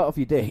tried to cut off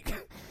your dick?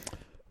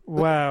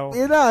 Wow.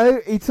 You know,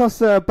 he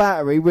tossed her a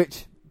battery,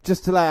 which,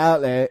 just to lay it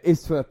out there,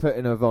 is to put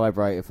in a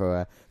vibrator for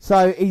her.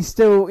 So he's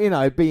still, you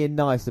know, being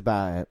nice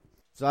about it.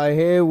 So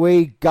here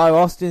we go.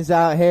 Austin's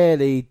out here,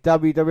 the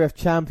WWF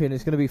champion.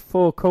 It's going to be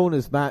 4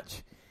 corners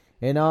match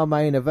in our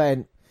main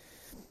event.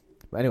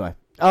 But anyway,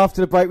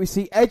 after the break, we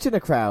see Edge in the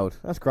crowd.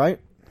 That's great.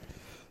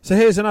 So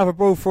here's another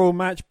Brawl for All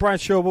match.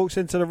 Bradshaw walks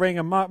into the ring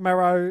and Mark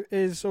Merrow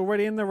is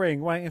already in the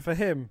ring waiting for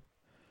him.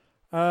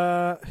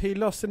 He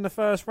lost in the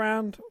first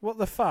round. What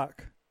the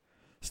fuck?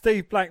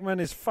 Steve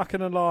Blackman is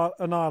fucking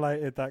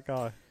annihilated that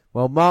guy.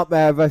 Well, Mark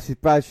Merrow versus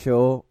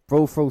Bradshaw,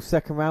 Brawl for All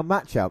second round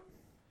matchup.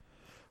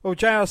 Well,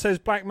 JR says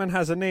Blackman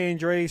has a knee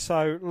injury,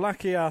 so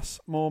lucky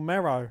us, more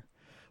Merrow.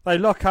 They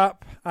lock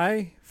up,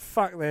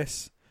 Fuck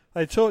this.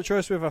 They torture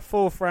us with a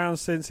 4th round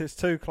since it's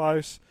too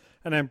close,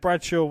 and then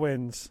Bradshaw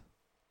wins.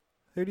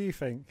 Who do you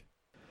think?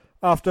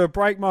 After a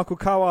break, Michael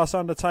Cole asks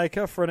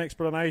Undetaker for an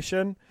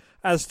explanation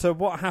as to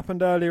what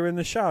happened earlier in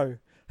the show.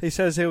 He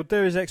says he'll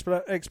do his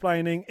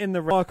explaining in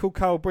the ring. Michael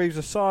Cole breathes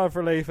a sigh of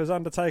relief as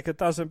Undertaker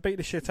doesn't beat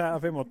the shit out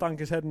of him or dunk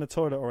his head in the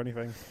toilet or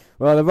anything.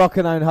 Well, the Rock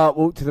and Owen Hart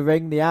walk to the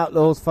ring. The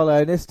Outlaws follow,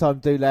 and this time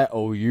do that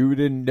 "oh, you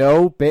didn't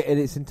know" bit in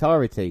its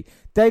entirety.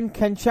 Then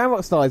Ken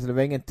Shamrock slides in the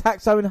ring and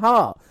attacks Owen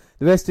Hart.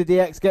 The rest of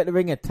DX get in the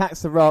ring and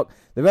attacks the Rock.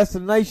 The rest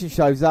of the nation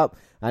shows up,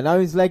 and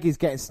Owen's leg is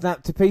getting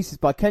snapped to pieces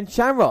by Ken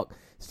Shamrock.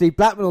 Steve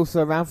Blackman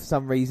also around for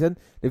some reason.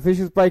 The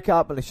officials break it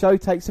up and the show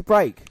takes a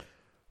break.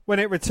 When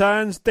it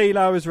returns,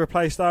 D'Lo has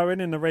replaced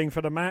Owen in the ring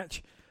for the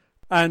match.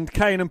 And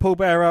Kane and Paul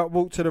Bearer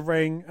walk to the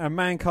ring and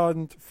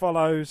Mankind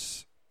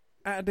follows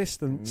at a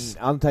distance.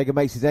 Undertaker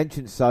makes his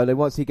entrance solo.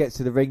 Once he gets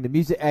to the ring, the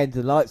music ends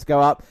and lights go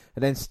up.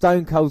 And then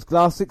Stone Cold's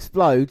glass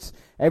explodes.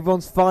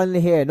 Everyone's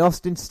finally here. And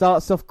Austin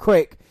starts off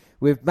quick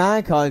with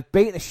Mankind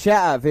beating the shit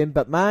out of him.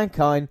 But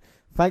Mankind,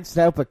 thanks to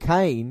the help of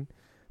Kane,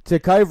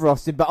 took over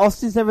Austin. But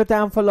Austin's never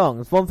down for long.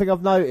 That's one thing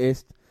I've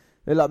noticed.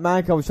 Like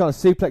Mankind was trying to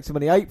suplex him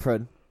on the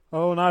apron.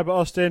 Oh no, but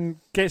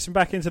Austin gets him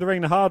back into the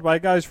ring the hard way.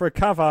 Goes for a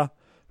cover.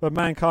 But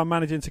Mankind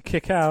managing to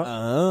kick out.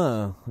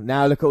 Oh,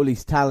 now look at all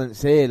these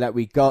talents here that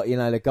we got. You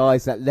know, the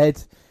guys that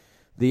led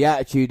the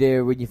Attitude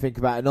Era when you think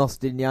about an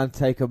Austin, The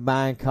Undertaker,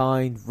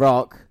 Mankind,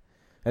 Rock.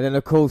 And then,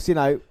 of course, you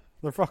know...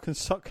 The Rock and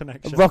Sock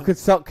connection. The Rock and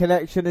Sock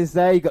connection is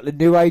there. You got the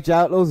New Age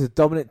Outlaws, a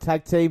dominant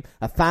tag team.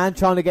 A fan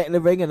trying to get in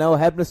the ring and Earl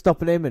Hebner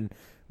stopping him. And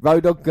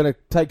Road Dogg going to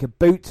take a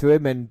boot to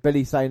him. And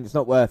Billy saying, it's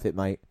not worth it,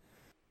 mate.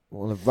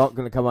 Well, the Rock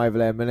going to come over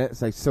there in a minute.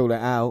 So they sort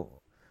it out.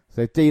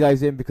 So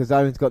D'Lo's in because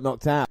Owens got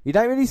knocked out. You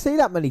don't really see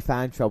that many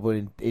fan trouble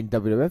in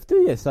WWF, do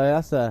you? So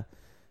that's a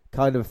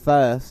kind of a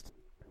first.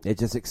 They're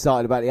just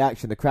excited about the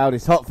action. The crowd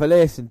is hot for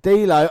this. And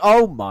D'Lo,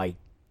 oh my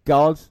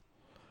God.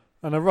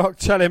 And The Rock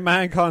telling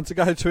Mankind to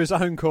go to his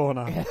own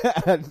corner.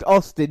 And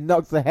Austin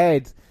knocks the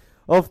head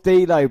off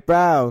D'Lo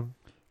Brown.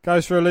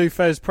 Goes for a Lou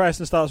Thesz press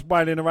and starts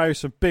wailing away with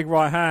some big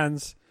right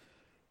hands.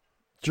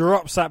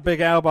 Drops that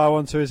big elbow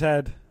onto his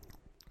head.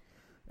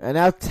 And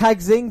now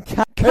tags in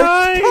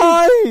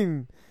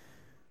Kane!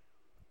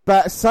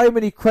 But so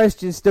many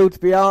questions still to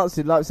be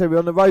answered. Like I said, we're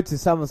on the road to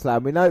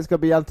SummerSlam. We know it's going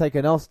to be Undertaker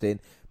and Austin,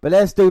 but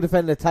they're still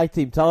defending the tag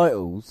team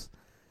titles.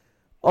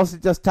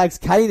 Austin just tags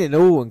Kane in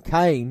all, and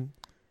Kane...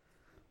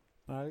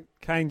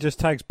 Kane just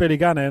tags Billy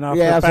Gunn in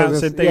after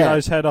bouncing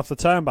D'Lo's head off the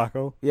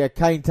turnbuckle. Yeah,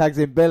 Kane tags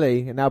in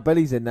Billy, and now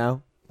Billy's in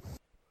now.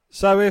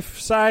 So if,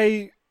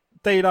 say,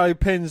 D'Lo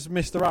pins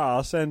Mr.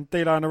 Ass, then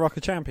D'Lo and The Rock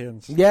are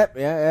champions.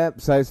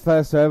 Yep. So it's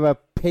first whoever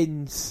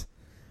pins...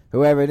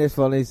 Whoever in this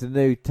one is the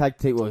new tag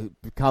team, or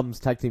becomes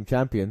tag team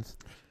champions.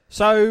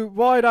 So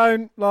why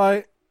don't,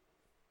 like,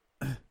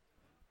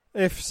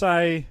 if,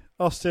 say,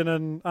 Austin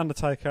and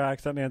Undertaker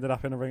accidentally ended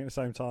up in a ring at the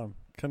same time,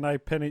 can they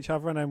pin each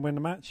other and then win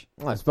the match?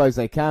 I suppose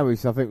they can. I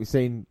think we've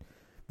seen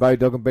Road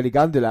Dogg and Billy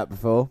Gunn do that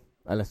before.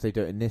 Unless they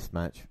do it in this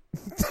match.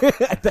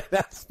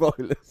 That's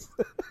spoilers.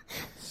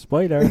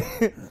 Spoiler.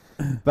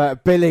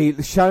 But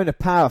Billy showing the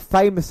power,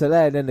 famous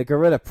there, and then the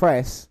Gorilla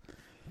Press,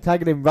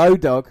 tagging in Road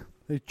Dogg.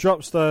 He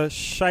drops the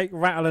shake,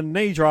 rattle and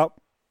knee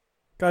drop.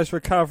 Goes for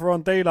a cover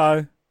on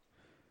D'Lo.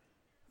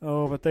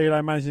 Oh, but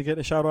D'Lo managed to get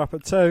the shoulder up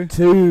at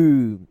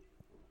 2.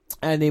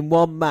 And in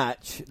one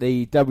match,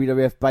 the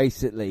WWF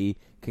basically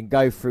can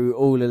go through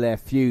all of their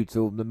feuds,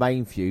 all the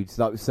main feuds,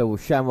 like we saw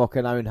with Shamrock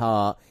and Owen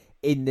Hart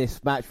in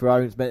this match where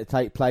Owen's meant to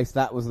take place.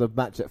 That was the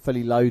match that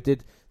Fully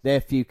Loaded.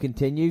 Their feud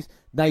continues.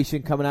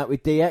 Nation coming out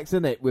with DX,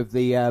 isn't it? With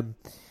the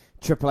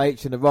Triple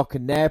H and The Rock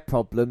and their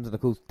problems. And,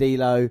 of course,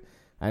 D'Lo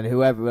and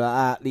whoever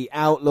like that. The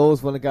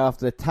Outlaws want to go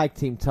after the tag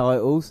team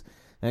titles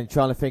and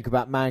trying to think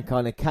about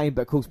Mankind and Kane.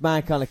 But, of course,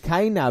 Mankind and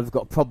Kane now have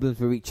got problems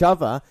with each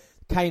other.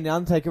 Kane and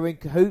Undertaker are in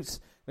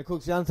cahoots. And, of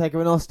course, the Undertaker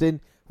and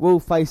Austin will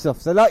face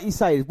off. So, like you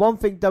say, there's one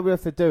thing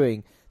WWF are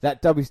doing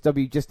that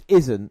WCW just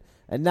isn't.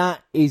 And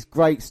that is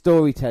great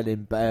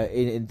storytelling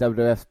in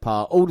WWF's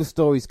part. All the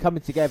stories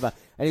coming together.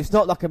 And it's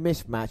not like a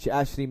mismatch. It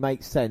actually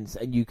makes sense.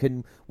 And you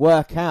can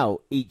work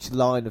out each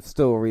line of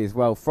story as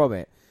well from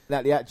it.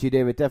 That the Attitude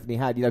Era definitely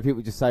had. You know,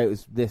 people just say it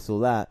was this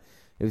or that.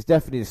 It was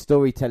definitely the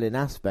storytelling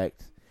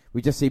aspect.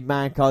 We just see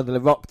Mankind and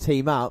The Rock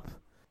team up.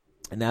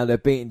 And now they're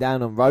beating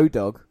down on Road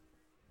Dogg.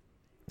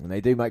 And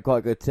they do make quite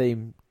a good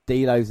team.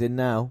 D'Lo's in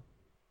now.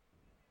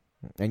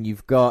 And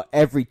you've got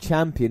every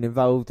champion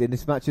involved in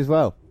this match as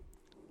well.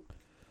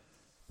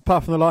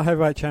 Apart from the light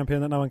heavyweight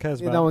champion that no one cares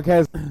about. No one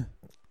cares.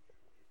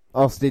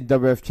 Austin,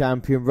 WWF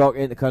champion. Rock,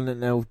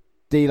 Intercontinental.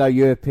 D'Lo,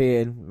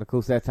 European. And, of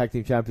course, they're tag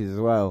team champions as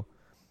well.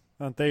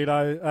 And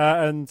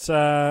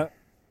D'Lo.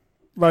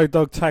 Road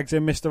Dogg tags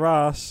in Mr.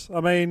 Ass.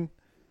 I mean,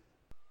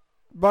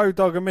 Road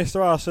Dogg and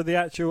Mr. Ass are the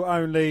actual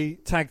only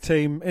tag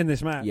team in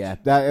this match. Yeah,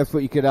 that's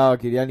what you could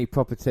argue. The only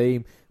proper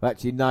team who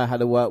actually know how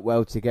to work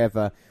well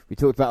together. We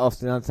talked about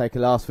Austin and Undertaker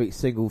last week,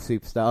 single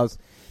superstars.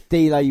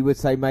 D'Lo, you would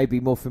say,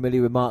 maybe more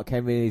familiar with Mark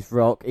Henry and his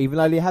Rock, even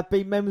though they have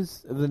been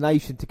members of the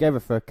Nation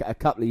together for a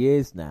couple of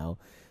years now.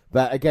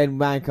 But again,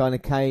 Mankind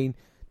and Kane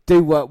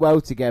do work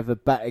well together,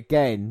 but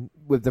again,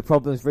 with the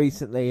problems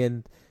recently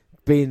and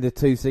being the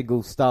two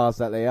single stars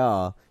that they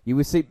are, you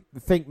would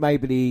think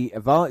maybe the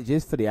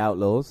advantages for the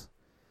Outlaws.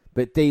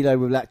 But D'Lo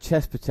with that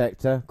chest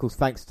protector, of course,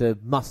 thanks to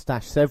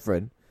Mustache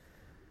Severin.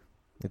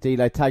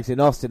 D'Lo tags in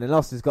Austin, and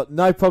Austin's got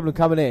no problem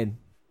coming in.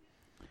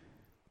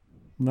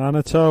 None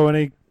at all, and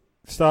he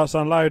starts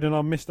unloading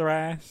on Mr.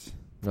 Ass.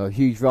 Oh,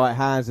 huge right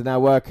hands and now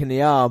working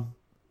the arm.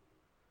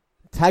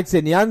 Tags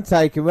in the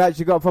Undertaker. We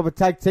actually got a proper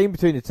tag team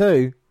between the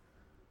two.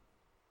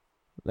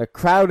 The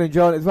crowd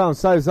enjoying it as well, and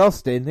so is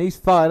Austin. He's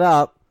fired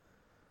up.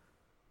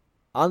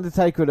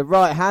 Undertaker with the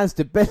right hands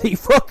to Billy,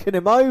 rocking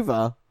him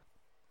over.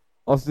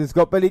 Austin's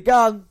got Billy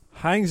Gunn.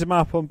 Hangs him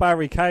up on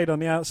barricade on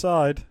the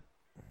outside.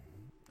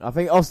 I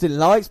think Austin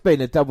likes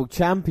being a double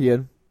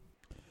champion.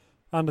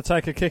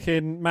 Undertaker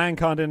kicking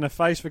Mankind in the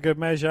face for good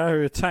measure,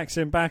 who attacks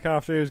him back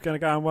after he was going to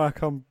go and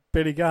work on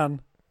Billy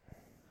Gunn.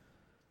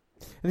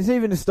 And it's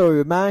even the story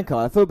with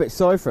Mankind. I feel a bit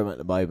sorry for him at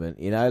the moment,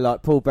 you know,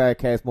 like Paul Bearer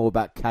cares more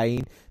about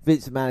Kane.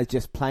 Vince McMahon is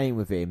just playing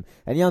with him.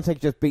 And the Undertaker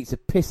just beats the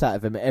piss out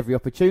of him at every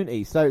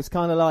opportunity. So it's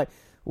kind of like,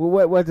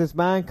 well, where does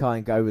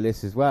Mankind go with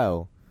this as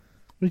well?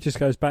 He just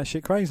goes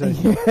batshit crazy.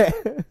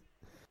 Yeah.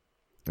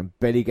 And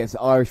Billy gets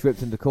Irish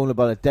whipped in the corner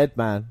by the dead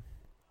man.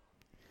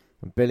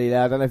 And Billy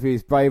there, I don't know if he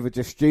was brave or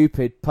just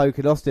stupid,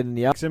 poking Austin in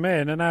the eye. Him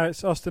in, and now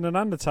it's Austin and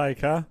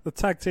Undertaker, the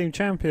tag team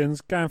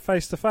champions, going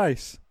face to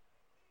face.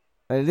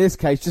 And in this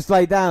case, just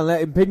lay down and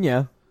let him pin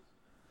you.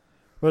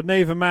 But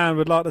neither man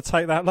would like to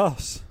take that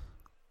loss.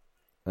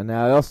 And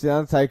now Austin and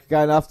Undertaker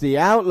going after the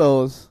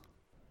Outlaws.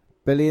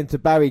 Billy into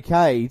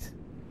barricade.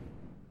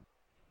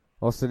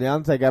 Austin and the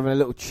Undertaker having a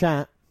little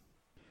chat.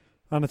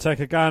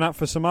 Undertaker going up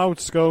for some old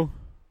school.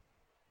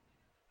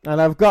 And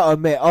I've got to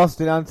admit,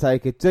 Austin and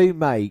Undertaker do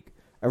make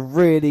a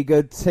really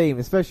good team,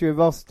 especially with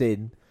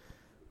Austin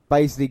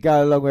basically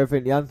going along with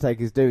everything the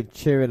Undertaker's doing,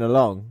 cheering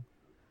along.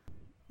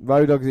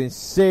 Road Dogg's in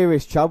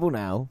serious trouble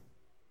now.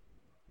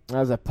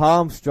 There's a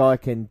palm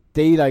strike and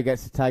D'Lo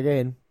gets to tag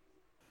in.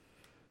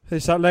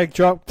 It's that leg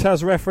drop,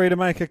 tells the referee to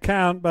make a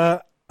count,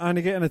 but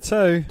only getting a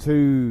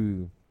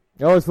 2.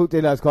 I always thought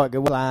D'Lo was quite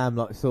good. Slam,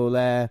 like it's all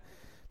there.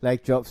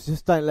 Leg drops.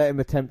 Just don't let him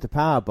attempt a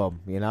powerbomb,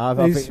 you know.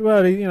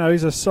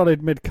 He's a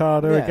solid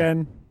mid-carder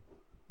again.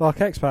 Like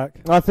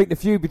X-Pac. I think the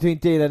feud between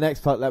D'Lo and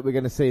X-Pac that we're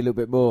going to see a little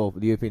bit more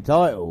with the European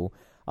title,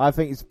 I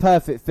think it's a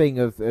perfect thing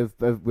of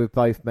with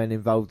both men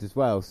involved as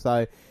well.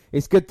 So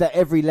it's good that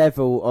every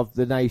level of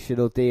the Nation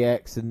or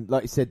DX and,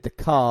 like you said, the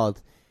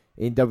card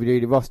in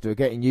WWE, the roster, are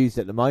getting used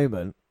at the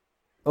moment.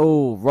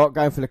 Oh, Rock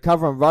going for the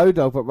cover on Road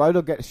Dogg, but Road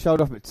Dogg gets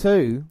showed up at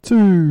 2.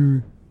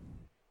 And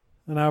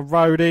now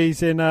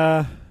Roddy's in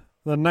the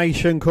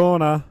Nation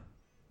corner.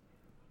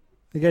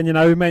 Again, you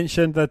know, we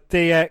mentioned the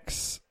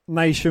DX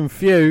Nation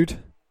feud.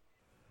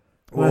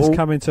 That's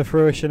coming to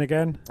fruition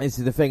again. This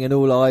is the thing, and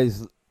all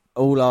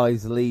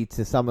eyes lead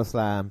to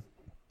SummerSlam.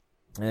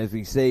 And as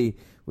we see,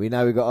 we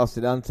know we've got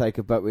Austin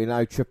Undertaker, but we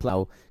know Triple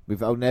L.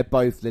 They're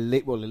both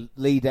the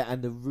leader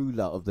and the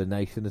ruler of the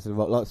Nation, as the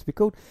Rock likes to be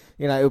called.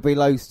 You know, it'll be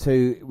those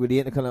two with the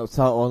Intercontinental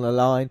title on the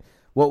line.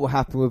 What will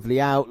happen with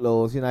the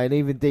Outlaws, you know, and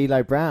even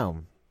D'Lo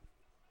Brown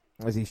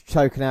as he's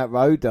choking out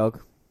Road Dogg.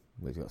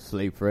 He's got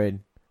Sleeper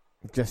in.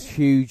 Just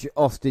huge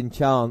Austin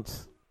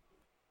chants.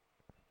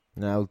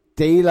 Now,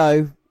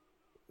 D'Lo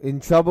in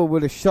trouble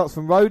with the shots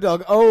from Road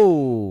Dogg.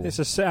 Oh! It's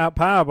a sit-out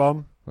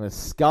powerbomb.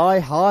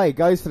 Sky high,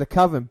 goes for the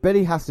cover, and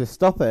Billy has to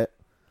stop it.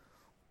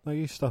 No,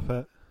 you stop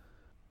it.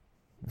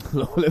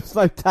 There was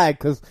no tag,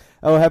 because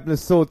Earl Hebner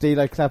saw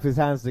D'Lo clap his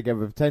hands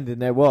together, pretending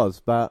there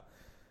was, but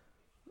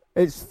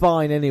it's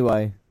fine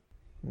anyway.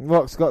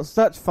 Rock's got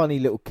such funny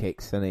little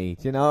kicks, and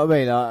do you know what I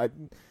mean?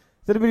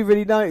 Does anybody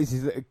really notice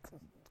his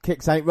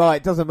kicks ain't right?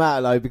 It doesn't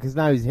matter, though, because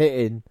now he's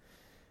hitting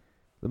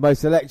the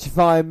most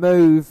electrifying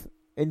move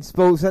in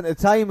sports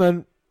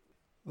entertainment.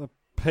 The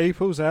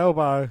People's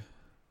Elbow.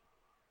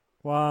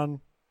 1,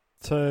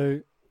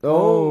 2.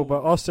 Oh,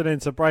 but Austin in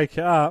to break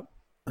it up.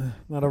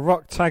 Now the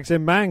Rock tags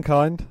in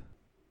Mankind.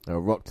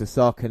 Rock to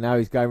sock, and now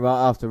he's going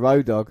right after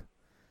Road Dogg.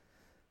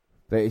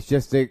 But it's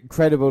just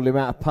incredible the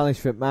amount of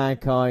punishment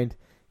Mankind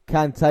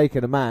can take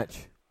in a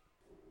match.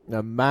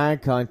 Now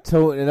Mankind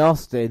taunting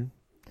Austin.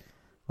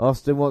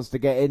 Austin wants to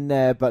get in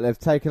there, but they've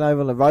taken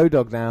over on the Road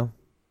Dogg now.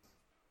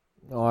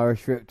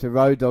 Irish whip to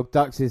Road Dogg,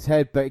 ducks his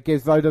head, but it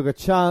gives Road Dogg a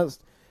chance.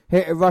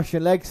 Hit a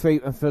Russian leg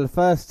sweep, and for the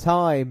first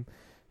time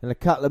in a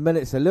couple of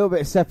minutes, a little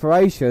bit of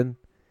separation.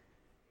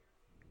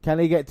 Can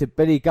he get to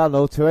Billy Gunn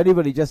or to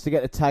anybody just to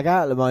get the tag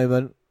out at the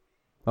moment?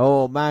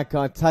 Oh,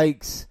 Mankind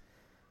takes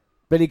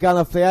Billy Gunn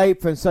off the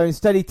apron, so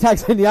instead he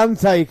tags in the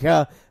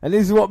Undertaker, and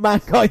this is what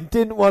Mankind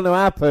didn't want to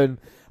happen.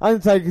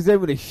 Undertaker's in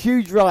with a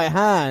huge right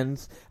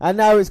hand, and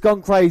now it's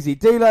gone crazy.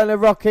 D'Lo and the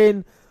Rock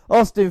in,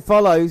 Austin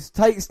follows,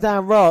 takes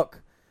down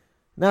Rock.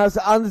 Now it's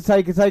the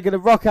Undertaker taking the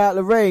Rock out of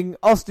the ring,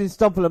 Austin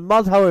stomping a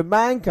mud hole in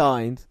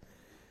Mankind.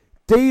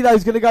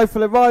 D'Lo's going to go for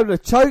the ride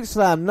with a choke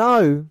slam,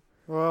 no.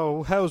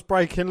 Well, hell's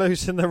breaking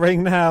loose in the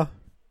ring now.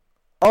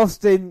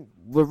 Austin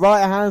with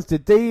right hands to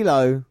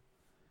D'Lo.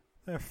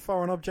 A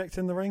foreign object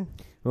in the ring.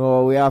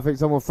 Oh, yeah, I think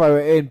someone will throw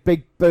it in.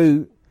 Big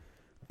boot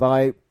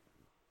by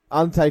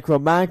Undertaker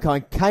on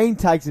Mankind. Kane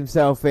tags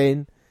himself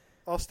in.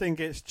 Austin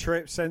gets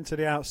tripped, sent to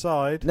the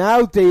outside.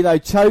 Now D'Lo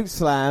choke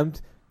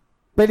slammed.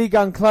 Billy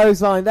Gunn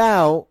clotheslined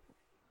out.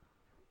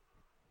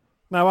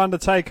 Now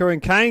Undertaker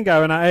and Kane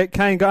going at it.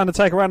 Kane got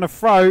Undertaker around the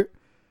throat.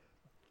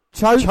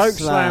 Choke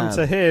slam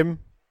to him.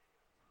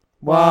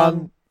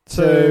 1,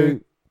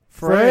 2,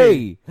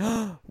 3.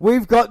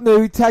 We've got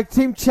new tag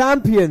team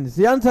champions.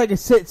 The Undertaker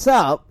sits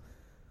up.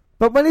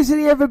 But when has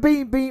he ever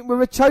been beaten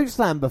with a choke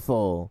slam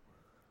before?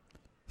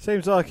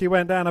 Seems like he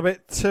went down a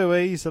bit too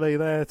easily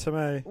there to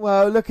me.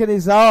 Well, look at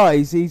his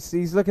eyes.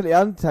 He's looking at the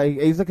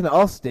Undertaker. He's looking at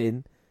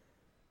Austin.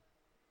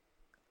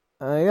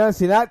 He don't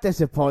seem that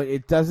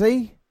disappointed, does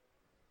he?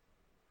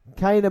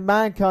 Kane and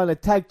Mankind are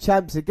tag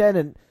champs again,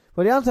 and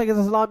well, the Undertaker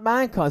doesn't like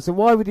Mankind, so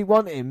why would he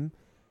want him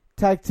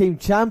tag team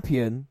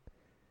champion?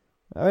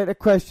 I think the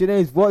question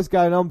is, what's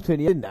going on between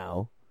you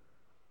now?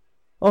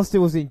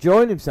 Austin was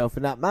enjoying himself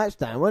in that match,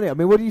 Dan, wasn't he? I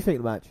mean, what do you think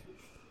of the match?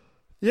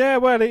 Yeah,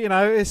 well, you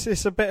know,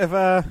 it's a bit of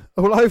a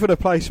all over the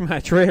place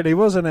match, really,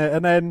 wasn't it?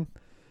 And then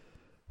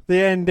the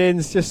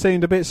endings just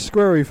seemed a bit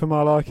screwy for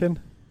my liking.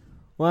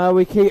 Well,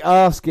 we keep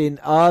asking,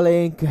 are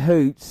they in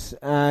cahoots?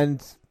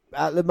 And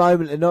at the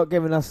moment, they're not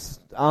giving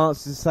us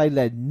answers to say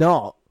they're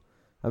not.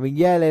 I mean,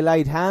 yeah, they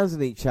laid hands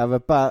on each other,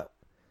 but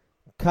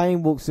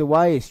Kane walks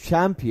away as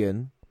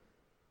champion.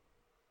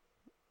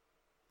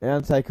 The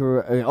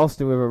Undertaker,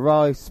 Austin with a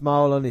wry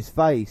smile on his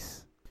face.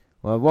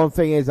 Well, one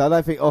thing is, I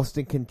don't think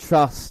Austin can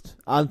trust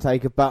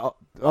Undertaker, but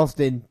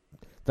Austin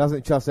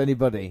doesn't trust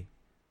anybody.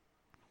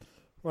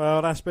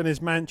 Well, that's been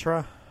his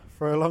mantra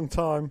for a long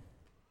time.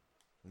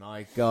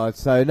 My God.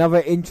 So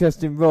another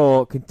interesting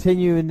Raw.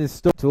 Continuing the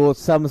story towards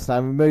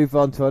SummerSlam, we move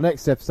on to our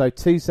next episode,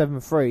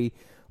 273,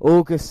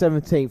 August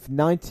 17th,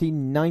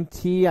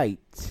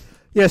 1998.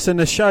 Yes, and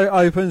the show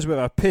opens with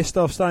a pissed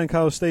off Stone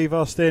Cold Steve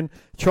Austin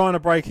trying to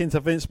break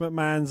into Vince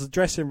McMahon's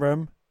dressing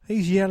room.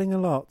 He's yelling a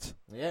lot.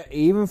 Yeah,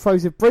 he even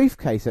throws a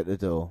briefcase at the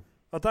door.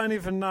 I don't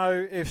even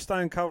know if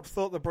Stone Cold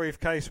thought the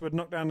briefcase would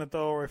knock down the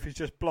door or if he's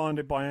just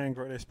blinded by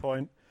anger at this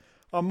point.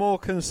 I'm more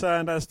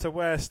concerned as to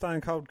where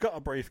Stone Cold got a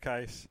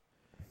briefcase.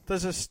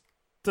 Does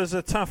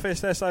the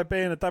toughest SOB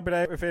in the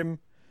WWE with him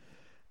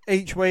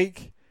each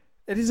week?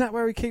 Is that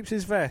where he keeps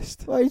his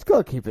vest? Well, he's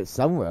got to keep it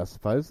somewhere, I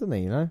suppose, doesn't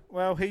he, you know?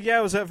 Well, he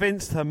yells at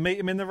Vince to meet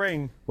him in the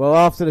ring. Well,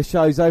 after the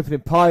show's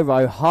opening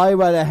pyro,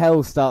 Highway to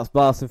Hell starts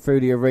blasting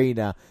through the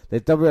arena. The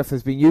WWF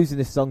has been using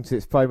this song to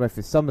its promo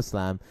for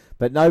SummerSlam,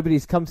 but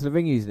nobody's come to the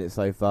ring using it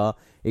so far.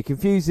 It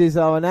confuses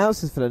our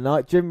announcers for the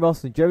night, Jim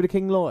Ross and Joe the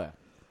King Lawyer.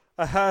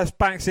 A hearse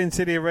backs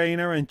into the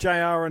arena and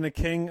JR and the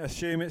King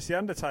assume it's the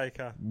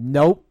Undertaker.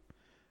 Nope.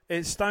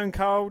 It's Stone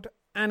Cold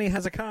and he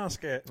has a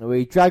casket. Well,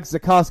 he drags the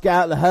casket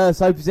out of the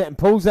hearse, opens it and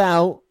pulls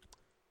out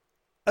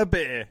a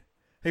beer.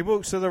 He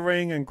walks to the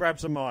ring and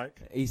grabs a mic.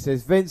 He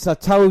says, Vince, I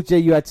told you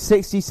you had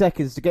 60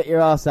 seconds to get your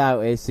ass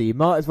out here, so you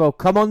might as well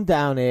come on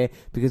down here,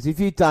 because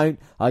if you don't,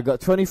 I got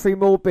 23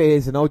 more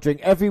beers and I'll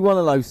drink every one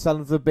of those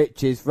sons of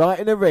bitches right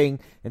in the ring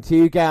until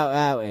you get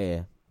out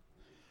here.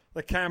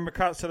 The camera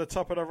cuts to the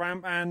top of the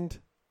ramp and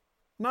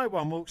no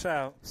one walks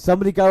out.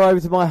 Somebody go over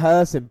to my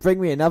hearse and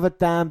bring me another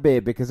damn beer,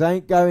 because I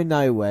ain't going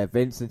nowhere,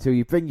 Vince, until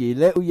you bring your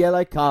little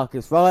yellow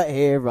carcass right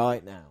here,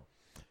 right now.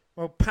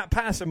 Well, Pat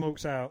Patterson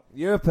walks out.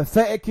 You're a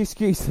pathetic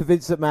excuse for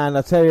Vince McMahon,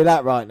 I'll tell you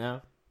that right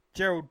now.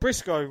 Gerald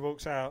Briscoe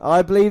walks out.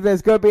 I believe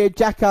there's got to be a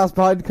jackass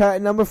behind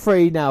curtain number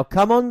 3 now.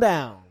 Come on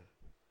down.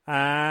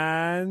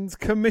 And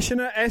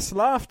Commissioner S.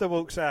 Laughter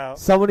walks out.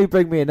 Somebody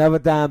bring me another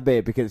damn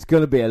beer, because it's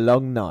going to be a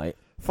long night.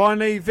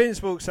 Finally,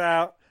 Vince walks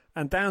out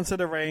and down to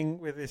the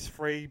ring with his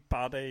 3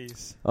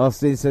 buddies.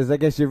 Austin says, I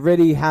guess you're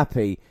really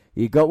happy.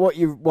 You got what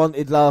you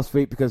wanted last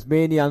week, because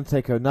me and The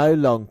Undertaker are no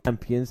longer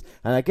champions,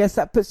 and I guess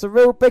that puts a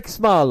real big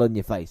smile on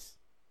your face.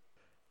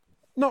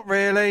 Not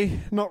really,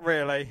 not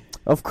really.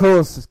 Of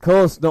course,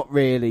 not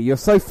really. You're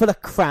so full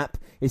of crap,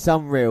 it's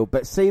unreal.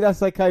 But see,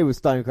 that's okay with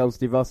Stone Cold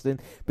Steve Austin,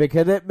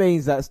 because it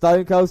means that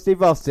Stone Cold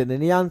Steve Austin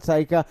and The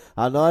Undertaker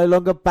are no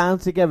longer bound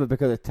together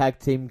because of Tag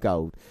Team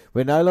Gold.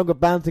 We're no longer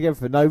bound together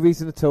for no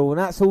reason at all, and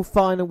that's all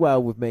fine and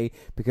well with me,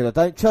 because I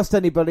don't trust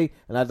anybody,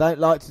 and I don't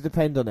like to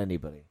depend on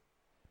anybody.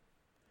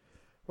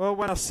 Well,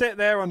 when I sit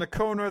there on the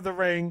corner of the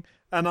ring,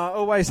 and I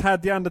always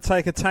had The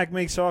Undertaker tag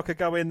me so I could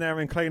go in there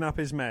and clean up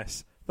his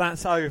mess.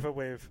 That's over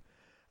with.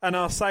 And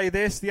I'll say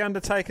this, The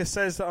Undertaker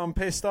says that I'm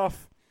pissed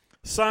off.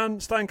 Son,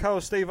 Stone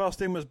Cold Steve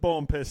Austin was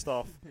born pissed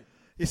off.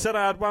 You said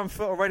I had 1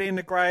 foot already in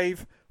the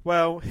grave.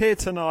 Well, here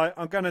tonight,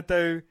 I'm going to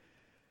do,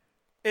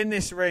 in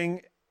this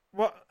ring,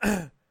 what...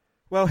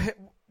 well,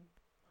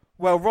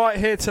 right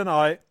here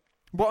tonight,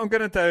 what I'm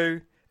going to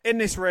do, in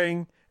this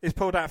ring, is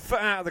pull that foot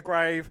out of the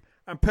grave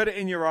and put it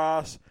in your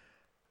ass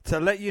to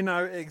let you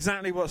know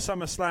exactly what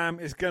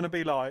SummerSlam is going to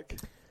be like.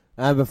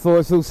 And before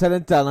it's all said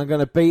and done, I'm going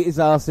to beat his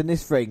ass in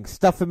this ring,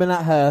 stuff him in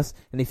that hearse,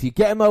 and if you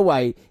get in my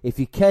way, if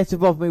you care to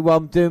bother me while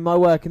I'm doing my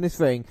work in this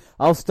ring,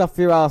 I'll stuff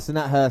your ass in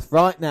that hearse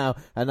right now,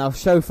 and I'll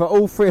chauffeur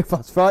all 3 of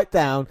us right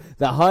down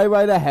the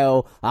highway to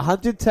hell,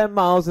 110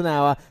 miles an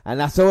hour, and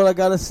that's all I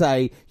got to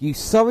say, you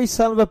sorry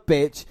son of a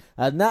bitch,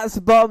 and that's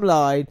the bottom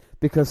line,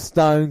 because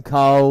Stone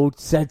Cold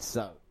said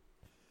so.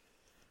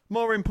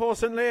 More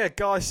importantly, a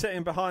guy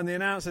sitting behind the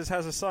announcers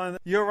has a sign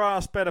that your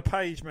ass better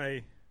page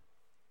me.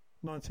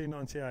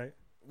 1998.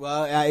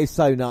 Well, that is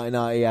so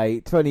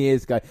 1998. 20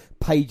 years ago,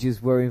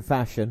 pages were in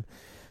fashion.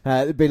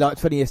 It'd be like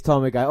 20 years'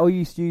 time ago. Oh, you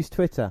used to use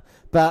Twitter.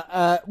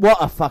 But what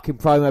a fucking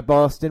promo by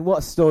Austin. What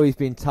a story's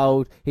been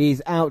told.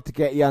 He's out to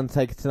get The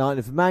Undertaker tonight. And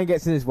if a man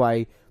gets in his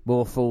way,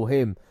 More for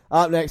him.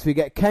 Up next, we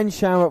get Ken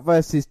Shamrock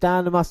versus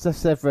Dan the Mustache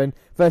Severin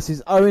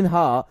versus Owen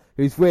Hart,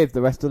 who's with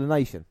the rest of the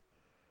nation.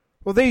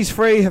 Well, these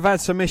three have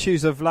had some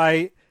issues of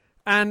late,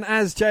 and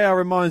as JR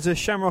reminds us,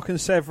 Shamrock and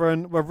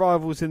Severin were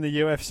rivals in the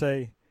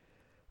UFC.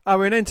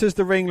 Owen enters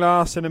the ring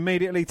last and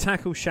immediately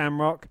tackles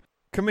Shamrock.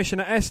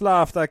 Commissioner S.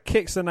 Laughter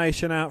kicks the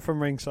nation out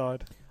from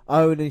ringside.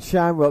 Owen and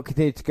Shamrock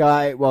continue to go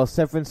at it while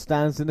Severin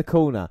stands in the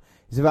corner.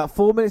 It's about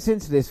 4 minutes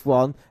into this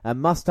one,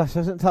 and Mustache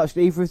hasn't touched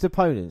either of his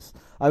opponents.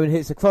 Owen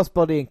hits a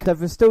crossbody and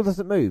Severin still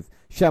doesn't move.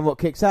 Shamrock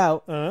kicks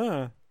out.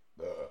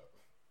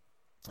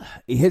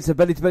 He hits a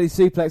belly-to-belly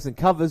suplex and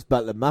covers,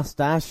 but the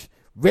Mustache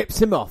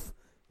rips him off.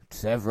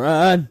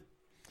 Severin!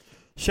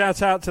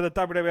 Shout out to the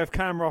WWF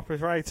camera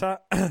operator.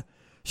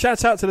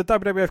 Shout out to the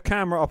WWF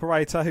camera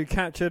operator who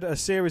captured a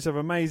series of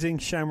amazing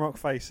Shamrock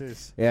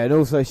faces. Yeah, and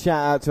also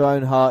shout out to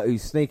Owen Hart,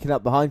 who's sneaking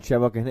up behind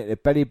Shamrock and hitting a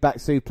belly back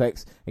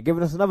suplex and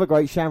giving us another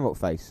great Shamrock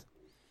face.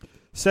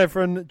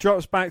 Severin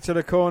drops back to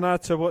the corner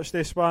to watch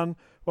this one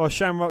while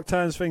Shamrock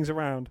turns things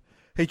around.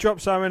 He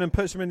drops Owen and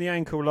puts him in the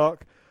ankle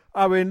lock.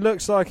 Owen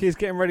looks like he's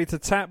getting ready to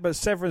tap, but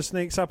Severin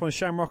sneaks up on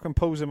Shamrock and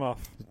pulls him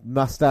off.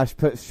 Mustache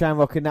puts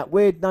Shamrock in that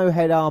weird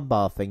no-head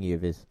armbar thingy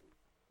of his.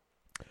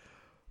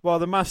 While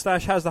the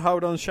Mustache has the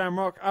hold on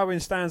Shamrock, Owen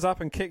stands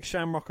up and kicks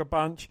Shamrock a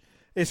bunch.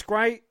 It's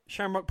great.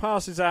 Shamrock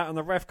passes out and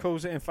the ref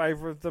calls it in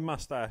favour of the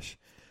Mustache.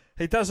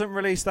 He doesn't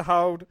release the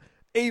hold,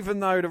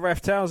 even though the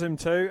ref tells him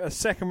to. A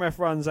second ref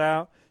runs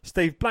out.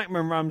 Steve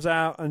Blackman runs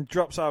out and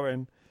drops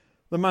Owen.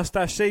 The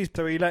Mustache sees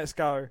to, he lets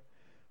go.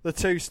 The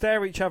two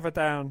stare each other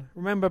down.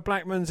 Remember,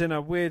 Blackman's in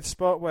a weird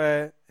spot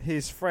where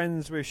he's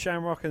friends with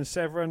Shamrock and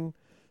Severin.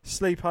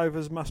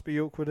 Sleepovers must be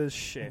awkward as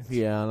shit.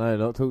 Yeah, I know,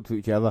 not talk to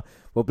each other.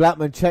 Well,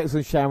 Blackman checks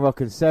on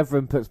Shamrock and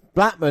Severin puts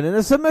Blackman in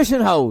a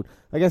submission hold.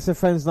 I guess they're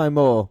friends no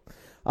more.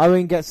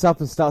 Owen gets up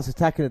and starts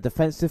attacking a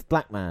defensive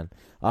Blackman.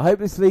 I hope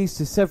this leads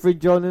to Severin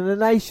joining the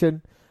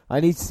nation. I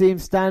need to see him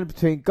stand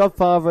between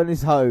Godfather and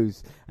his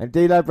hose and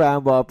D'Lo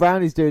Brown while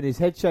Brown is doing his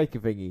head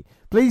shaking thingy.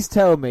 Please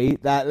tell me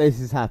that this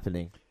is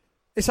happening.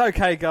 It's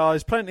okay,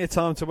 guys. Plenty of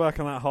time to work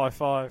on that high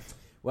five.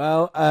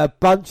 Well, a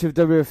bunch of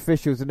WWF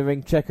officials in the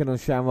ring checking on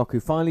Shamrock, who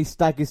finally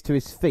staggers to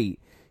his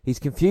feet. He's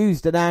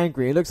confused and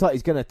angry. It looks like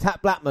he's going to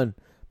tap Blackman.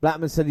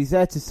 Blackman said he's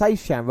there to save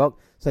Shamrock,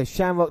 so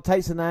Shamrock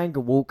takes an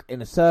angle walk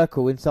in a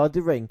circle inside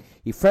the ring.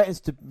 He threatens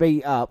to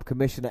beat up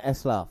Commissioner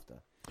S. Laughter.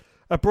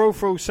 A Brawl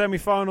for All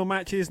semi-final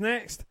match is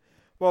next.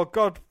 While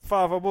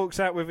Godfather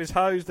walks out with his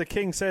hose, the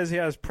King says he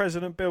has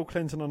President Bill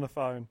Clinton on the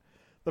phone.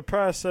 The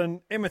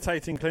person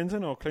imitating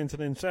Clinton, or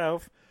Clinton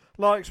himself,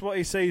 likes what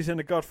he sees in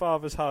the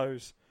Godfather's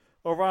hose.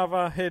 Or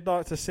rather, he'd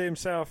like to see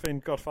himself in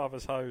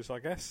Godfather's hose, I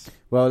guess.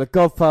 Well, the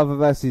Godfather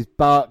versus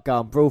Bart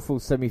Gunn, Brawl for All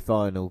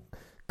semi-final.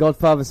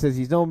 Godfather says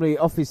he's normally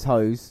offer his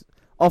hose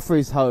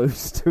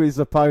to his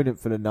opponent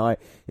for the night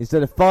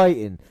instead of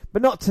fighting.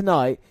 But not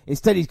tonight.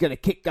 Instead, he's going to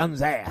kick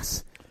Gunn's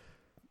ass.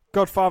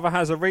 Godfather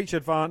has a reach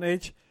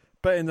advantage,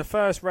 but in the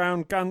first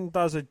round, Gunn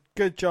does a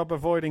good job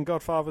avoiding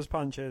Godfather's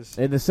punches.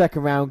 In the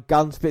second round,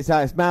 Gunn spits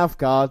out his mouth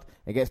guard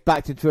and gets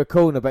backed into a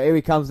corner. But here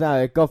he comes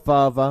now,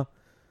 Godfather.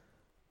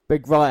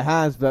 Big right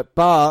hands, but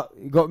Bart,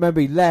 you got to remember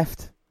he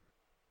left.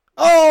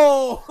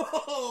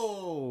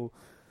 Oh!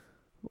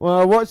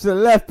 Well, watch the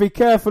left, be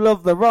careful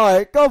of the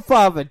right.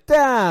 Godfather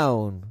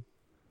down.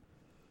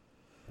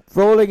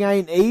 Brawling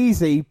ain't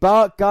easy.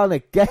 Bart Gunn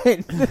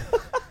again.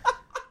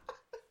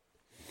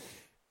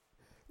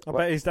 I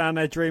bet he's down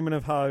there dreaming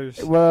of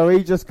hose. Well,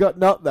 he just got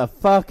knocked the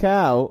fuck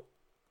out.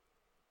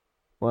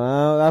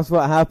 Well, that's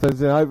what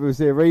happens, and I hope we'll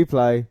see a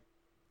replay.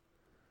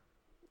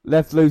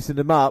 Left loosened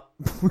him up.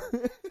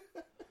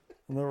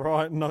 And the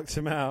right knocks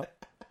him out.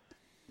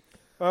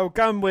 Well,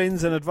 Gunn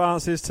wins and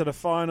advances to the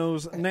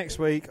finals next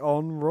week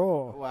on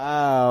Raw.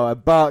 Wow,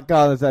 and Bart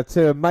Gunn has had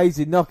two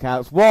amazing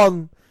knockouts.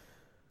 One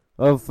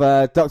of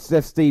Dr.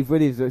 Death Steve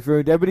Williams, which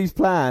ruined everybody's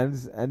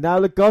plans, and now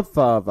the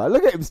Godfather.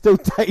 Look at him still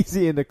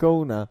daisy in the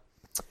corner.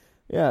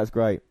 Yeah, that's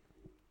great.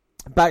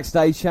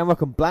 Backstage,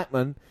 Shamrock and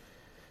Blackman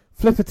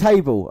flip a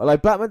table, although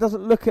Blackman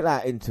doesn't look at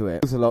that into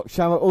it.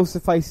 Shamrock also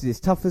faces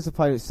his toughest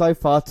opponent so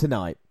far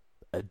tonight,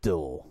 a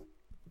door.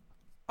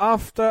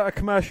 After a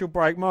commercial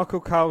break, Michael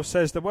Cole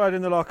says the word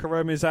in the locker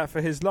room is that for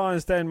his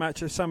Lions Den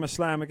match at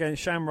SummerSlam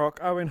against Shamrock,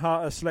 Owen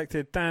Hart has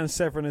selected Dan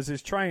Severin as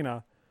his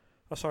trainer.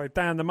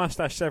 Dan the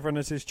Mustache Severin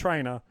as his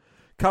trainer.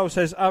 Cole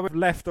says Owen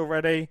left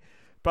already,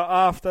 but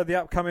after the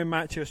upcoming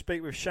match he'll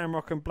speak with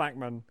Shamrock and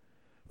Blackman.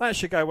 That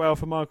should go well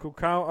for Michael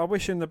Cole. I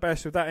wish him the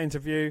best with that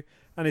interview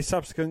and his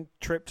subsequent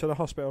trip to the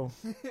hospital.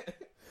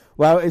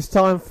 Well, it's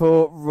time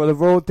for the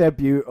Raw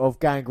debut of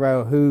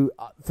Gangrel, who,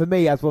 for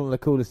me, has one of the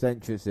coolest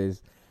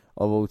entrances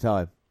of all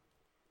time.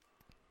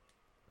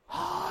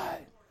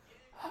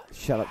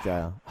 Shut up,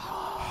 JR.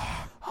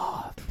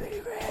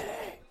 Be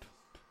ready.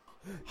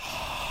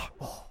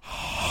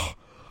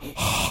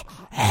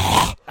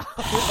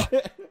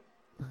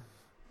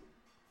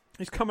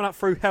 He's coming up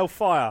through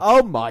hellfire.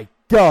 Oh my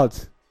God.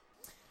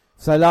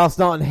 So last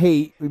night on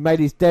Heat, we made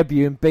his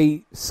debut and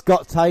beat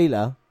Scott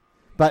Taylor,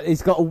 but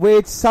he's got a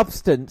weird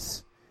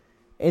substance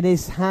in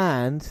his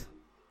hand.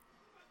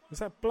 Is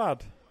that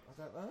blood?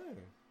 I don't know.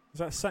 Is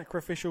that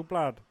sacrificial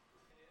blood?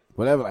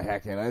 Whatever the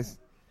heck it is.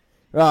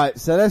 Right,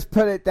 so let's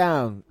put it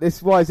down. This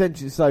is why his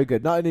entrance is so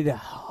good. Not only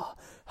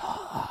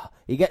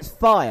he gets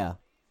fire.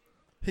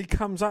 He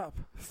comes up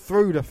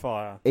through the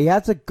fire. He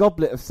has a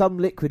goblet of some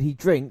liquid he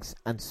drinks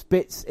and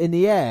spits in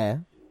the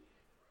air.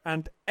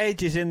 And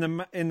Edge is in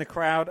the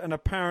crowd and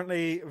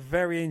apparently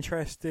very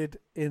interested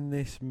in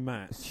this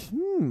match.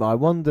 I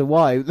wonder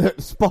why the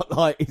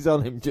spotlight is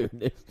on him during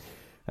this.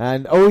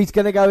 And he's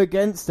going to go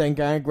against then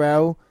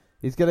Gangrel.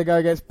 He's going to go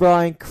against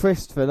Brian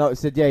Christopher. Like I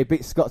said, he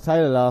beat Scott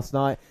Taylor last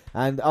night.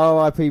 And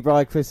R.I.P.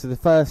 Brian Christopher,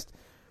 the first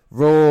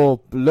Raw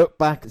look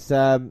back.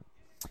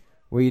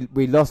 We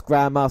lost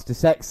Grandmaster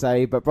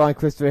Sexay, but Brian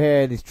Christopher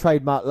here in his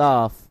trademark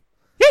laugh.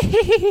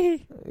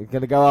 He's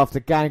going to go after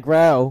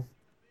Gangrel.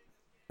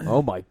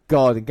 Oh my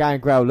God, and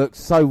Gangrel looks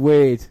so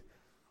weird.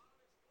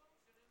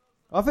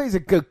 I think he's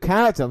a good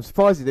character. I'm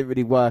surprised he didn't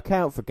really work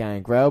out for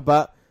Gangrel,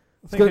 but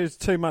I think he was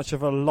too much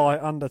of a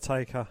light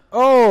Undertaker.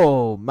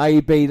 Oh,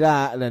 maybe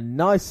that, and a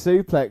nice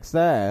suplex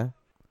there.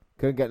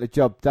 Couldn't get the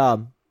job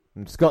done.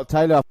 And Scott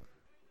Taylor.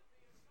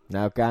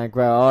 Now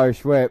Gangrel,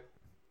 Irish whip.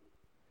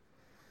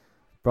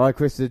 Brian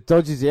Christopher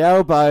dodges the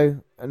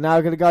elbow, and now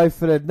going to go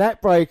for the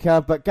neck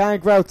breaker, but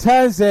Gangrel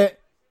turns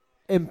it.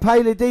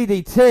 Impaler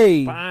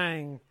DDT.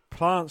 Bang.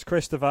 Plants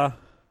Christopher.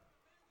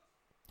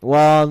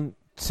 1,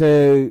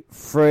 2,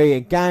 3,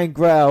 and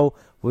Gangrel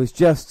was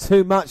just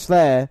too much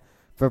there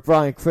for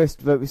Brian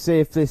Christopher. We see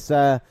if this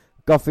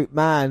Gothic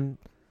man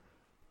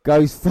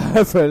goes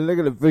further. Look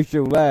at the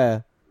visual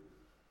there.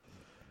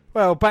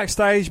 Well,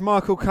 backstage,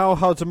 Michael Cole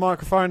holds a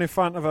microphone in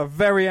front of a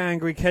very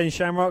angry Ken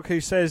Shamrock,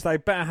 who says they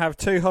better have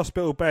 2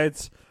 hospital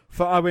beds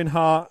for Owen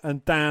Hart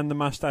and Dan the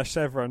Mustache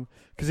Severin,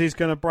 because he's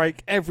going to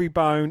break every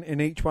bone in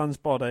each one's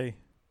body.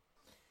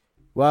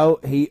 Well,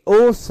 he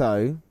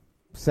also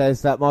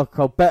says that Michael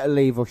Cole better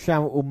leave or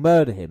Shamrock will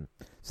murder him.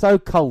 So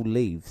Cole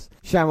leaves.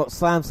 Shamrock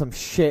slams some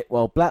shit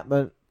while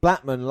Blackman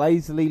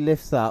lazily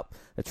lifts up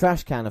a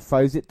trash can and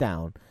throws it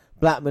down.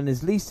 Blackman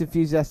is least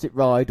enthusiastic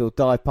ride or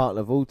die partner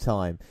of all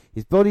time.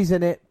 His body's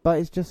in it, but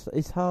it's just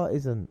his heart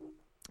isn't.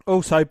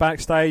 Also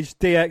backstage,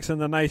 DX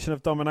and the Nation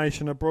of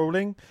Domination are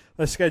brawling.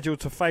 They're scheduled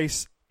to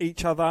face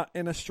each other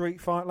in a street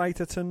fight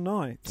later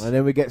tonight. And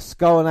then we get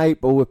Skull and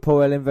 8-Ball with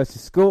Paul Ellen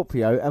versus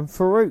Scorpio and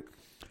Farouk.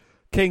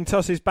 King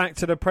tosses back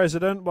to the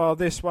president while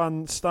this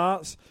one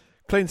starts.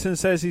 Clinton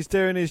says he's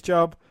doing his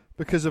job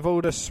because of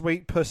all the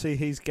sweet pussy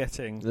he's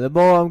getting. The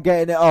more I'm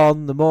getting it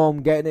on, the more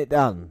I'm getting it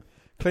done.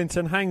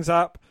 Clinton hangs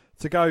up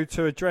to go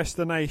to address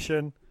the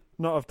nation,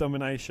 not of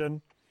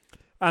domination.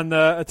 And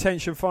the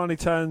attention finally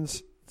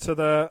turns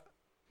to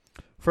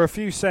for a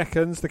few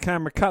seconds, the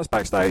camera cuts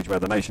backstage where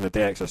the Nation of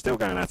DX are still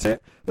going at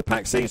it. The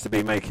pack seems to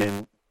be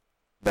making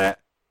their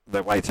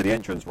way to the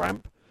entrance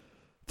ramp.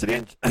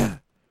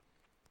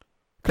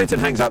 Clinton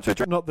hangs up to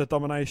address not the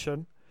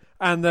domination.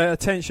 And the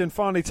attention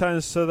finally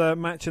turns to the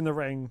match in the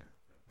ring.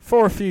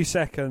 For a few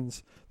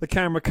seconds, the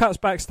camera cuts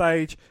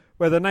backstage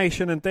where the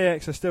Nation and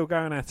DX are still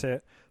going at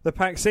it. The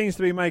pack seems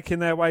to be making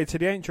their way to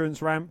the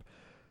entrance ramp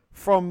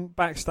from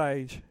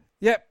backstage.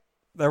 Yep,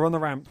 they're on the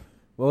ramp.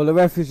 Well, the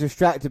ref is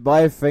distracted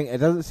by everything and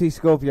doesn't see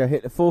Scorpio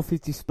hit the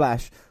 450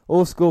 splash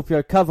or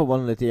Scorpio cover one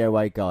of the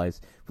DOA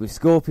guys. With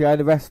Scorpio and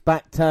the ref's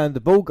back turned,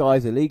 the ball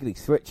guys illegally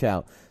switch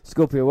out.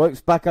 Scorpio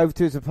works back over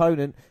to his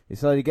opponent, who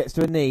slowly gets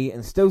to a knee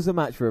and steals the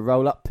match for a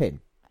roll-up pin.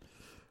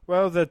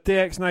 Well, the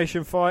DX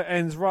Nation fight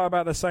ends right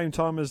about the same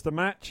time as the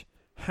match.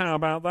 How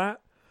about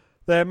that?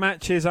 Their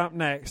match is up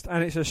next,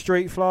 and it's a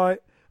street fight,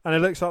 and it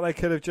looks like they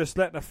could have just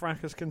let the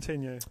fracas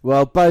continue.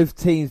 Well, both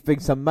teams bring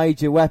some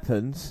major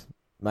weapons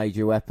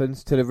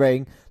to the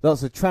ring.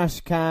 Lots of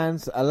trash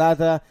cans, a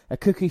ladder, a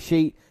cookie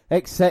sheet,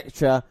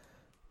 etc.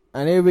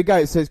 And here we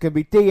go. So it's going to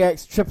be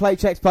DX, Triple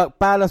H, X-Pac,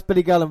 Badass,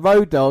 Billy Gunn and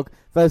Road Dogg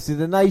versus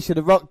the Nation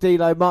of Rock,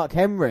 D-Lo, Mark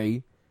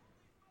Henry.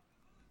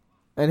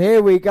 And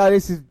here we go.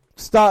 This is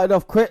started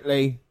off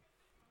quickly.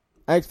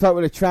 X-Pac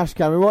with a trash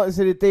can. We want to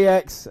see the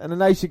DX and the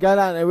Nation going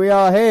out, and we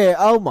are here.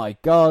 Oh my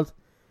God.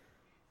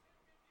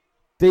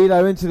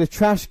 D-Lo into the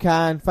trash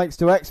can thanks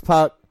to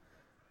X-Pac.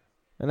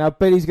 And now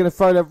Billy's going to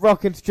throw the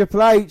rock into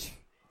Triple H.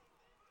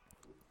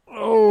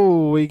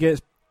 Oh, he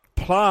gets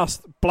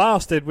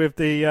blasted with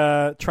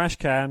the trash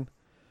can.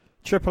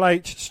 Triple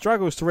H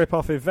struggles to rip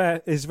off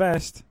his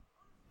vest.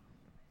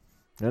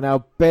 And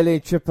now Billy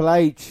and Triple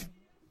H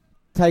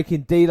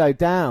taking D-Lo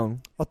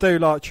down. I do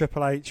like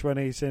Triple H when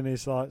he's in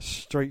his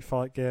street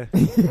fight gear.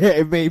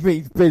 Yeah, it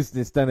means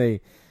business, doesn't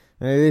he?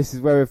 And this is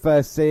where we're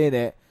first seeing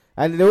it.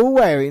 And they're all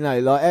wearing,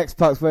 like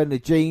X-Pac's wearing the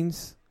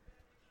jeans.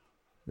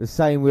 The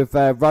same with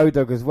Road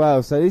Dogg as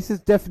well. So this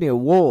is definitely a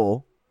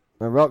war.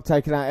 And Rock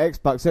taking out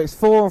X-Pac. So it's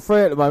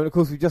 4-on-3 at the moment. Of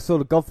course, we just saw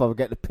the Godfather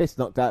get the piss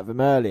knocked out of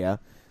him earlier.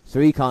 So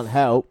he can't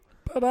help.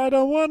 But I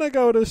don't want to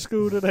go to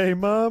school today,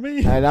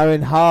 Mommy. And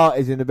Owen Hart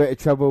is in a bit of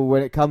trouble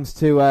when it comes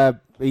to...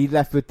 he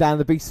left with Dan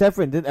the Beast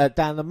Severin, didn't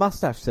Dan the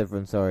Mustache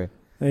Severin, sorry.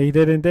 He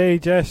did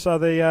indeed, yes. So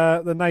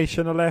the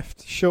Nation are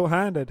left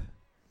short-handed.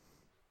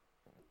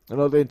 They're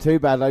not doing too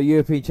bad, though.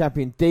 European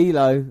champion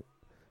D-Lo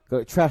got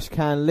a trash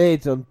can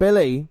lid on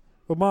Billy.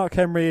 Well, Mark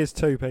Henry is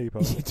two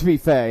people. To be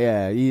fair,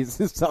 yeah, he's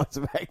the size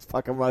of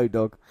X-Pac and Road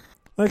Dogg.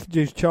 They could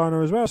use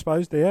China as well, I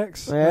suppose,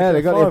 DX. Yeah,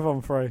 they got 5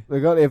 on 3. They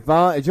got the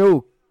advantage.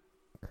 Oh,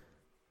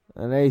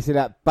 and there you see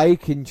that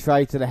bacon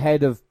tray to the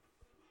head of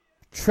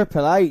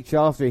Triple H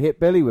after he hit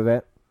Billy with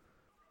it.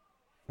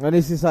 And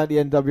this is like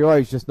the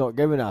NWO is just not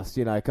giving us,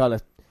 kind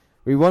of.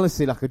 We want to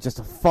see just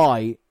a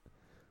fight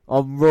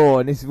on Raw,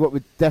 and this is what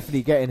we're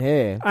definitely getting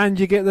here. And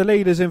you get the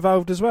leaders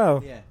involved as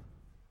well. Yeah.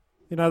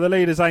 The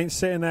leaders ain't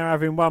sitting there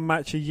having one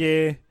match a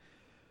year,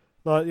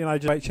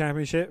 just 8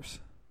 championships.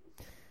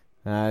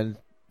 And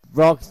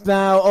Rock's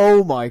now,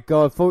 oh my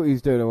God, thought he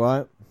was doing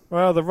alright.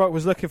 Well, The Rock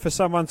was looking for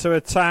someone to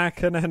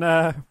attack, and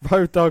then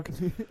Road Dogg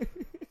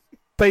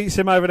beats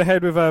him over the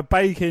head with a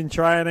baking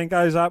tray and then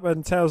goes up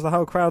and tells the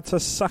whole crowd to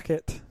suck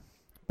it.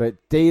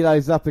 But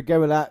D'Lo's up again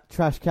with that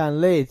trash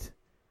can lid.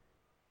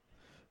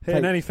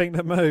 Hitting anything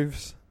that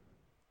moves.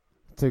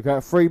 Took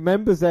out 3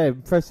 members there,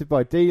 impressive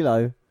by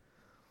D'Lo.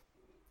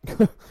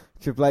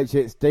 Triple H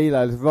hits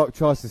D'Lo, The Rock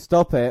tries to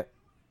stop it.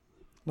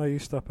 No, you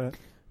stop it.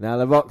 Now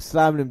The Rock's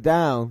slamming him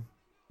down.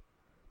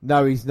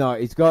 No, he's not.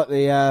 He's got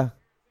the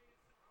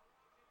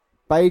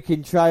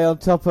baking tray on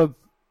top of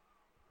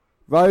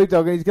Road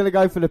Dogg, and he's going to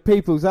go for the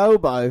people's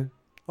elbow.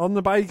 On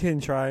the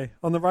baking tray,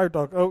 on the Road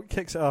Dogg. Oh,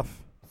 kicks it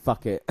off.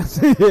 Fuck it.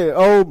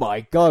 Oh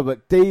my God,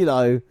 but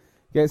D'Lo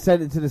gets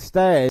sent into the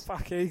stairs.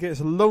 Fuck it, he gets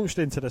launched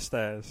into the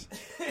stairs.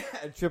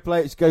 And Triple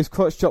H goes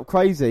crotch chop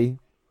crazy.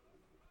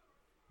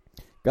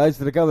 Goes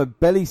for the gun, and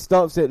Billy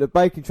stops it, the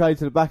bacon tray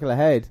to the back of the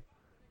head.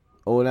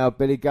 Oh, now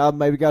Billy Gunn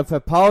maybe going for a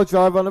power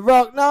drive on the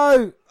Rock.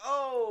 No!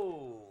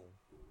 Oh!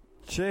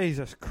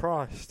 Jesus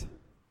Christ.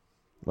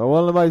 Well, one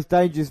of the most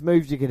dangerous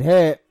moves you can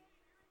hit.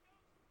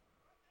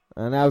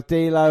 And now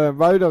D'Lo and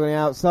Road Dogg on the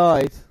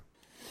outside.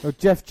 Well,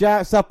 Jeff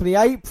Jarrett's up in the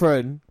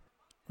apron.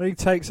 He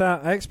takes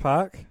out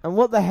X-Pac. And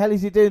what the hell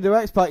is he doing to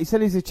X-Pac? He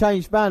said he's a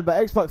changed man,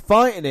 but X-Pac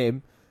fighting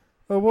him.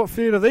 Well, what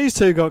feud have these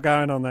two got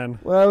going on then?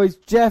 Well, is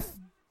Jeff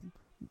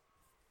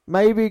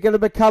maybe going to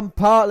become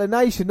part of the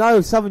nation? No,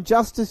 Southern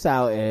Justice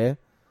out here.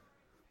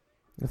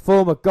 The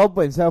former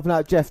Godwin's helping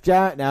out Jeff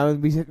Jarrett now.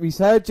 And we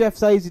heard Jeff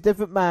say he's a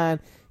different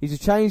man. He's a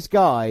changed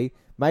guy.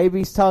 Maybe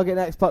he's targeting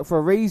X-Pac for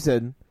a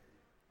reason.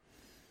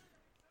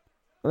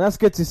 And that's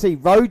good to see.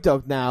 Road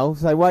Dogg now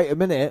say, wait a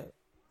minute.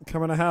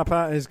 Coming to help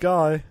out his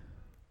guy.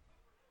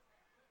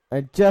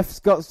 And Jeff's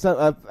got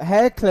some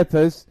hair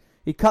clippers.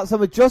 He cut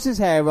some of Josh's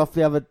hair off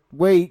the other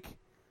week.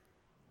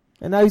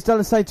 And now he's done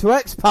the same to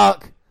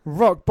X-Pac.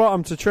 Rock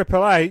bottom to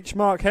Triple H.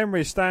 Mark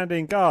Henry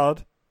standing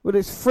guard. Well,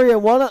 it's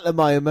 3-1 at the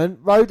moment.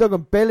 Road Dogg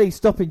and Billy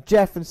stopping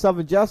Jeff and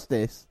Southern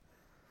Justice.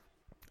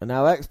 And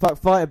now X-Pac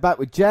fighting back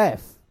with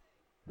Jeff.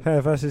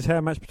 Hair versus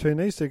hair match between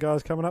these two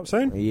guys coming up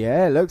soon.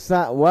 Yeah, looks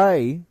that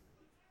way.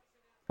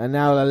 And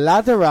now the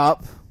ladder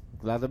up.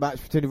 Ladder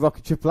match between the Rock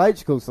and Triple H,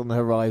 of course, on the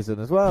horizon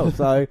as well.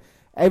 So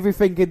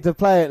everything into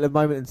play at the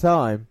moment in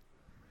time.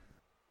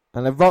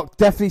 And the Rock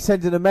definitely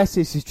sending a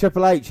message to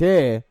Triple H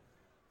here.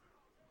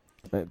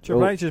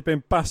 Triple H has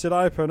been busted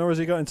open, or has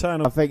he got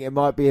internal? I think it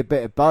might be a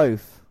bit of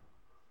both.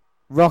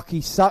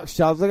 Rocky sucks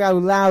chants. Look how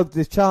loud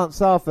the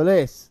chants are for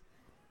this.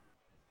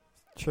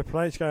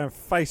 Triple H going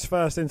face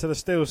first into the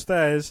steel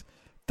stairs.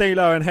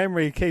 D'Lo and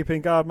Henry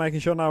keeping guard, making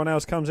sure no one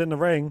else comes in the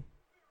ring.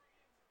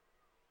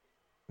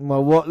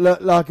 Well, what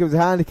looked like it was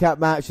a handicap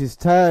match has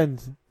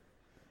turned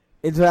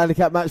into a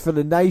handicap match for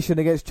the nation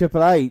against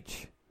Triple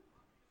H.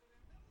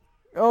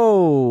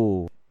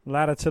 Oh.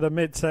 Ladder to the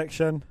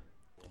midsection.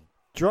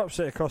 Drops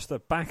it across the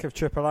back of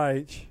Triple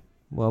H.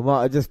 Well,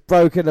 might have just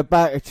broken the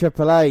back of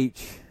Triple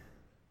H.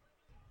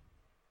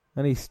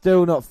 And he's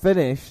still not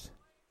finished.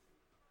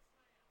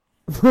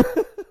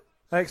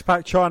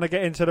 X-Pac trying to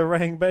get into the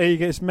ring, but he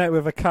gets met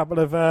with a couple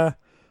of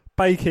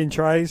baking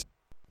trays.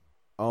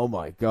 Oh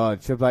my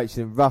God, Triple H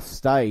in rough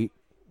state.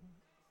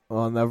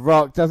 And The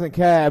Rock doesn't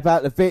care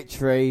about the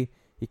victory.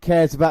 He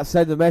cares about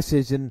sending a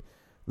message. And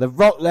The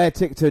Rock there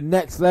took to the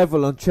next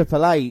level on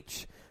Triple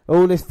H.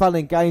 All this fun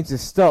and games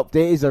has stopped.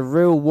 It is a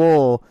real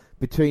war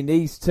between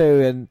these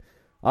two. And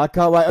I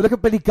can't wait. Look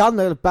at Billy Gunn,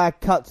 a bad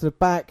cut to the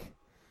back.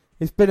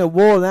 It's been a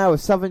war now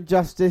with Southern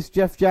Justice,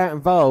 Jeff Jarrett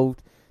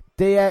involved.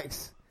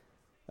 DX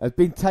has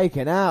been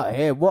taken out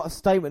here. What a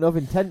statement of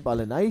intent by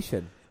the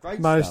nation. Great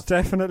Most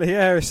stuff. definitely,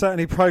 yeah. It's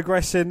certainly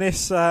progressing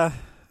this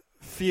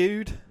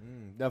feud.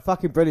 No,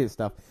 fucking brilliant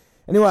stuff.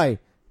 Anyway,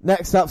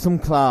 next up, some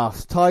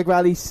class. Tiger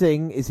Ali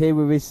Singh is here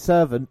with his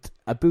servant,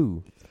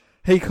 Abu.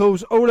 He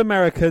calls all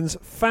Americans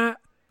fat,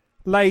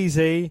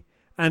 lazy,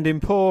 and in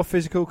poor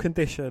physical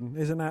condition.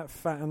 Isn't that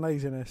fat and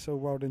laziness all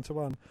rolled into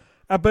one?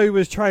 Abu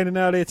was training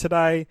earlier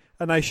today,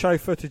 and they show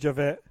footage of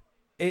it.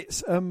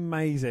 It's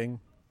amazing.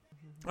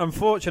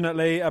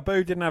 Unfortunately,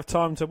 Abu didn't have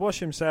time to wash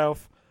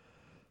himself.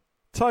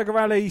 Tiger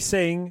Ali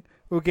Singh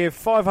will give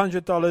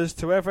 $500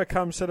 to whoever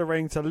comes to the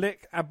ring to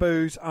lick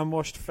Abu's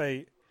unwashed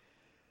feet.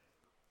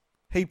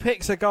 He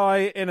picks a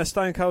guy in a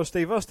Stone Cold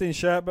Steve Austin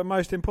shirt, but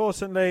most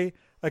importantly,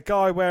 a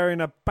guy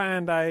wearing a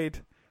Band-Aid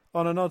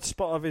on an odd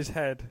spot of his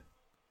head.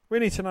 We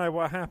need to know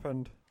what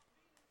happened.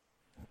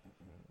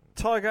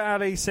 Tiger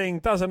Ali Singh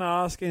doesn't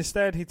ask.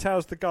 Instead, he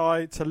tells the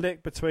guy to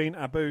lick between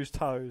Abu's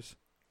toes.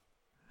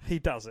 He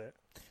does it.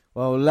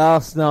 Well,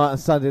 last night on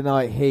Sunday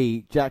Night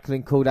Heat,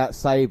 Jacqueline called out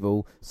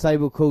Sable.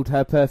 Sable called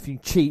her perfume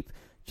cheap.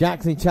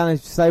 Jacqueline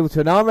challenged Sable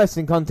to an arm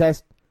wrestling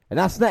contest, and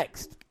that's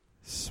next.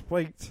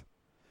 Sweet.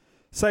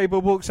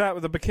 Sable walks out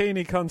with a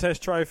bikini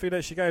contest trophy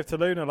that she gave to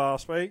Luna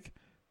last week.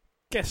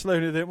 Guess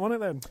Luna didn't want it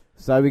then.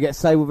 So we get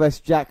Sable vs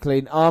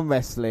Jacqueline arm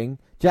wrestling.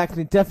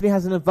 Jacqueline definitely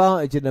has an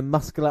advantage in the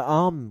muscular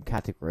arm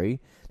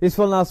category. This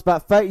one lasts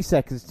about 30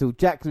 seconds till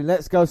Jacqueline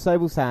lets go of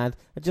Sable's hand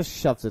and just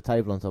shoves the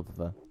table on top of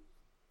her.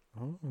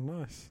 Oh,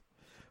 nice.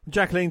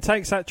 Jacqueline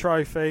takes that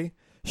trophy,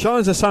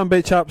 shines her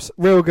sumbitch up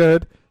real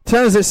good,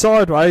 turns it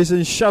sideways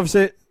and shoves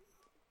it.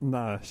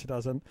 No, she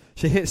doesn't.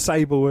 She hits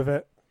Sable with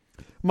it.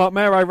 Mark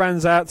Mero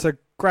runs out to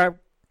grab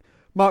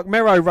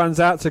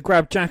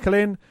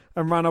Jacqueline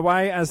and run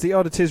away as the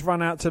oddities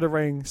run out to the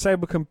ring.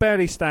 Sable can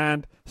barely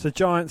stand, so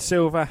Giant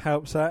Silver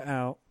helps her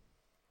out.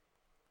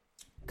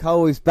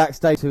 Cole is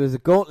backstage who has a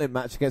gauntlet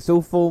match against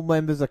all 4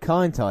 members of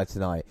Kaientai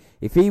tonight.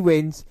 If he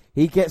wins,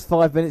 he gets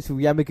 5 minutes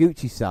with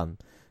Yamaguchi-san.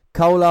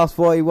 Cole asks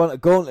why he wants a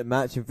gauntlet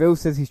match, and Phil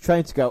says he's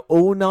trained to go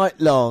all night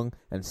long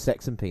and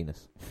sex and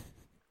penis.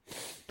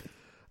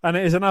 And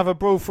it is another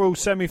Brawl for All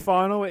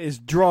semi-final. It is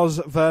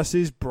Droz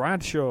versus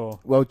Bradshaw.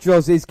 Well,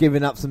 Droz is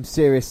giving up some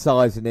serious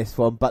size in this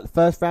one, but the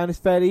first round is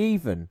fairly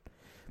even.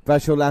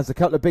 Bradshaw lands a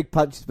couple of big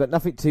punches, but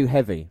nothing too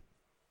heavy.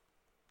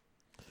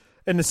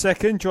 In the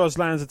second, Droz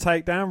lands a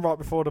takedown right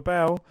before the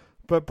bell,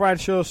 but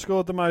Bradshaw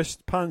scored the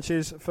most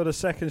punches for the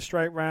second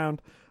straight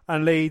round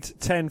and leads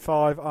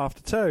 10-5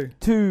 after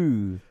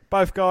 2.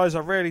 Both guys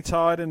are really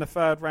tired in the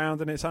third round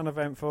and it's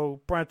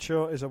uneventful.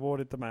 Bradshaw is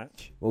awarded the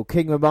match. Well,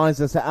 King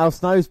reminds us that Al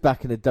Snow's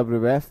back in the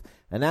WWF,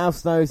 and Al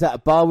Snow's at a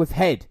bar with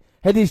Head.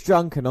 Head is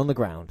drunk and on the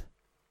ground.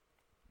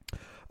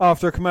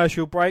 After a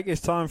commercial break,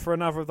 it's time for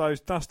another of those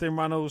Dustin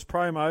Runnels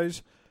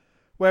promos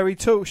where he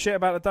talks shit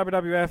about the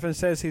WWF and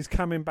says he's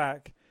coming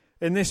back.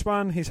 In this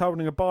one, he's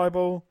holding a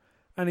Bible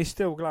and he's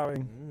still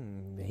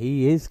glowing.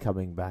 He is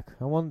coming back.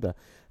 I wonder.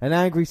 An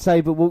angry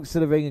Sabre walks to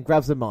the ring and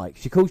grabs the mic.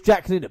 She calls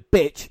Jacqueline a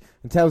bitch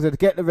and tells her to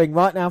get in the ring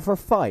right now for a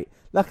fight.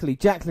 Luckily,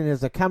 Jacqueline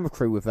has a camera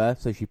crew with her,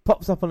 so she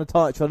pops up on the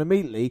Titantron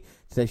immediately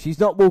to say she's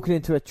not walking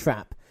into a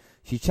trap.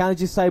 She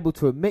challenges Sable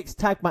to a mixed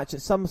tag match at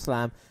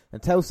SummerSlam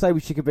and tells Sable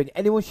she can bring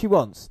anyone she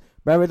wants.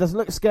 Mara doesn't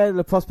look scared of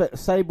the prospect of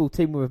Sable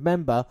teaming with a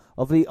member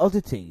of the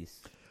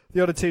Oddities.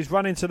 The Oddities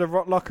run into the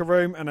locker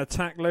room and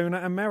attack Luna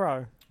and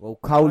Mero. Well,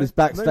 Cole is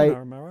backstage.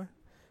 Luna and Mero.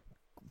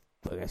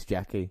 I guess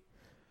Jackie.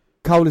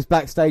 Cole is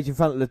backstage in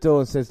front of the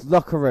door and says,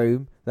 locker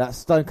room, that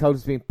Stone Cold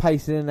has been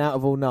pacing in and out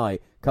of all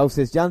night. Cole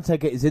says,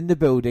 Undetaker is in the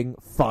building,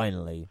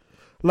 finally.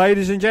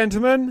 Ladies and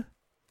gentlemen,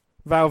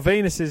 Val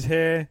Venus is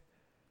here.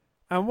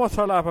 And what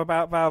I love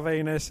about Val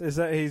Venus is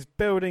that he's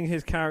building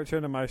his character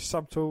in the most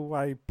subtle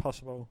way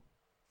possible.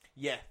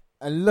 Yeah.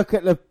 And look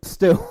at the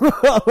still.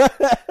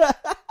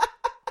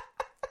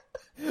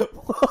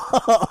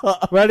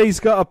 Well, he's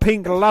got a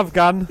pink love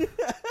gun.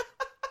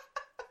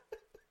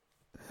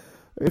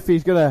 If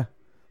he's going to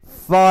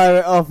fire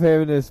it off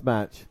here in this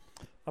match.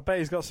 I bet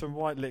he's got some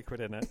white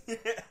liquid in it.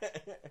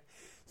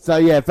 So,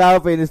 yeah, Val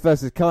Venus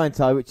versus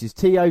Kaientai, which is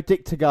Tio,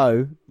 Dick to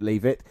Go,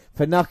 leave it,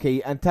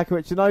 Funaki, and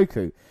Takara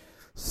Chinoku.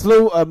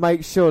 Slaughter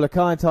makes sure the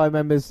Kaientai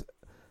members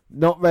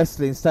not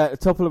wrestling stay at the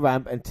top of the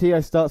ramp, and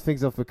Tio starts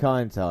things off with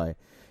Kaientai.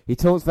 He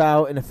taunts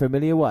Val in a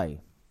familiar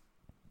way.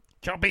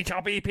 Choppy,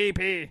 choppy, pee,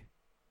 pee.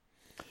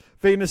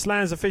 Venus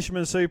lands a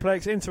fisherman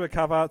suplex into a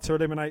cover to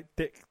eliminate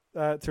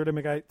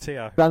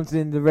Tio. Runs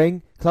in the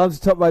ring, climbs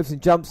the top ropes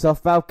and jumps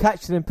off. Val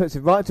catches him and puts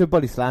him right into a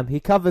body slam. He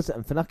covers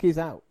and Funaki is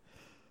out.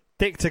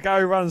 Dick to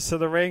Go runs to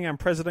the ring and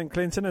President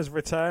Clinton has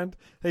returned.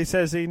 He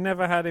says he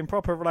never had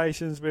improper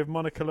relations with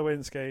Monica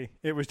Lewinsky.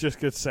 It was just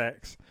good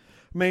sex.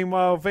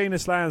 Meanwhile,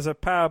 Venus lands a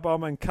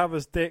powerbomb and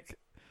covers Dick,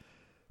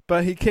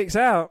 but he kicks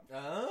out.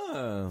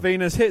 Oh.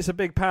 Venus hits a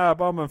big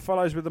powerbomb and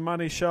follows with the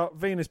money shot.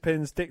 Venus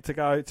pins Dick to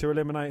Go to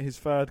eliminate his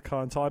third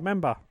Kaientai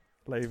member.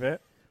 Leave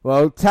it.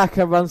 Well,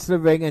 Taka runs to the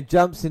ring and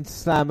jumps into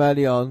Slam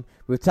early on.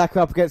 With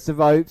Taka up against the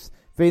ropes,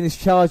 Venus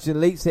charges and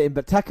leaps at him,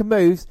 but Taka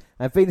moves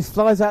and Venus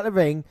flies out of the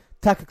ring.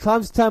 Taka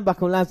climbs the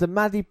turnbuckle and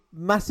lands a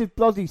massive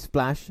body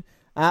splash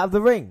out of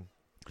the ring.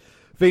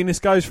 Venus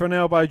goes for an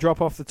elbow drop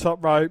off the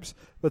top ropes,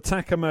 but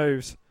Taka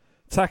moves.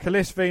 Taka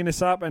lifts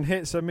Venus up and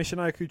hits a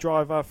Michinoku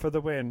driver for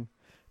the win.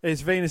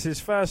 It's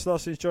Venus' first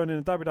loss since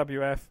joining the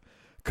WWF.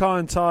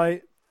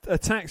 Kaientai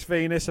attacks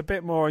Venus a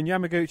bit more and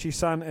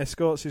Yamaguchi-san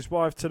escorts his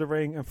wife to the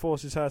ring and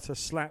forces her to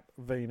slap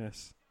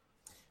Venus.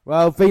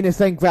 Well, Venus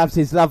then grabs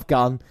his love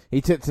gun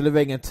he took to the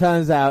ring and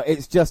turns out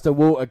it's just a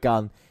water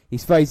gun. He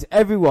sprays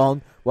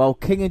everyone while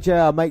King and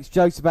JR makes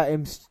jokes about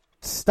him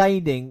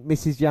staining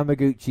Mrs.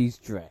 Yamaguchi's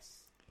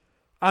dress.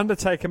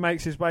 Undetaker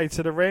makes his way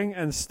to the ring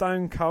and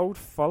Stone Cold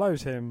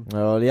follows him.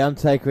 Oh, the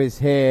Undertaker is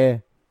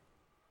here.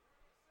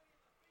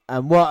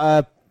 And what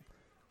a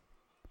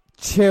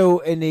chill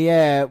in the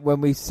air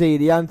when we see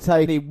the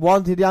Undertaker. He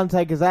wanted the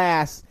Undertaker's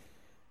ass.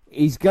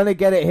 He's going to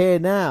get it here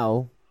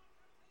now.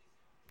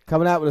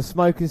 coming out with a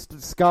smoking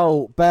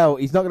skull belt.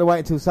 He's not going to wait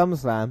until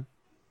SummerSlam.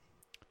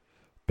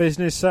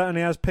 Business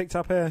certainly has picked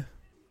up here.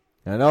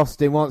 And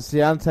Austin wants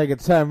the Undertaker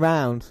to turn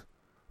round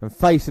and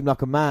face him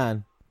like a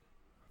man.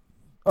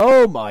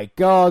 Oh my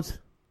God.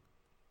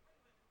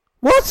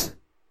 What?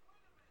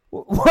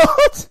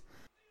 What?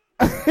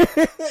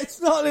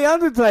 It's not the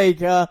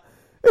Undertaker.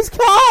 It's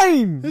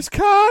Kane. It's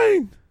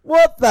Kane.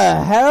 What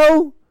the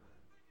hell?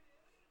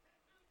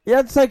 The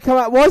Undertaker come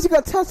out. Why has he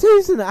got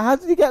tattoos in it? How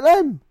did he get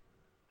them?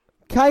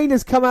 Kane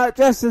has come out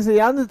dressed as the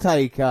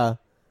Undertaker.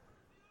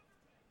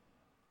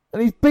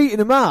 And he's beating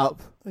him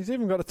up. He's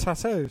even got the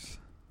tattoos.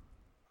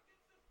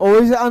 Or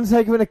is it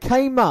Undertaker in a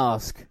Kane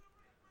mask?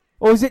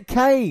 Or is it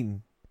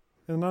Kane?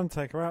 In an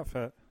Undertaker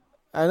outfit.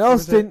 And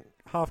Austin...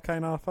 Half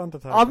Kane, half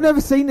Undertaker. I've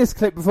never seen this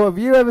clip before. Have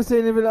you ever seen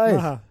anything like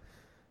this?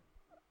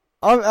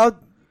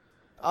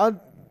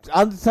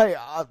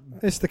 Undertaker...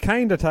 It's the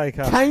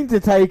Kane-Taker.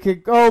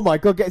 Kane-Taker. Oh my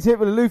God, gets hit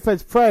with a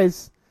Lufez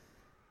press.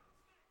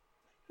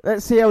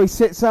 Let's see how he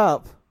sits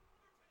up.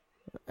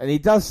 And he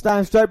does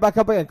stand straight back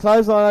up again.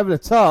 Clothesline over the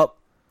top.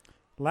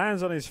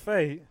 Lands on his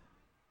feet.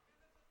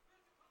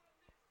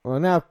 Well,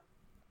 now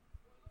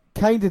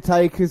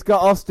Kane-Taker's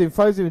got Austin,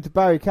 throws him into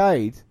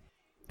barricade.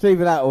 It's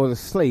either that or the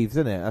sleeves,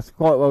 isn't it? That's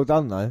quite well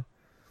done, though.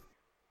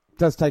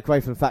 Does take away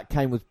from the fact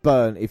Kane was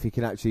burnt if he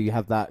can actually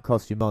have that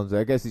costume on. So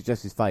I guess it's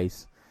just his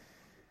face.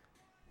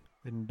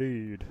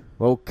 Indeed.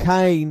 Well,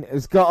 Kane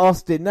has got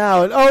Austin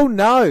now, and oh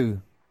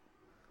no!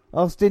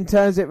 Austin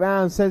turns it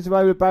round, sends him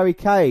over the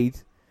barricade,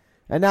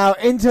 and now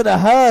into the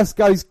hearse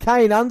goes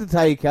Kane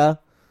Undertaker.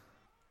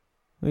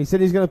 He said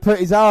he's going to put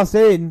his ass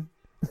in.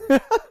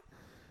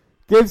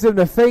 Gives him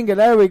the finger.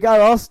 There we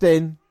go,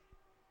 Austin.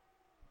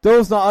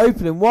 Door's not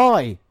opening.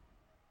 Why?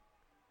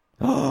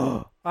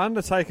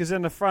 Undertaker's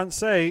in the front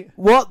seat.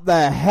 What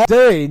the hell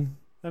doing?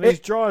 And he's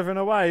driving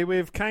away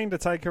with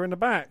Kane-Taker in the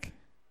back.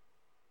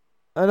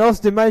 And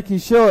Austin making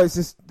sure it's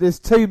just, there's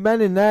two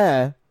men in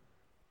there.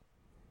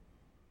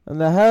 And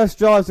the hearse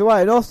drives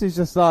away. And Austin's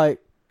just like,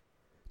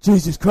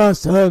 Jesus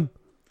Christ, Sam.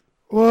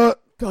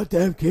 What?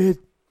 Goddamn kid.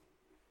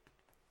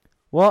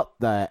 What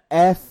the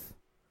F?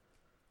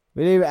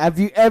 Have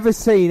you ever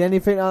seen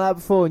anything like that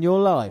before in your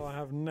life? I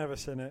have never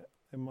seen it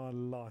in my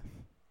life.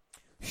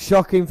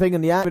 Shocking thing.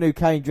 And the Avenue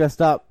Kane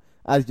dressed up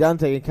as the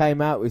Undertaker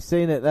came out. We've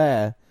seen it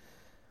there.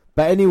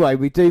 But anyway,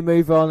 we do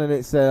move on, and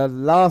it's the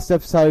last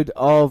episode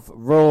of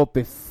Raw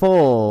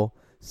before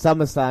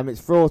SummerSlam.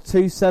 It's Raw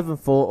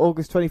 274,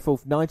 August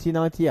 24th,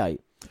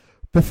 1998.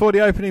 Before the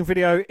opening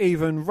video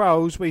even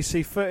rolls, we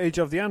see footage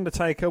of The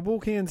Undertaker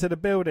walking into the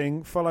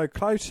building, followed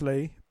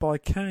closely by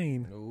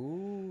Kane.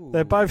 Ooh.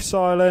 They're both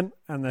silent,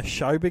 and the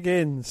show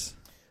begins.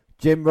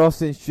 Jim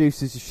Ross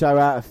introduces the show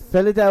out of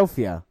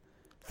Philadelphia.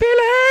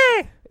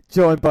 Philly!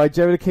 Joined by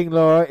Jerry the King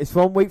Lawler. It's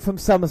 1 week from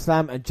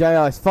SummerSlam, and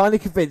JR is finally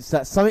convinced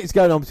that something's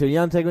going on between The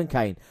Undertaker and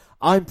Kane.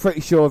 I'm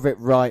pretty sure of it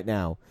right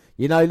now.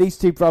 You know, these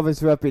two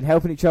brothers who have been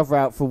helping each other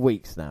out for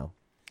weeks now.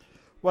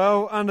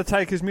 Well,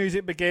 Undertaker's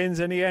music begins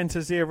and he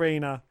enters the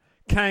arena.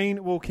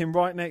 Kane walking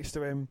right next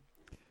to him.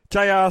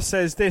 JR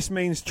says this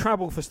means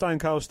trouble for Stone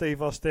Cold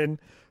Steve Austin,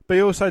 but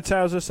he also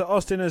tells us that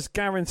Austin has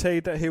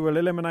guaranteed that he will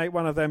eliminate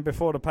one of them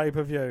before the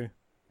pay-per-view.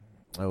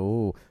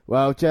 Oh,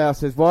 well, JR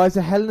says, why is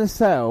a Hell in a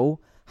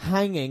Cell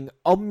hanging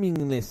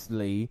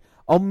ominously?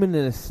 Why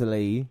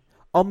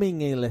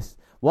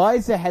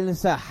is the Hell in a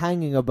Cell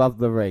hanging above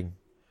the ring?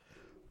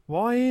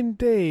 Why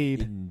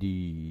indeed?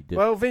 Indeed.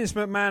 Well, Vince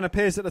McMahon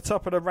appears at the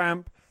top of the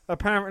ramp,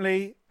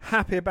 apparently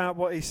happy about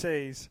what he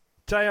sees.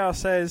 JR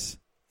says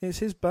it's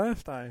his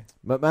birthday.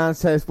 McMahon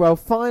says, well,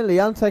 finally,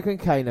 Undertaker and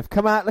Kane have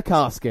come out of the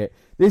casket.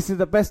 This is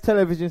the best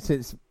television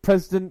since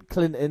President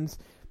Clinton's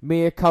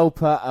mea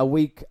culpa a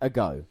week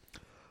ago.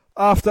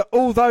 After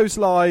all those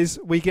lies,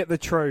 we get the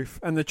truth.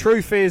 And the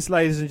truth is,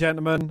 ladies and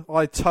gentlemen,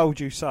 I told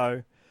you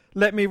so.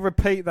 Let me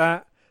repeat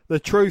that. The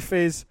truth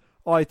is,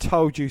 I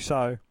told you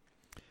so.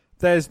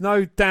 There's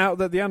no doubt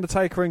that The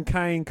Undertaker and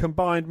Kane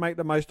combined make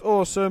the most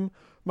awesome,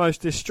 most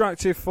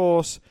destructive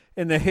force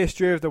in the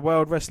history of the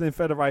World Wrestling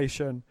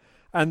Federation.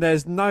 And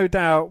there's no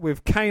doubt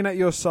with Kane at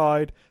your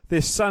side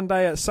this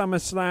Sunday at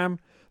SummerSlam,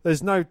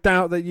 there's no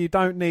doubt that you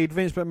don't need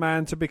Vince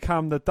McMahon to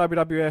become the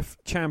WWF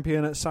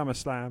champion at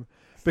SummerSlam.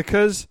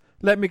 Because,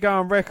 let me go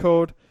on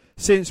record,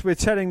 since we're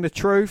telling the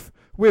truth,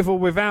 with or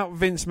without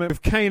Vince McMahon,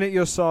 with Kane at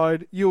your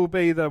side, you will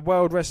be the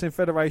World Wrestling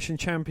Federation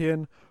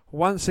champion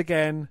once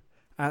again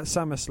at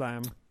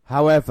SummerSlam.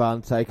 However,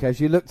 Undertaker,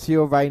 as you look to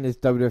your reign as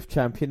WWF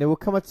champion, there will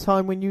come a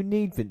time when you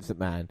need Vince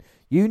McMahon.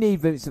 You need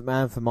Vince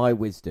McMahon for my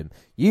wisdom.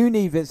 You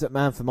need Vince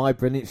McMahon for my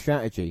brilliant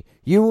strategy.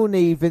 You will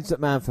need Vince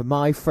McMahon for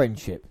my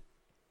friendship.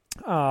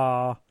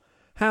 Ah,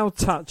 how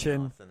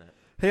touching.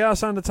 He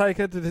asks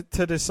Undertaker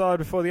to decide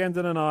before the end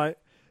of the night,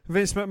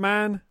 Vince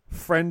McMahon,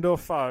 friend or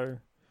foe.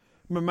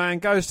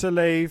 McMahon goes to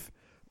leave,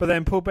 but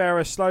then Paul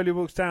Bearer slowly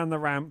walks down the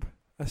ramp,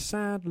 a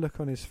sad look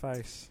on his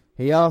face.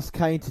 He asks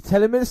Kane to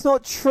tell him it's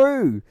not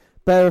true.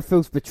 Bearer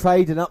feels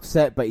betrayed and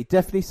upset, but he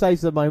definitely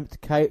saves the moment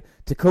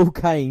to call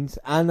Kane's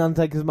and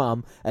Undertaker's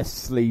mum a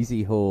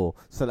sleazy whore.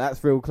 So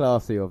that's real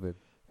classy of him.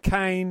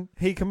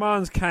 He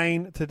commands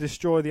Kane to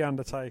destroy the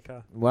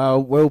Undertaker.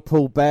 Well, will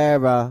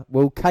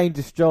Kane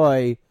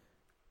destroy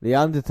the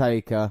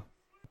Undertaker?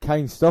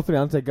 Kane stopping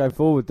the Undertaker going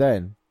forward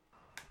then.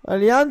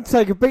 And the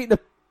Undertaker beat the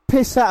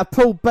piss out of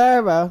Paul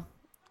Bearer.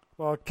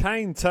 Well,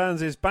 Kane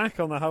turns his back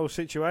on the whole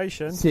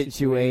situation.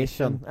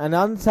 And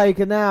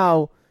Undertaker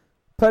now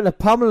putting a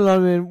pummel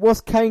on him.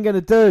 What's Kane going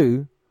to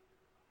do?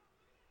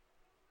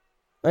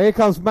 Here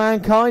comes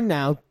Mankind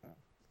now.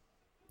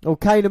 Or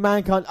Kane and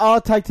Mankind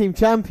are tag team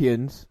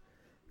champions.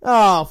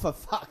 Oh, for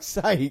fuck's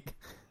sake.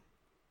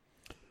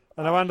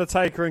 And now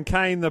Undertaker and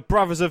Kane, the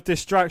brothers of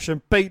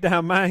destruction, beat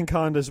down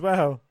Mankind as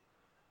well.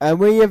 And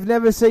we have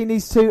never seen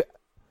these two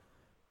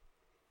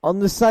on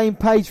the same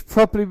page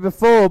properly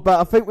before, but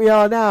I think we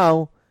are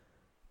now.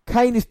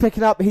 Kane is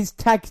picking up his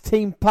tag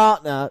team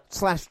partner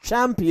 /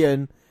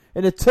 champion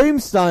in a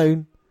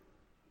tombstone.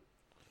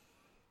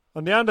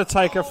 And the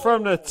Undertaker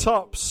from the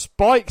top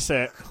spikes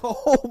it.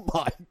 Oh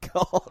my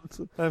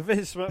God. And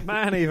Vince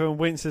McMahon even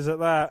winces at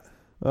that.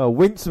 Oh,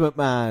 Vince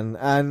McMahon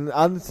and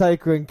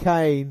Undertaker and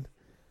Kane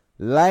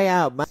lay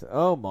out.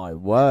 Oh my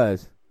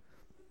word.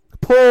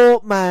 Poor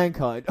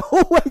Mankind.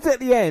 Always at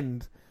the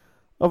end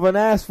of an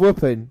ass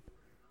whooping.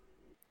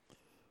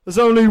 There's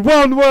only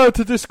one word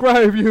to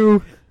describe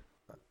you.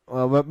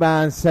 Well,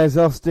 McMahon says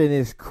Austin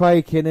is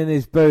quaking in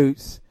his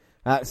boots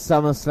at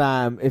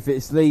SummerSlam if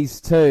it leads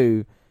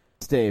to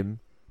him.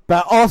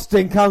 But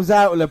Austin comes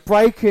out with a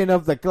breaking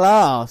of the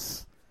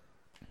glass.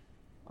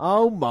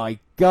 Oh my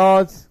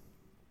God.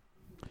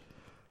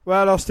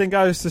 Well, Austin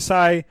goes to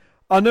say,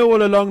 I knew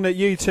all along that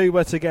you two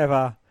were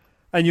together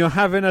and you're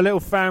having a little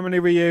family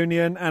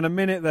reunion, and a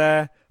minute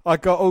there I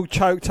got all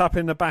choked up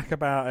in the back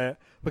about it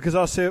because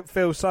I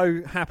feel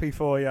so happy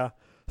for you.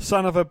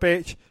 Son of a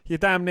bitch, you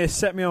damn near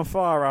set me on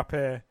fire up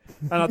here.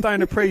 And I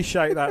don't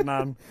appreciate that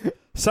none.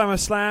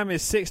 SummerSlam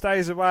is 6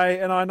 days away,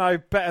 and I know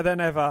better than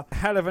ever.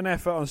 Hell of an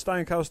effort on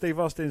Stone Cold Steve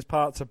Austin's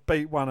part to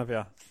beat one of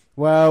you.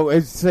 Well,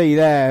 as you see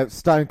there,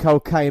 Stone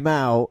Cold came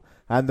out,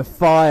 and the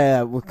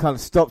fire kind of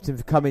stopped him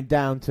from coming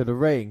down to the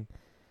ring.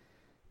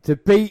 To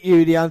beat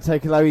you, The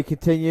Undertaker, though, he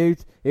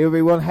continued, it will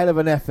be one hell of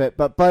an effort,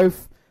 but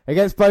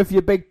against both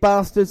you big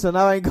bastards, and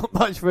I ain't got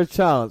much of a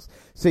chance.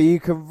 So you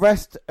can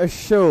rest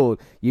assured,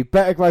 you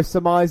better grow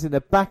some eyes in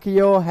the back of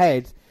your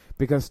head,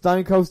 because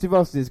Stone Cold Steve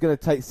Austin is going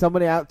to take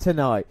somebody out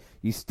tonight.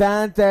 You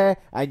stand there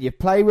and you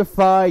play with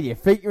fire, you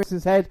think you're in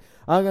his head.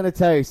 I'm going to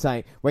tell you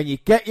something. When you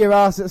get your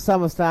ass at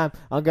SummerSlam,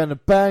 I'm going to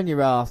burn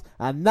your ass.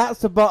 And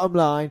that's the bottom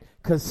line,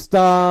 because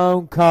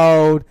Stone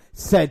Cold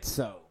said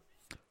so.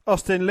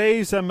 Austin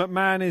leaves and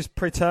McMahon is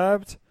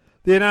perturbed.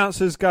 The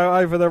announcers go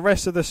over the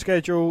rest of the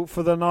schedule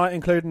for the night,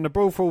 including the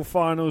Brawl for All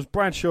finals,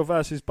 Bradshaw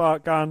versus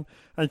Bart Gunn,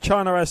 and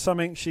Chyna has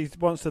something she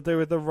wants to do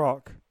with The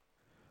Rock.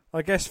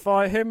 I guess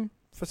fight him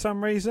for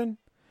some reason.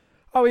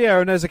 Oh yeah,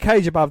 and there's a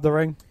cage above the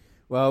ring.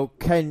 Well,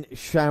 Ken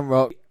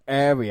Shamrock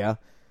area.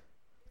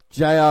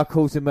 JR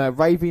calls him a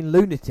raving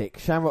lunatic.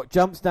 Shamrock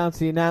jumps down to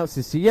the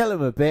announcers to yell at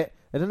him a bit,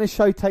 and then the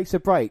show takes a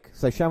break.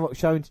 So Shamrock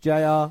showing to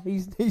JR,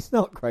 he's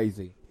not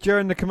crazy.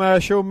 During the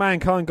commercial,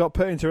 Mankind got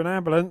put into an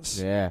ambulance.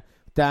 Yeah.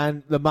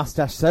 Dan, the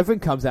Mustache 7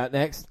 comes out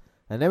next,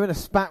 and they're in a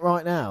spat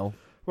right now.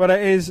 Well,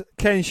 it is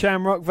Ken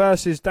Shamrock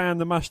versus Dan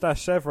the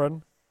Mustache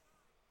 7.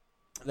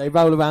 They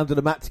roll around on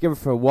the mat together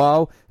for a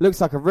while.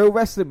 Looks like a real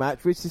wrestling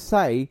match, which to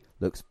say,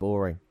 looks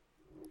boring.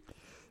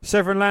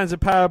 Severn lands a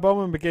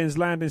powerbomb and begins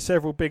landing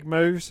several big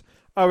moves.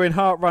 Owen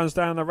Hart runs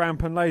down the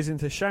ramp and lays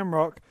into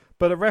Shamrock,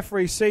 but the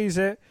referee sees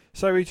it,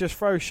 so he just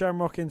throws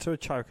Shamrock into a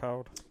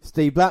chokehold.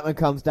 Steve Blackman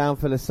comes down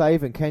for the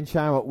save, and Ken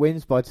Shamrock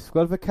wins by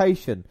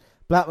disqualification.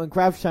 Blackman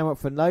grabs Shamrock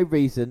for no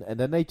reason, and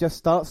then they just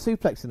start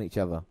suplexing each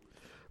other.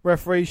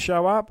 Referees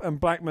show up, and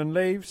Blackman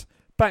leaves.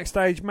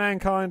 Backstage,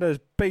 Mankind has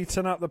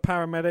beaten up the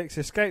paramedics,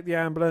 escaped the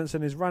ambulance,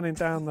 and is running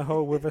down the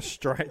hall with a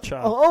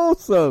stretcher. Oh,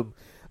 awesome!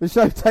 The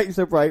show takes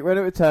a break. When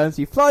it returns,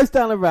 he flies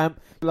down the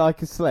ramp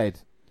like a sled.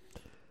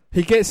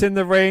 He gets in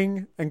the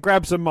ring and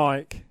grabs a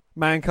mic.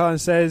 Mankind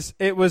says,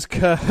 "It was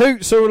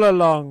cahoots all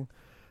along.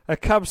 A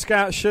Cub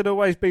Scout should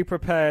always be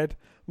prepared.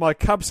 My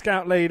Cub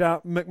Scout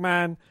leader,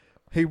 McMahon,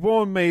 he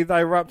warned me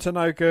they were up to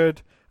no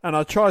good, and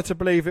I tried to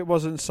believe it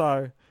wasn't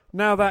so.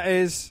 Now that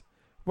is,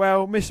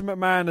 well, Mr.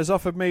 McMahon has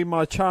offered me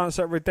my chance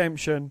at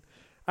redemption,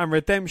 and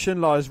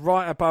redemption lies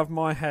right above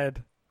my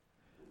head."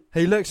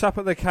 He looks up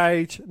at the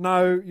cage.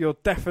 No, you're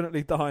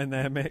definitely dying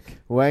there, Mick.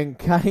 When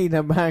Kane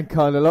and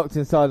Mankind are locked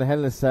inside the Hell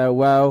in a Cell,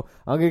 well,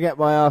 I'm going to get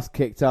my ass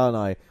kicked, aren't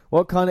I?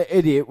 What kind of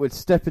idiot would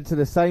step into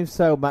the same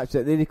cell match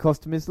that nearly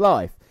cost him his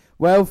life?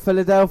 Well,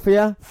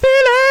 Philadelphia?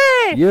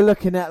 Philly! You're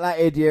looking at that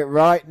idiot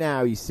right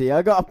now, you see.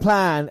 I got a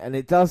plan, and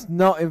it does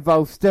not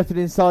involve stepping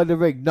inside the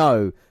ring,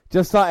 no.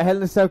 Just like a Hell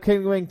in a Cell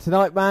King Ring,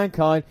 tonight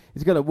Mankind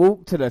is going to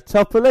walk to the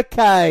top of the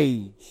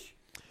cage.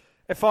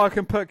 If I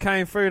can put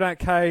Kane through that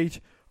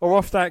cage, or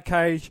off that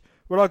cage,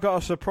 well, I got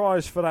a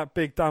surprise for that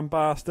big dumb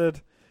bastard.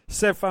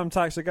 Sev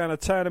Thumbtacks are going to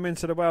turn him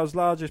into the world's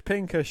largest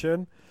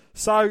pincushion.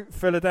 So,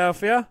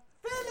 Philadelphia,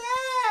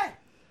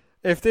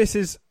 If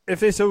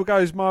this all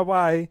goes my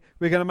way,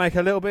 we're going to make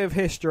a little bit of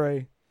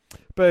history.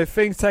 But if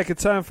things take a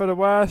turn for the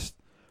worst,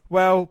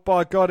 well,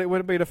 by God, it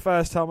wouldn't be the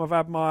first time I've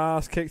had my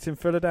ass kicked in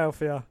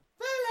Philadelphia.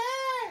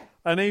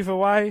 And either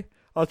way,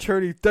 I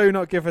truly do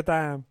not give a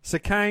damn. So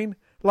Kane,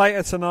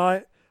 later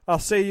tonight, I'll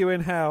see you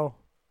in hell.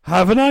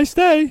 Have a nice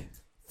day.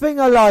 Thing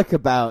I like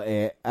about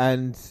it,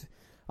 and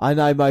I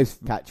know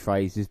most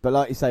catchphrases, but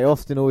like you say,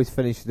 Austin always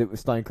finishes it with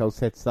Stone Cold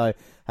said so.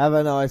 Have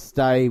a nice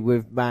day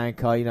with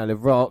Mankind, you know, The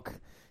Rock.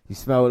 You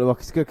smell what The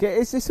Rock is cooking.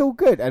 It's all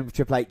good. And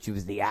Triple H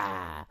was the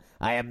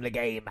I am the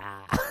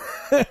gamer.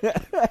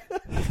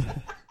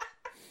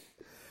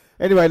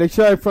 Anyway, they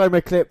show a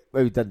promo clip.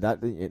 Oh, you've done that,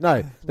 didn't you?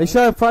 No, they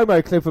show a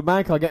promo clip of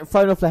Mankind getting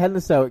thrown off the Hell in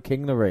a Cell at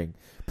King of the Ring,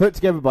 put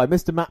together by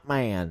Mr.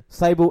 McMahon.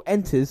 Sable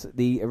enters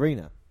the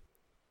arena.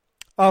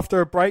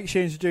 After a break,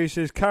 she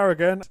introduces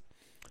Kerrigan.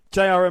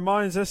 JR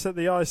reminds us that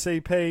the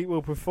ICP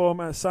will perform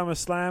at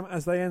SummerSlam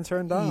as they enter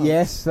and dance.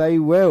 Yes, they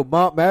will.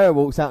 Mark Merrow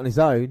walks out on his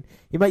own.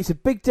 He makes a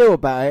big deal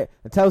about it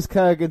and tells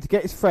Kerrigan to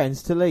get his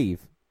friends to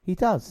leave. He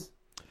does.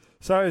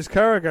 So it's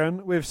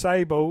Kerrigan with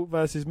Sable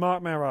versus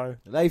Mark Merrow.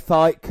 They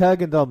fight.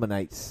 Kerrigan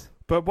dominates.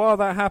 But while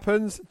that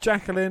happens,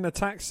 Jacqueline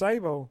attacks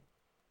Sable.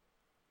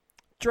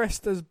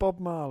 Dressed as Bob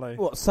Marley.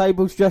 What,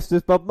 Sable's dressed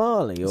as Bob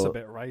Marley? It's a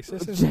bit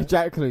racist, isn't it?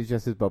 Jacqueline's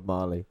dressed as Bob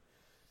Marley.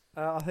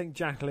 I think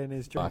Jacqueline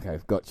is dressed. Okay,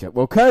 gotcha.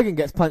 Well, Kerrigan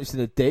gets punched in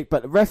the dick,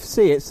 but the refs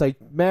see it, so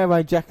Merrow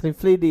and Jacqueline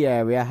flee the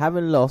area,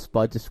 having lost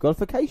by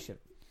disqualification.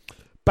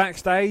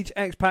 Backstage,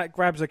 X-Pac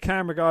grabs a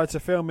camera guy to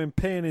film him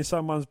peeing in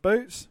someone's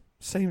boots.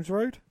 Seems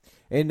rude.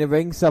 In the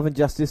ring, Southern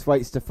Justice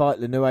waits to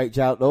fight the New Age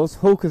Outlaws.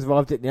 Hulk has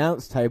arrived at the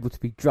announce table to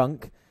be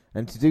drunk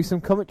and to do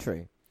some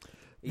commentary.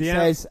 He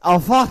says, I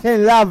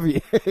fucking love you.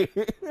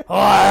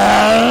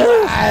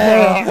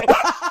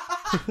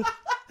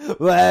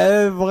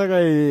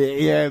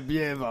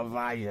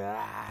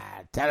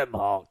 Tell him,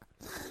 Hulk.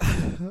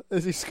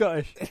 Is he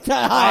Scottish?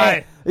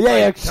 Yeah,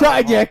 you're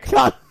shot in your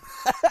cunt.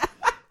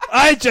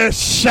 I just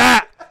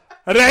shat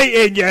right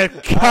in your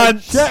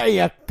cunt. Shut in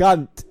your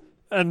cunt.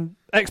 And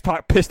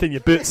X-Pac pissed in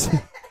your boots.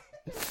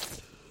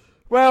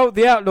 Well,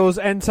 the Outlaws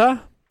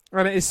enter,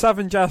 and it is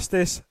Southern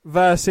Justice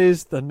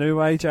versus the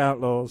New Age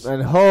Outlaws.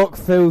 And Hawk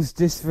feels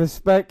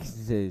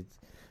disrespected.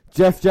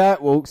 Jeff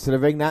Jarrett walks to the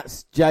ring.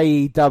 That's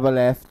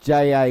JEFFJARRE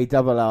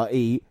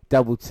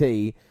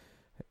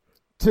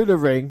to the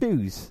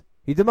ring.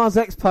 He demands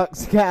X-Pac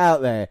to get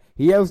out there.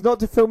 He yells not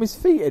to film his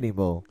feet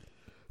anymore.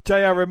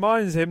 JR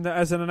reminds him that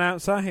as an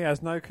announcer, he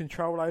has no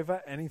control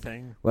over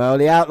anything. Well,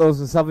 the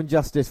Outlaws and Southern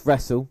Justice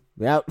wrestle.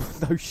 No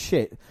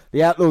shit.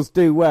 The Outlaws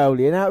do well.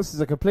 The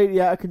announcers are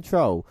completely out of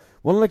control.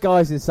 One of the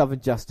guys in Southern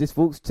Justice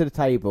walks to the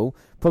table,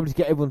 probably to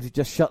get everyone to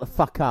just shut the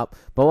fuck up.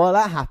 But while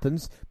that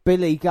happens,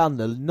 Billy Gunn,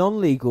 the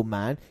non-legal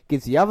man,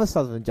 gives the other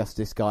Southern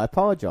Justice guy a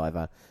power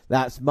driver.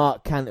 That's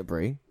Mark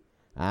Canterbury.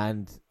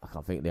 And I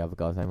can't think of the other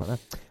guy's name right now.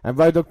 And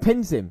Road Dogg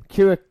pins him.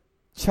 Cue a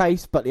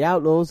chase, but the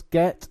Outlaws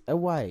get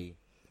away.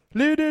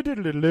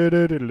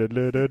 The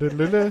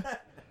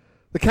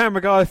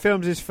camera guy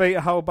films his feet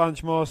a whole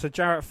bunch more, so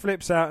Jarrett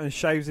flips out and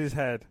shaves his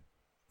head.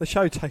 The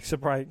show takes a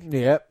break.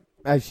 Yep,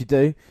 as you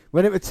do.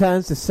 When it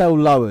returns, the cell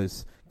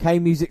lowers.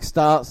 Kane music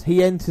starts.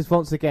 He enters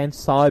once again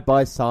side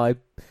by side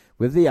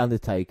with the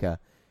Undertaker.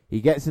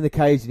 He gets in the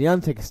cage and the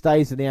Undertaker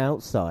stays on the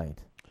outside.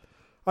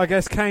 I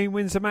guess Kane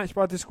wins the match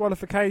by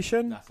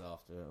disqualification. That's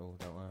after it all,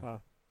 don't worry.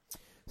 Oh.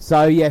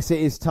 So yes, it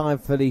is time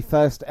for the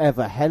first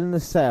ever Hell in a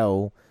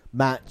Cell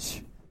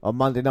match on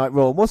Monday Night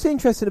Raw. And what's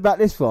interesting about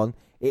this one,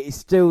 it is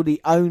still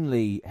the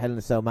only Hell in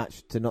a Cell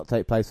match to not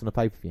take place on a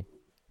pay-per-view.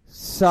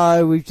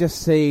 So we've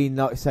just seen,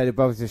 like I say, the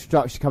Brothers of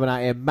Destruction coming out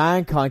here.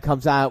 Mankind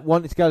comes out,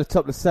 wanting to go to the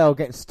top of the cell,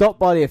 getting stopped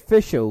by the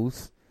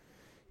officials.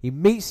 He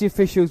meets the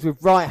officials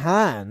with right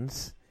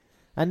hands.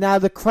 And now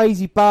the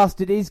crazy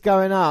bastard is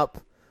going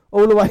up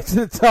all the way to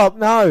the top.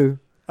 No.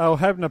 Earl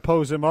Hebner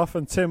pulls him off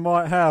and Tim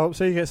White helps.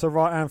 He gets a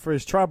right hand for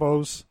his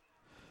troubles.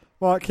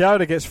 Mike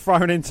Chioda gets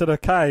thrown into the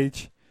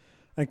cage.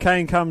 And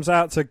Kane comes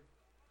out to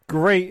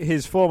greet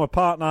his former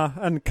partner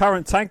and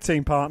current tag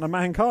team partner,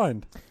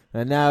 Mankind.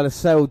 And now the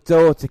cell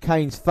door to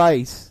Kane's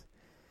face.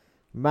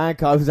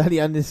 Mankind was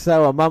only on this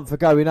cell a month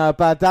ago. We know how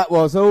bad that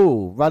was.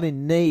 Oh,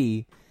 running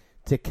knee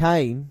to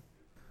Kane.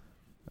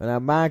 And now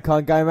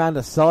Mankind going around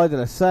the side of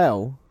the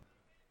cell.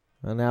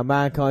 And now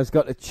Mankind's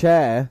got the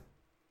chair.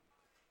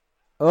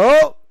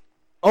 Oh!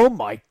 Oh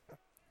my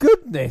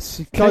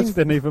goodness. Kane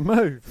didn't even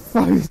move.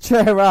 Throw the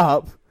chair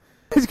up.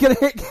 He's going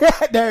to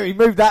hit... There, he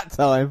moved that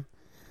time.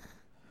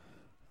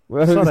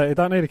 Well, sorry, you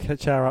don't need a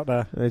chair up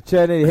there. The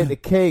chair nearly hit the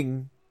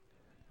king.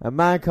 And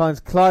Mankind's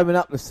climbing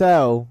up the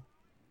cell.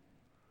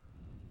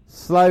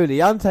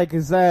 Slowly.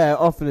 Undertaker's there,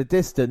 off in the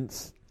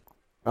distance.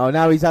 Oh,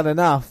 now he's had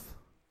enough.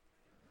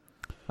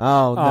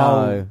 Oh,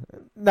 no.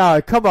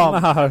 No, come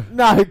on.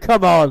 No,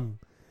 come on.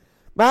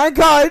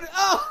 Mankind!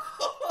 Oh!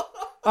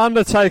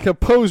 Undertaker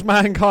pulls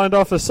Mankind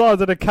off the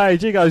side of the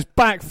cage. He goes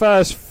back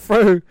first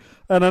through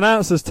an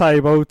announcer's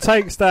table,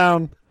 takes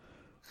down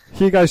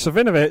Hugo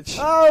Savinovich.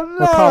 Oh,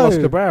 no. Or Carlos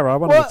Cabrera,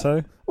 one of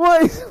the two.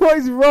 What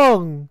is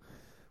wrong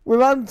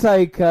with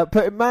Undertaker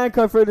putting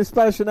Mankind through the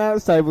Spanish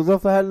announce tables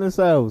off the Hell in a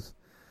Cells?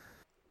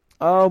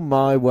 Oh,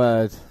 my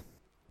word.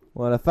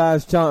 Well, the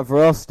fans chant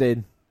for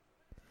Austin.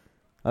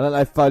 I don't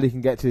know if Foley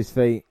can get to his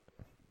feet.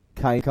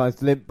 Kane kind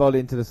of limp body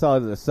into the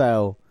side of the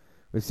cell.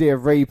 We see a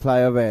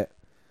replay of it.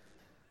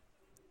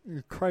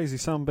 You crazy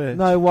son bitch.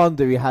 No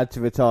wonder he had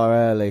to retire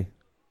early.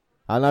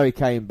 I know he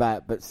came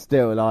back, but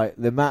still, like,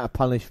 the amount of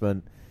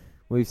punishment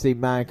we've seen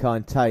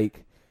Mankind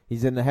take.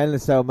 He's in the Hell in a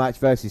Cell match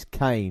versus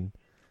Kane.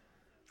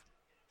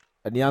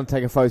 And the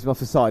Undertaker throws him off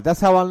the side. That's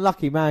how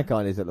unlucky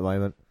Mankind is at the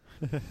moment.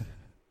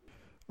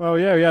 Well,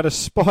 yeah, he had a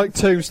spiked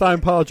tombstone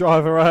pile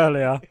driver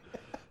earlier.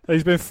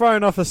 He's been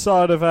thrown off the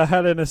side of a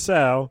Hell in a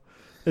Cell.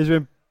 He's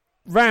been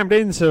rammed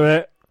into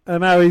it.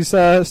 And now he's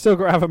still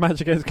got to have a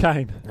match against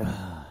Kane.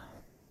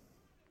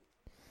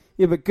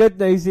 Yeah, but good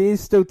news, he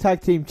is still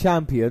tag team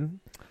champion.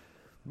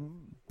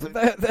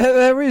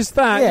 There is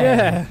that,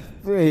 yeah.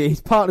 His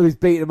partner is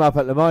beating him up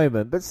at the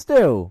moment, but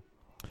still.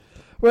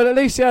 Well, at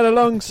least he had a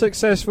long,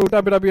 successful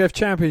WWF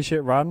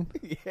Championship run.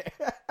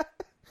 Yeah.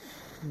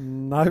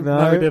 No,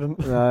 he didn't.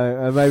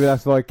 No, and maybe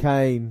that's why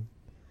Kane,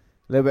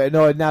 a little bit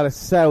annoyed now. The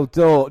cell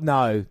door.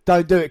 No,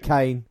 don't do it,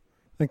 Kane.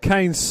 And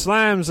Kane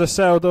slams the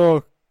cell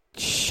door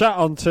shut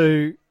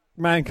onto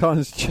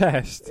Mankind's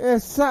chest.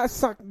 Yes,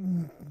 that's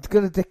going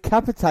to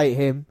decapitate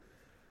him.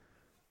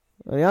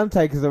 And the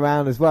Undertaker's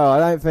around as well. I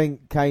don't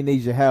think Kane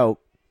needs your help.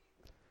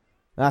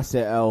 That's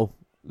it, Earl.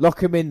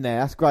 Lock him in there.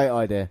 That's a great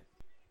idea.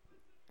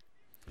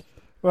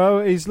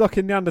 Well, he's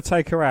locking the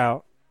Undertaker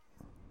out.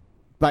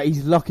 But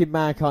he's locking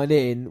Mankind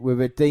in with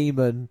a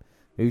demon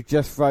who's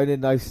just thrown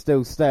in those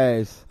steel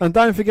stairs. And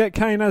don't forget,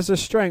 Kane has the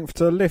strength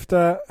to lift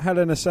a Hell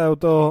in a Cell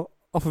door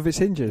off of its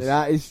hinges.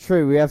 That is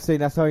true. We have seen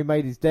that's how he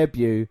made his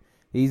debut.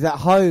 He's at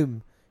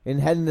home in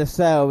Hell in a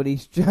Cell and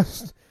he's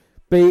just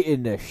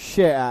beating the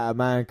shit out of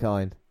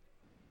Mankind.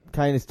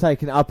 Kane has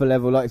taken it up a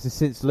level like it's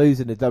since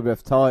losing the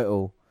WF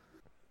title.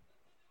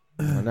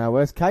 And now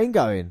where's Kane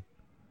going?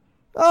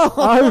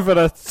 Oh! Over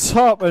the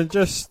top and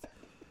just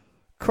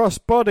cross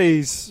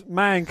bodies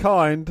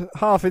Mankind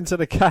half into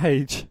the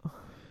cage.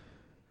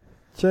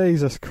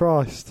 Jesus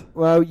Christ.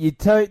 Well, you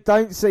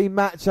don't see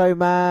Macho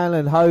Man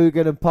and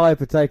Hogan and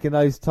Piper taking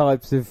those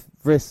types of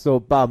risks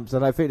or bumps. I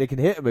don't think they can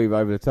hit a move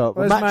over the top.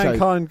 Where's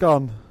Mankind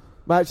gone?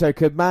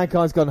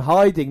 Mankind's gone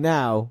hiding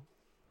now.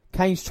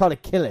 Kane's trying to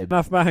kill him.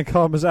 Enough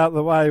Mankind was out of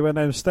the way when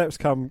them steps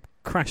come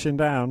crashing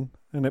down,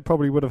 and it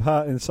probably would have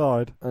hurt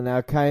inside. And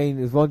now Kane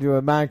is wondering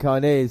where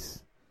Mankind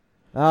is.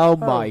 Oh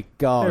my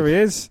God. Here he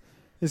is.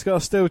 He's got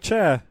a steel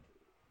chair.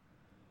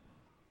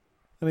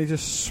 And he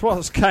just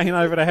swats Kane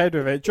over the head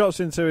with it, drops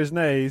into his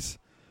knees.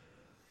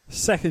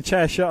 Second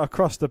chair shot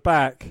across the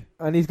back.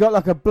 And he's got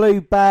like a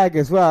blue bag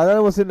as well. I don't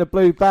know what's in the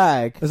blue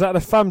bag. Is that the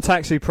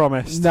thumbtacks he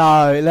promised?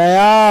 No, they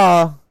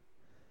are.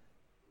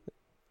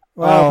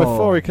 Well,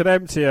 before he could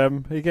empty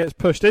them, he gets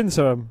pushed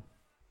into them,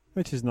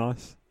 which is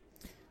nice.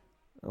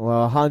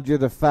 Well,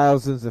 hundreds of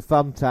thousands of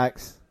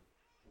thumbtacks.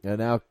 And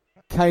now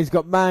Kane's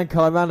got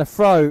Mankind around the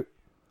throat.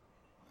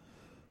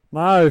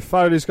 No,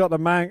 Foley's got the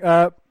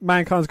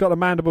Mankind's got the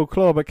mandible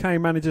claw, but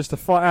Kane manages to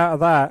fight out of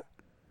that.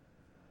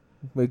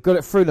 We got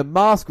it through the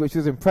mask, which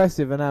was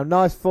impressive, and now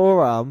nice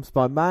forearms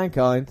by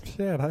Mankind.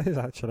 Yeah, that is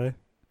actually.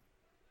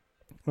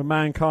 But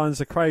Mankind's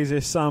the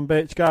craziest son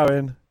bitch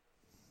going.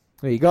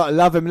 You got to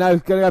love him now.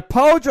 He's going to go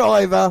pole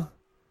driver.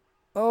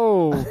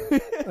 Oh,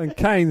 and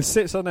Kane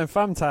sits on them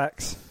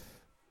thumbtacks.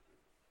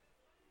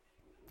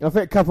 I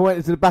think a couple went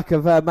into the back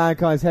of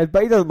Mankind's head,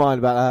 but he doesn't mind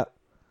about that.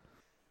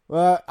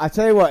 Well, I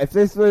tell you what, if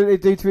this is what they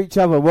do to each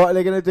other, what are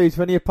they going to do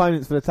to any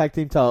opponents for the tag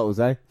team titles,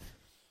 eh?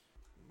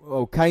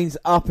 Well, Kane's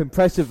up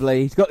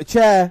impressively. He's got the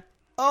chair.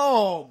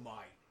 Oh,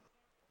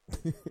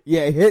 my.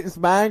 Yeah, he hits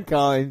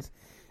Mankind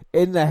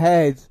in the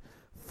head.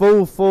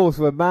 Full force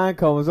when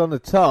Mankind was on the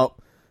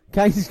top.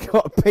 Kane's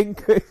got a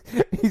pink...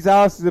 His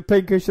ass is a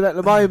pink cushion at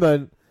the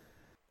moment.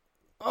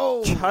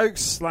 Oh. Choke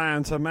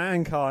slam to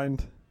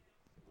Mankind.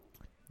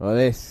 Well,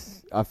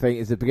 this, I think,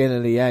 is the beginning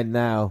of the end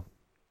now.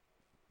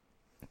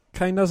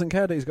 Kane doesn't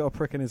care that he's got a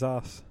prick in his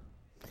ass.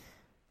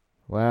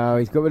 Well,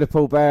 he's got rid of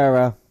Paul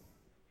Bearer.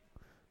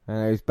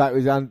 And he's back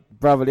with his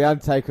brother, the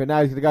Undertaker, and now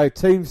he's going to go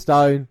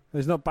Tombstone.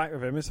 He's not back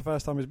with him. It's the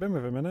first time he's been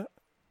with him, isn't it?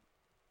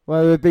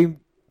 Well, they've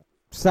been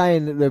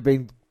saying that they've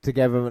been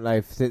together, haven't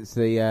they, since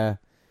the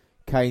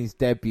Kane's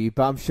debut.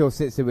 But I'm sure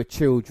since they were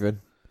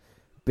children,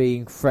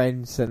 being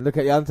friends. And look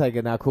at the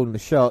Undertaker now calling the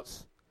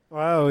shots.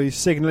 Well, he's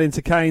signalling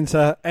to Kane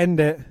to end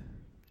it.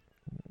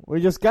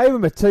 We just gave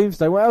him a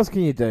Tombstone. What else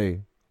can you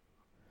do?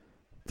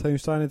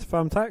 Tombstone into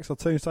thumbtacks or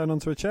Tombstone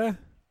onto a chair?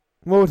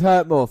 What would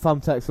hurt more,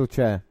 thumbtacks or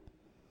chair?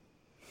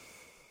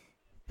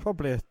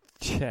 Probably a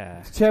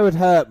chair. Chair would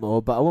hurt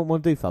more, but I wouldn't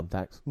want to do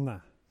thumbtacks. Nah.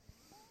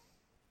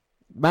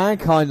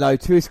 Mankind, though,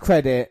 to his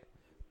credit,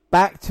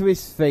 back to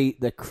his feet,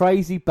 the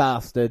crazy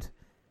bastard.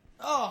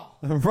 Oh!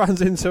 And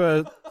runs into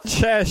a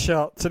chair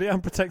shot to the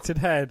unprotected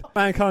head.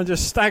 Mankind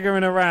just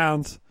staggering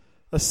around.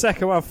 The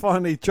second one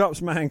finally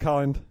drops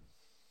Mankind.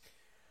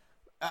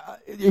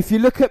 If you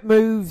look at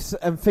moves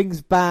and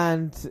things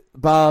barred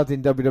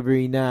in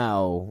WWE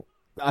now,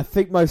 I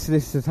think most of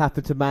this has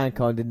happened to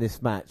Mankind in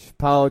this match.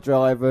 Power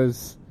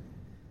drivers,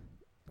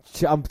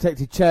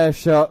 unprotected chair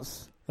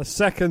shots. A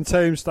second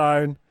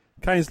tombstone.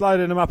 Kane's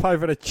loading him up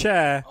over the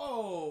chair.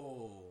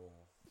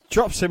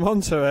 Drops him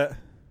onto it.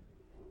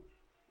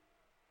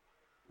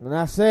 And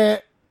that's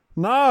it.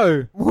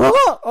 No.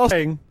 What?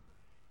 Austin.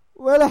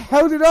 Where the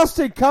hell did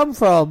Austin come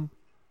from?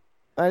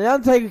 And the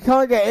Undertaker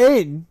can't get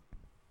in.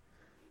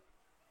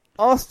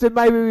 Austin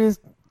maybe was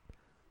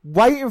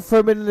waiting for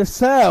him in the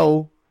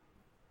cell.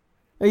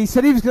 And he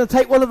said he was going to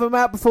take one of them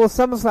out before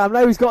SummerSlam.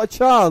 Now he's got a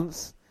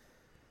chance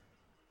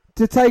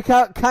to take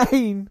out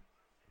Kane.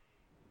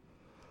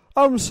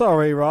 I'm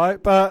sorry,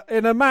 right? But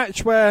in a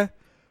match where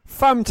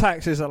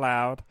thumbtacks is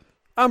allowed,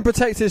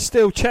 unprotected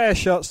steel chair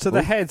shots to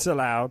the head's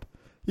allowed,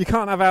 you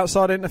can't have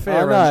outside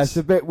interference. I know, it's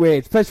a bit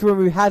weird. Especially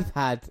when we had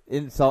outside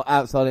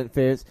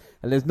interference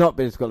and there's not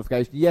been a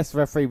disqualification. Yes, the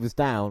referee was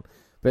down,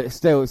 but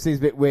still, it seems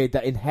a bit weird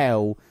that in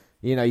hell,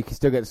 you can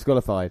still get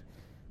disqualified.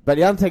 But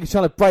the Undertaker's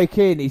trying to break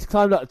in. He's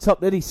climbed up the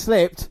top, then he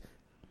slipped.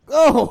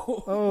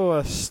 Oh,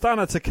 a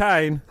stunner to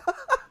Kane.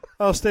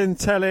 Austin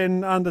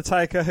telling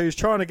Undertaker, who's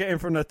trying to get in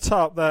from the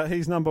top, that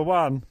he's number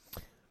one.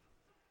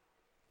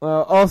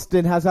 Well,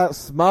 Austin has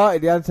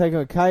outsmarted the Undertaker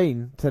and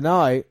Kane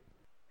tonight.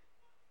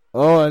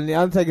 Oh, and the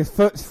Undertaker's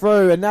foot's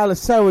through, and now the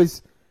cell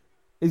is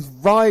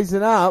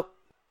rising up.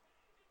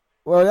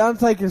 Well, the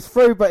Undertaker's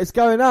through, but it's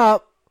going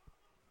up.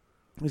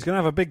 He's going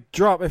to have a big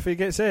drop if he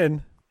gets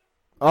in.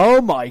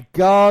 Oh, my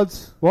God.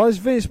 Why is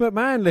Vince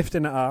McMahon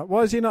lifting it up?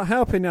 Why is he not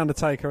helping the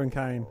Undertaker and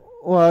Kane?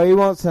 Well, he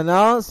wants an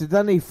answer,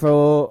 doesn't he,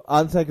 for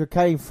Undertaker,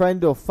 Kane,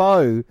 friend or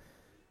foe.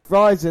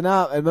 Rising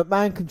up, and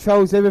McMahon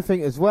controls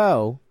everything as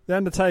well. The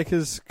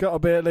Undertaker's got to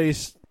be at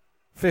least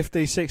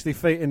 50, 60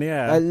 feet in the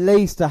air. At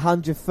least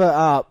 100 foot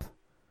up.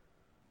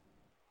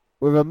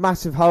 With a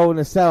massive hole in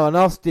the cell, and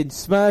Austin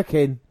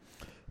smirking.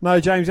 No,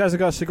 James, he hasn't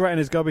got a cigarette in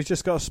his gob. He's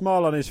just got a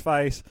smile on his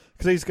face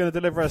because he's going to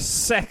deliver a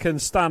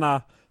second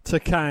stunner to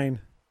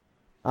Kane.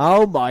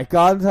 Oh, my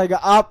God. Undertaker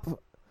up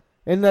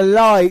in the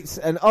lights,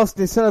 and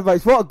Austin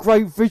celebrates. What a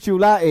great visual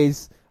that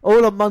is.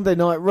 All on Monday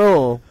Night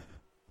Raw.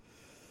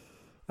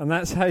 And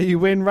that's how you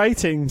win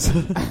ratings.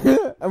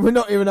 And we're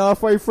not even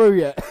halfway through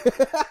yet.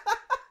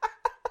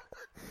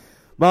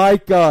 My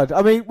God.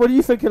 I mean, what do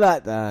you think of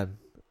that, Dan?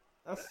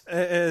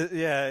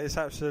 Yeah, it's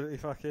absolutely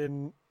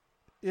fucking...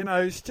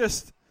 it's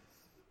just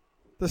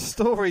the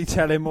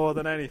storytelling more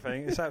than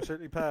anything. It's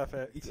absolutely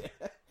perfect.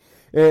 Yeah.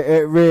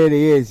 It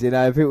really is,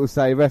 People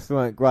say wrestling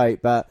weren't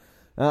great, but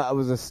that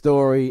was a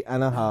story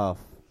and a half.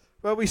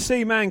 Well, we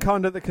see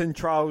Mankind at the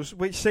controls,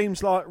 which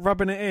seems like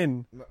rubbing it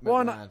in.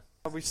 Why not?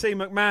 We see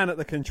McMahon at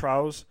the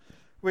controls,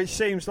 which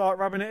seems like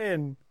rubbing it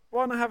in.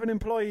 Why not have an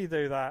employee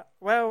do that?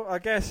 Well, I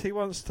guess he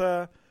wants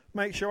to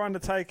make sure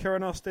Undertaker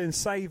and Austin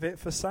save it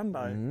for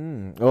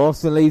Sunday.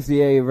 Austin leaves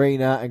the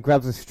arena and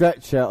grabs a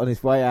stretcher on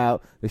his way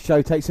out. The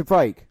show takes a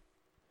break.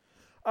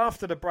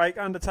 After the break,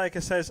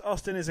 Undertaker says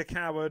Austin is a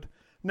coward.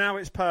 Now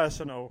it's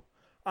personal.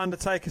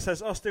 Undertaker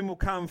says Austin will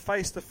come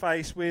face to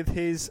face with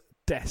his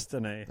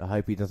destiny. I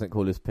hope he doesn't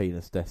call his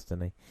penis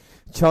Destiny.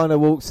 Chyna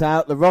walks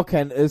out. The Rock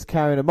enters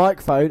carrying a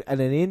microphone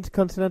and an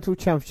Intercontinental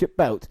Championship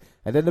belt.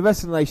 And then the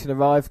rest of the nation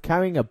arrive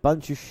carrying a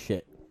bunch of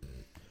shit.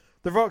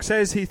 The Rock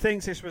says he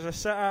thinks this was a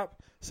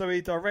setup, so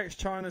he directs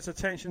Chyna's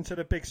attention to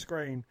the big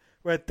screen,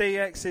 where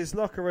DX's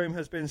locker room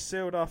has been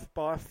sealed off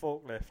by a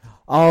forklift.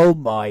 Oh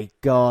my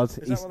God.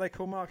 Is that what they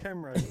call Mark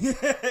Henry?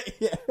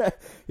 Yeah.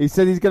 He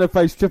said he's going to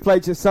face Triple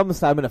H at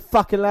SummerSlam in a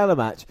fucking ladder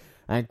match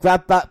and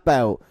grab that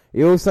belt.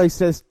 He also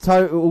says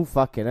oh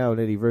fucking hell,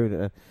 nearly ruined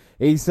it.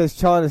 He says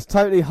Chyna's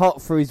totally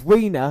hot for his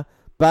wiener,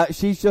 but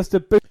she's just a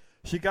boot.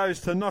 She goes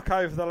to knock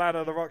over the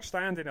ladder the Rock's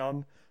standing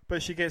on,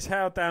 but she gets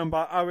held down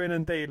by Owen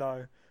and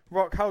D'Lo.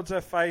 Rock holds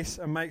her face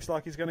and makes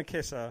like he's going to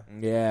kiss her.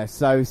 Yeah,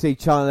 so we see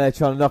Chyna there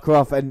trying to knock her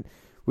off, and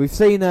we've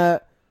seen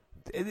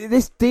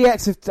this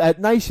DX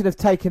Nation have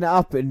taken it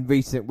up in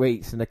recent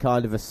weeks in a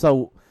kind of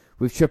assault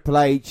with Triple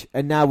H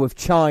and now with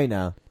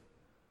Chyna.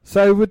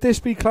 So would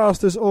this be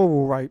classed as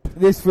oral rape?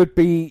 This would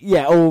be,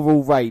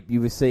 oral rape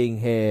you were seeing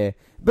here.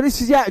 But this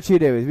is the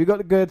attitude here. We've got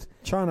the good.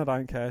 Chyna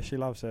don't care. She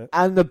loves it.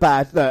 And the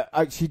bad.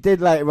 Look, she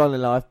did later on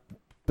in life,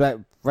 but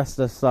rest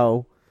her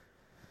soul.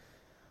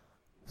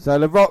 So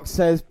The Rock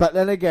says, but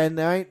then again,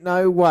 there ain't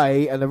no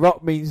way, and The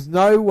Rock means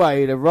no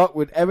way, The Rock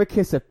would ever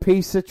kiss a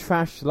piece of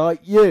trash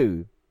like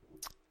you.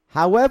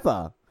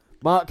 However,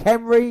 Mark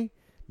Henry,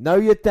 know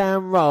your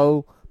damn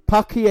role,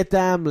 pucker your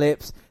damn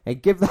lips,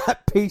 and give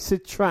that piece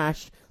of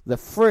trash the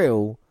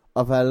thrill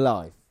of her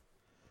life.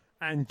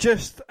 And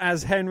just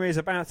as Henry is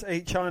about to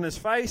eat Chyna's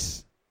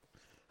face,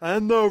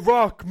 and The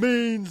Rock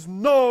means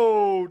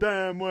no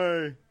damn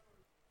way.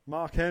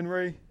 Mark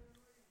Henry,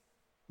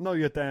 know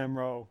your damn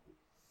role.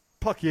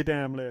 Puck your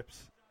damn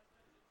lips.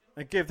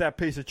 And give that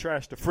piece of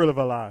trash the thrill of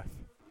her life.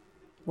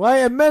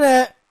 Wait a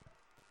minute.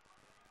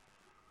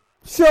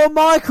 Shawn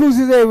Michaels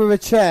is here with a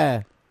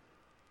chair.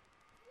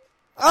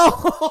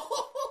 Oh!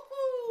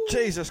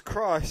 Jesus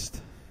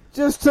Christ.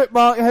 Just took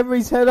Mark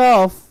Henry's head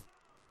off.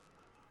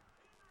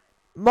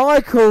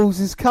 Michaels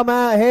has come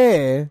out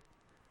here.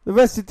 The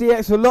rest of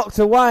DX were locked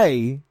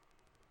away.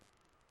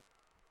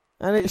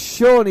 And it's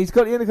Shawn. He's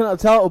got the Intercontinental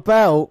title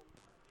belt.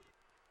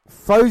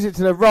 Throws it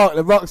to The Rock.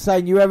 The Rock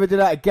saying, you ever do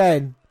that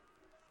again?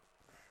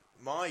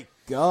 My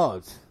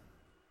God.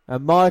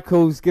 And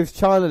Michaels gives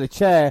Chyna the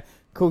chair.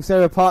 Of course, they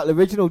were part of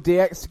the original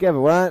DX together,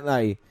 weren't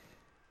they?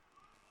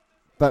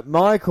 But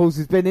Michaels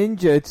has been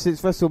injured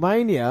since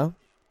WrestleMania.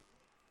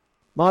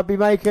 Might be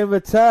making a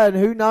return.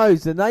 Who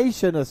knows? The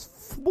Nation has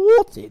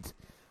thwarted.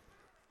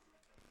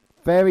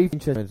 Very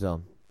interesting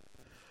on.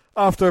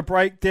 After a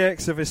break,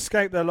 DX have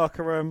escaped their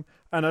locker room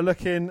and are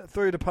looking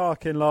through the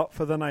parking lot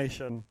for the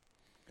Nation.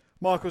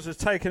 Michaels has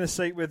taken a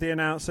seat with the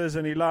announcers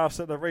and he laughs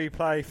at the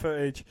replay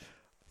footage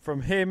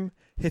from him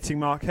hitting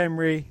Mark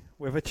Henry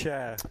with a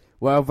chair.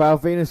 Well, Val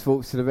Venus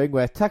walks to the ring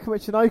where Taka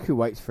Michinoku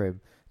waits for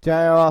him. JR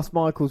asks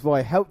Michaels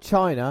why he helped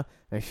Chyna,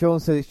 and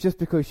Shawn says it's just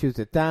because she was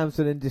a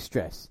damsel in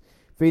distress.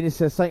 Venus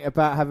says something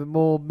about having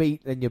more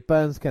meat than your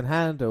burns can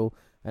handle,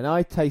 and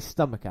I taste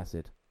stomach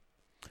acid.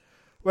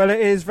 Well, it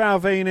is Val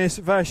Venus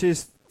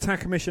versus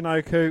Taka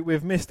Michinoku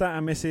with Mr.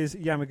 and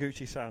Mrs.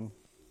 Yamaguchi-san.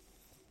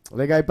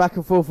 They go back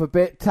and forth a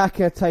bit.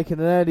 Taka taking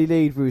an early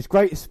lead with his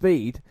great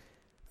speed.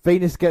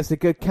 Venus gets a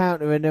good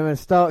counter in there and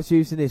starts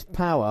using his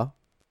power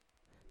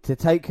to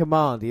take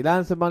command. He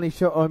lands the money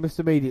shot almost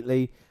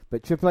immediately,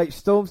 but Triple H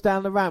storms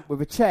down the ramp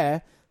with a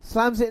chair,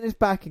 slams it in his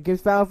back and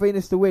gives Val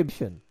Venus the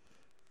win.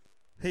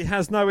 He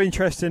has no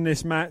interest in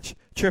this match.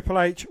 Triple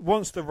H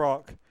wants The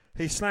Rock.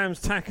 He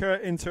slams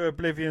Taka into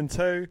oblivion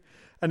too,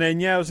 and then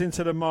yells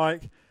into the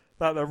mic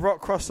that The Rock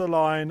crossed the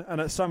line,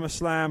 and at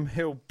SummerSlam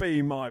he'll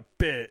be my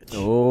bitch.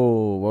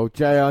 Oh, well,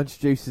 JR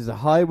introduces A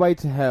Highway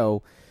to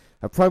Hell,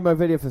 a promo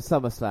video for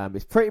SummerSlam.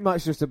 It's pretty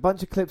much just a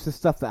bunch of clips of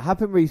stuff that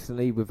happened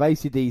recently with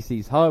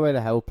AC/DC's Highway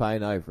to Hell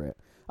playing over it.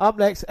 Up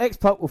next,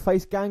 X-Pac will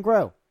face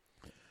Gangrel.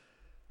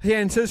 He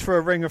enters for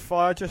a ring of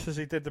fire just as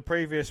he did the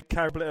previous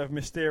tablet of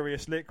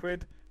mysterious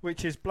liquid,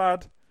 which is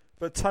blood,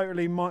 but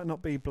totally might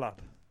not be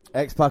blood.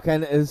 X-Pac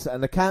enters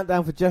and the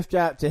countdown for Jeff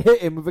Jarrett to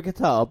hit him with a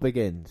guitar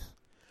begins.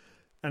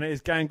 And it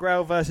is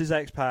Gangrel versus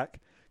X-Pac.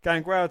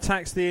 Gangrel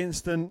attacks the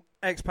instant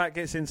X-Pac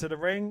gets into the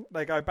ring.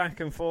 They go back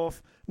and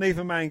forth,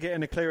 neither man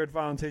getting a clear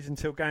advantage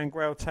until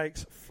Gangrel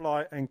takes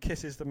flight and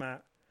kisses the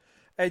mat.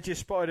 Edge is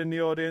spotted in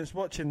the audience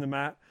watching the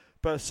mat,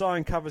 but a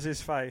sign covers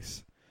his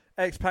face.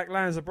 X-Pac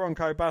lands a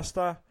Bronco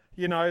Buster.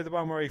 You know, the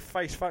one where he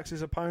face fucks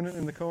his opponent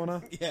in the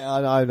corner. Yeah,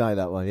 I know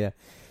that one, yeah.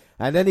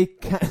 And then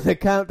the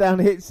countdown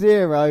hits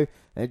 0,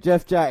 and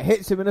Jeff Jarrett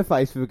hits him in the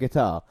face with a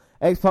guitar.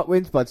 X-Pac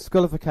wins by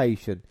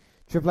disqualification.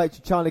 Triple H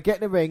and Chyna get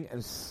in the ring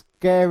and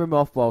scare him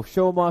off while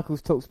Shawn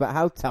Michaels talks about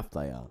how tough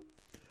they are.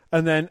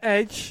 And then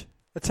Edge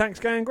attacks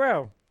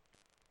Gangrel.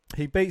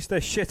 He beats the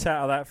shit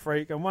out of that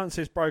freak, and once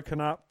it's broken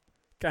up,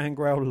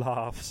 Gangrel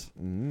laughs.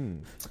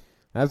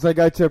 As they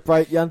go to a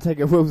break, the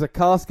Undertaker wheels a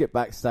casket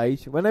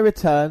backstage. When they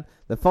return,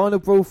 the final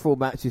Brawl for All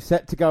match is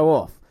set to go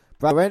off.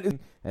 Brad enters,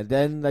 and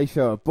then they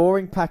show a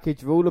boring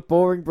package of all the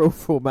boring Brawl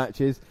for All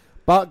matches.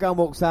 Bart Gunn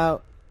walks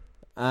out,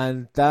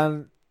 and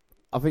Dan,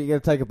 I think you're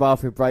going to take a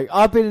bathroom break.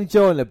 I've been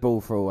enjoying the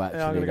Brawl for All, actually.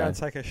 Yeah, I'm going to go and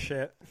take a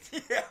shit.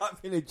 Yeah,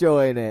 I've been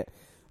enjoying it.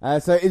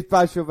 So it's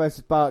Bradshaw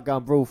versus Bart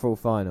Gunn Brawl for All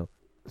final.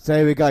 So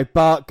here we go.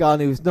 Bart Gunn,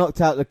 who was knocked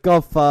out the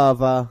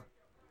Godfather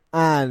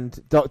and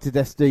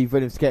Dr. Steve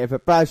Williams skating for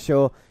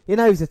Bradshaw. You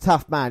know, he's a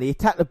tough man. He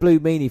attacked the Blue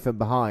Meanie from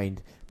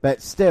behind,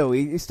 but still,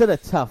 he's still a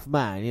tough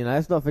man. You know,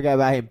 let's not forget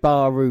about him.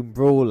 Barroom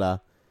brawler.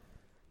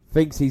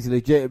 Thinks he's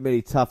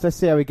legitimately tough. Let's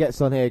see how he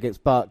gets on here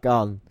against Bart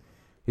Gunn.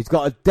 He's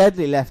got a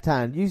deadly left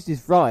hand. Used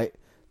his right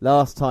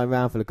last time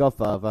round for the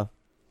Godfather.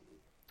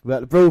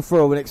 But the Brawl for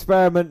All, an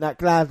experiment that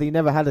gladly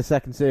never had a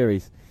second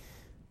series.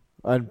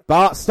 And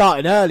Bart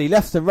starting early,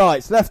 left and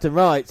right.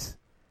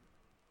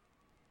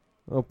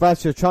 Well,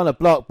 Bradshaw trying to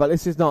block, but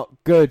this is not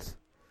good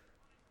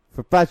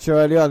for Bradshaw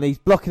early on. He's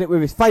blocking it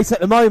with his face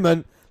at the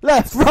moment.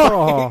 Left,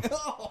 right.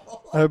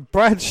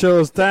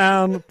 Bradshaw's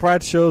down.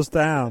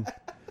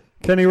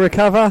 Can he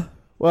recover?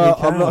 Well,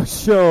 I'm not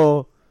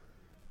sure.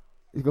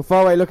 He's got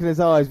far away look in his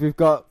eyes. We've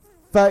got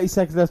 30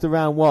 seconds left of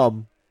round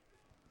 1.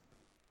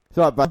 It's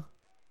all right, bud.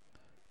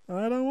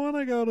 I don't want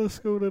to go to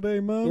school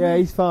today, Mum. Yeah,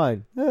 he's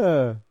fine.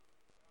 Yeah.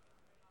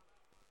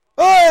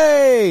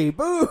 Hey!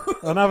 Boo!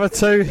 Another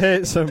 2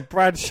 hits and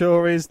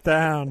Bradshaw is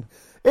down.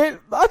 I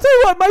tell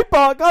you what, made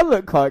Bart Gunn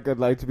look quite good,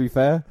 though, to be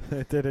fair.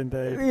 It did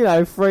indeed. You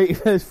know,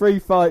 there's 3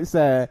 fights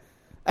there.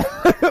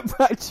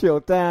 Bradshaw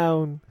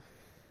down.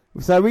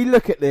 So we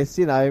look at this,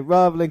 you know,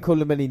 rather than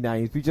call him any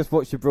names, we just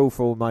watched the Brawl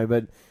for All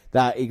moment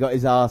that he got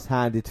his ass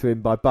handed to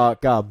him by Bart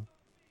Gunn.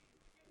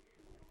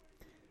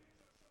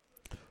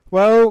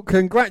 Well,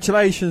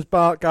 congratulations,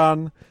 Bart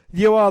Gunn.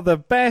 You are the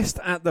best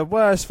at the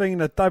worst thing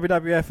the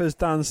WWF has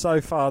done so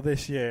far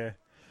this year.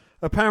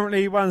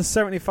 Apparently he won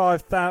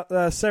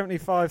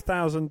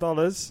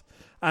 $75,000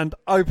 and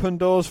opened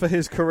doors for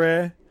his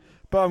career.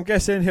 But I'm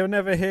guessing we'll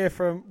never hear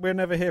from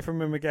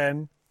him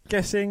again.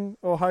 Guessing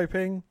or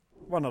hoping,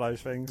 one of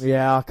those things.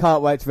 Yeah, I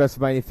can't wait to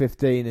WrestleMania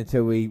 15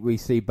 until we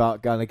see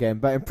Bart Gunn again.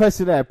 But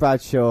impressive there,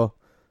 Bradshaw.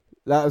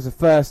 That was the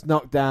first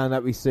knockdown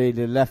that we see,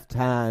 the left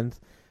hand.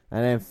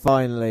 And then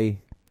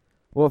finally,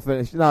 what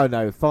finish?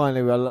 No,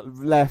 finally we're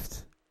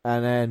left.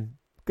 And then,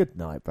 good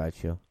night,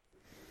 Bradshaw.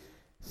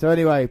 So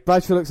anyway,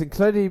 Bradshaw looks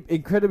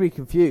incredibly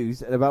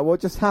confused about what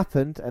just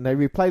happened, and they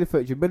replay the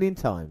footage a million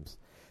times.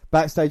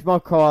 Backstage,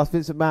 Mark Crowe asks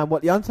Vince McMahon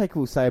what The Undertaker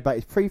will say about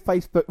his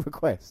pre-Facebook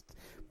request.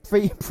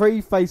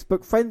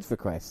 Pre-Facebook friends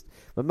request.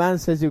 McMahon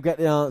says he'll get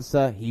the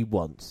answer he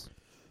wants.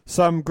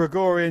 Some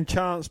Gregorian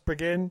chants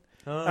begin,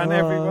 and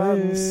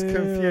everyone's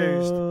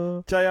confused.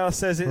 JR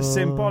says it's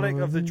symbolic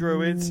of the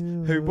Druids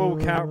who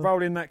walk out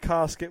rolling that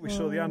casket we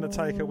saw The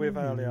Undertaker with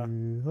earlier.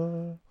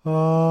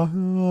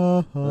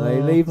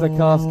 They leave the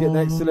casket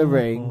next to the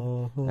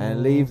ring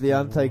and leave The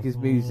Undertaker's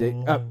music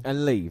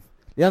and leave.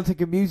 The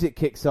Undertaker music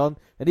kicks on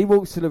and he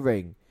walks to the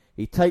ring.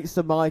 He takes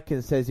the mic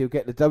and says he'll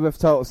get the WF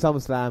title at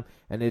SummerSlam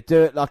and he'll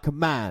do it like a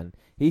man.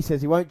 He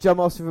says he won't jump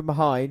Austin from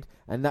behind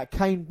and that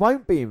Kane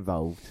won't be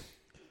involved.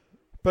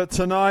 But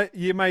tonight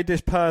you made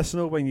this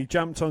personal when you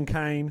jumped on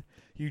Kane.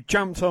 You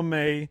jumped on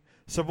me.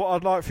 So what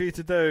I'd like for you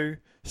to do,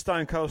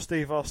 Stone Cold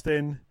Steve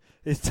Austin,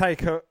 is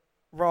take a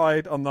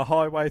ride on the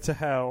highway to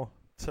hell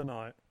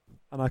tonight.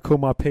 And I call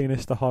my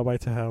penis the highway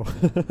to hell.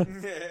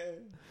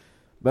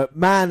 But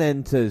man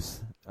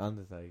enters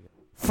Undertaker.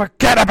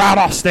 Forget about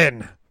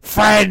Austin,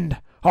 friend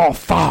or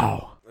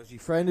foe. Is he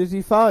friend, is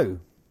he foe?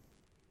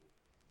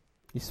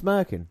 You're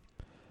smirking.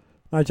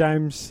 No,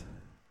 James.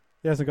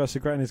 He hasn't got a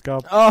cigarette in his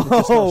gob. Oh. He's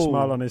just got a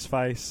smile on his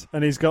face.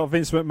 And he's got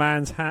Vince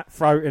McMahon's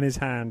throat in his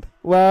hand.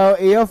 Well,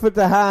 he offered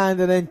the hand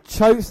and then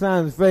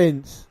chokeslams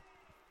Vince.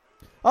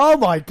 Oh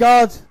my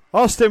God.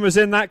 Austin was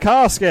in that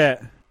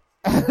casket.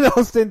 And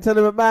Austin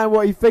telling McMahon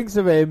what he thinks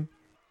of him.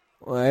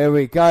 Well, here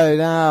we go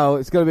now.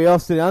 It's going to be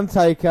Austin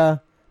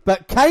Undertaker.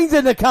 But Kane's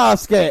in the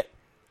casket.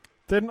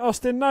 Didn't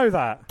Austin know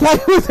that? Kane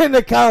was in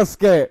the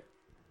casket.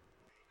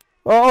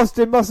 Well,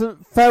 Austin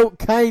mustn't felt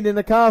Kane in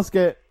the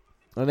casket.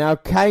 And now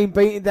Kane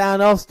beating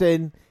down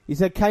Austin. He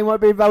said Kane won't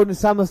be involved in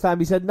SummerSlam.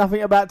 He said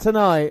nothing about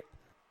tonight.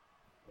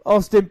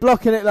 Austin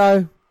blocking it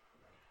though.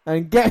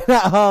 And getting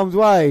out of harm's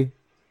way.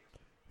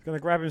 He's going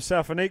to grab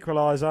himself an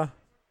equaliser.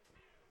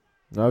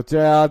 No,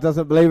 JR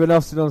doesn't believe in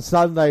Austin on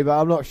Sunday, but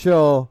I'm not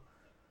sure.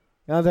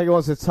 The Undertaker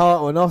wants a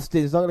title and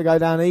Austin's not going to go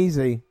down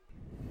easy.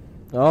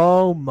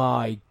 Oh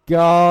my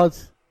God.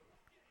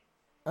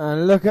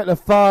 And look at the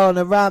fire on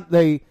the ramp,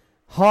 the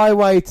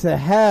highway to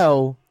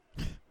hell.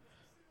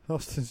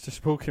 Austin's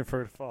just walking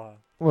through the fire.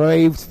 Well,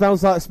 he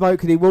smells like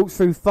smoke and he walks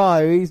through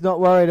fire. He's not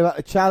worried about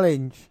the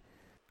challenge.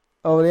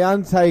 Oh, the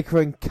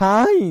Undertaker and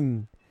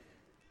Kane.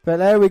 But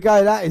there we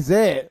go, that is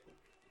it.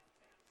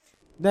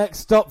 Next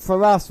stop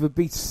for us would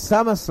be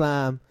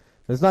SummerSlam.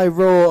 There's no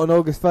Raw on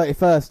August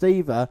 31st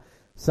either.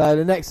 So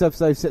the next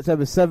episode,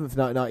 September 7th,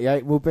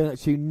 1998, will bring it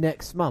to you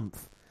next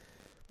month.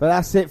 But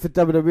that's it for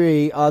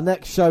WWE. Our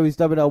next show is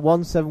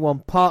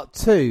WNR171 Part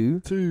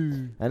 2.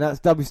 And that's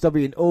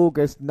WCW in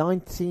August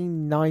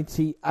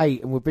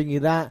 1998. And we'll bring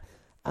you that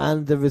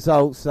and the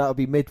results. That'll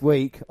be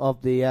midweek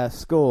of the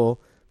score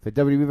for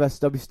WWE vs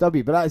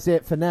WCW. But that's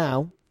it for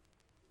now.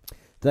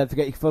 Don't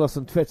forget you can follow us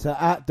on Twitter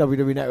at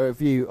WWE Network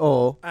Review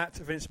or at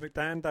Vince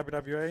McDan,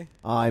 WWE.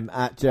 I'm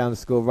at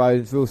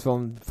J_Rhodes. We're also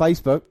on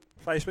Facebook.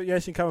 Facebook,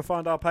 yes, you can come and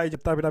find our page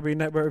at WWE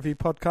Network Review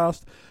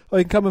Podcast, or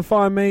you can come and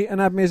find me and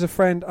add me as a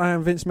friend. I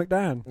am Vince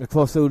McDan.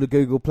 Across all the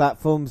Google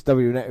platforms,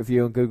 WWE Net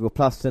Review on Google+,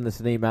 send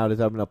us an email to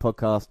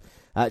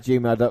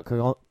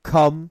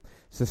podcast@gmail.com.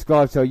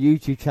 Subscribe to our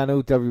YouTube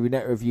channel, WWE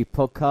Net Review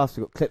Podcast.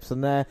 We've got clips on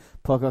there.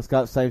 Podcasts go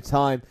at the same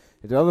time.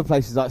 There are other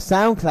places like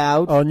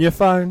SoundCloud. On your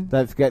phone.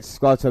 Don't forget to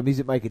subscribe to our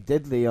Music Maker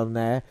Diddley on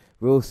there.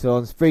 We're also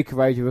on Spreaker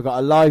Radio. We've got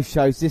our live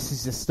shows. This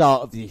is the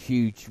start of the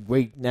huge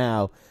week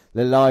now.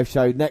 The live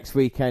show next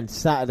weekend,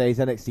 Saturday's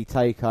NXT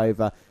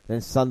TakeOver,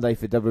 then Sunday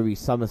for WWE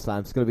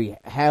SummerSlam. It's going to be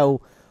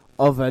hell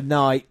of a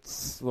night,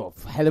 well,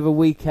 hell of a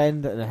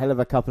weekend and a hell of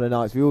a couple of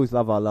nights. We always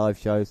love our live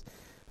shows.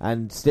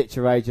 And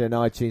Stitcher Radio and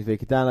iTunes, where you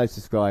can download,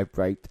 subscribe,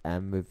 rate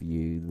and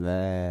review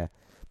there.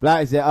 But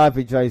that is it. I've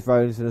been James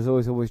Rollins, and as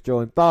always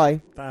joined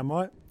by... Damn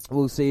right.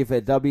 We'll see you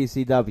for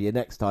WCW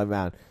next time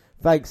round.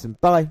 Thanks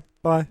and bye.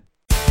 Bye.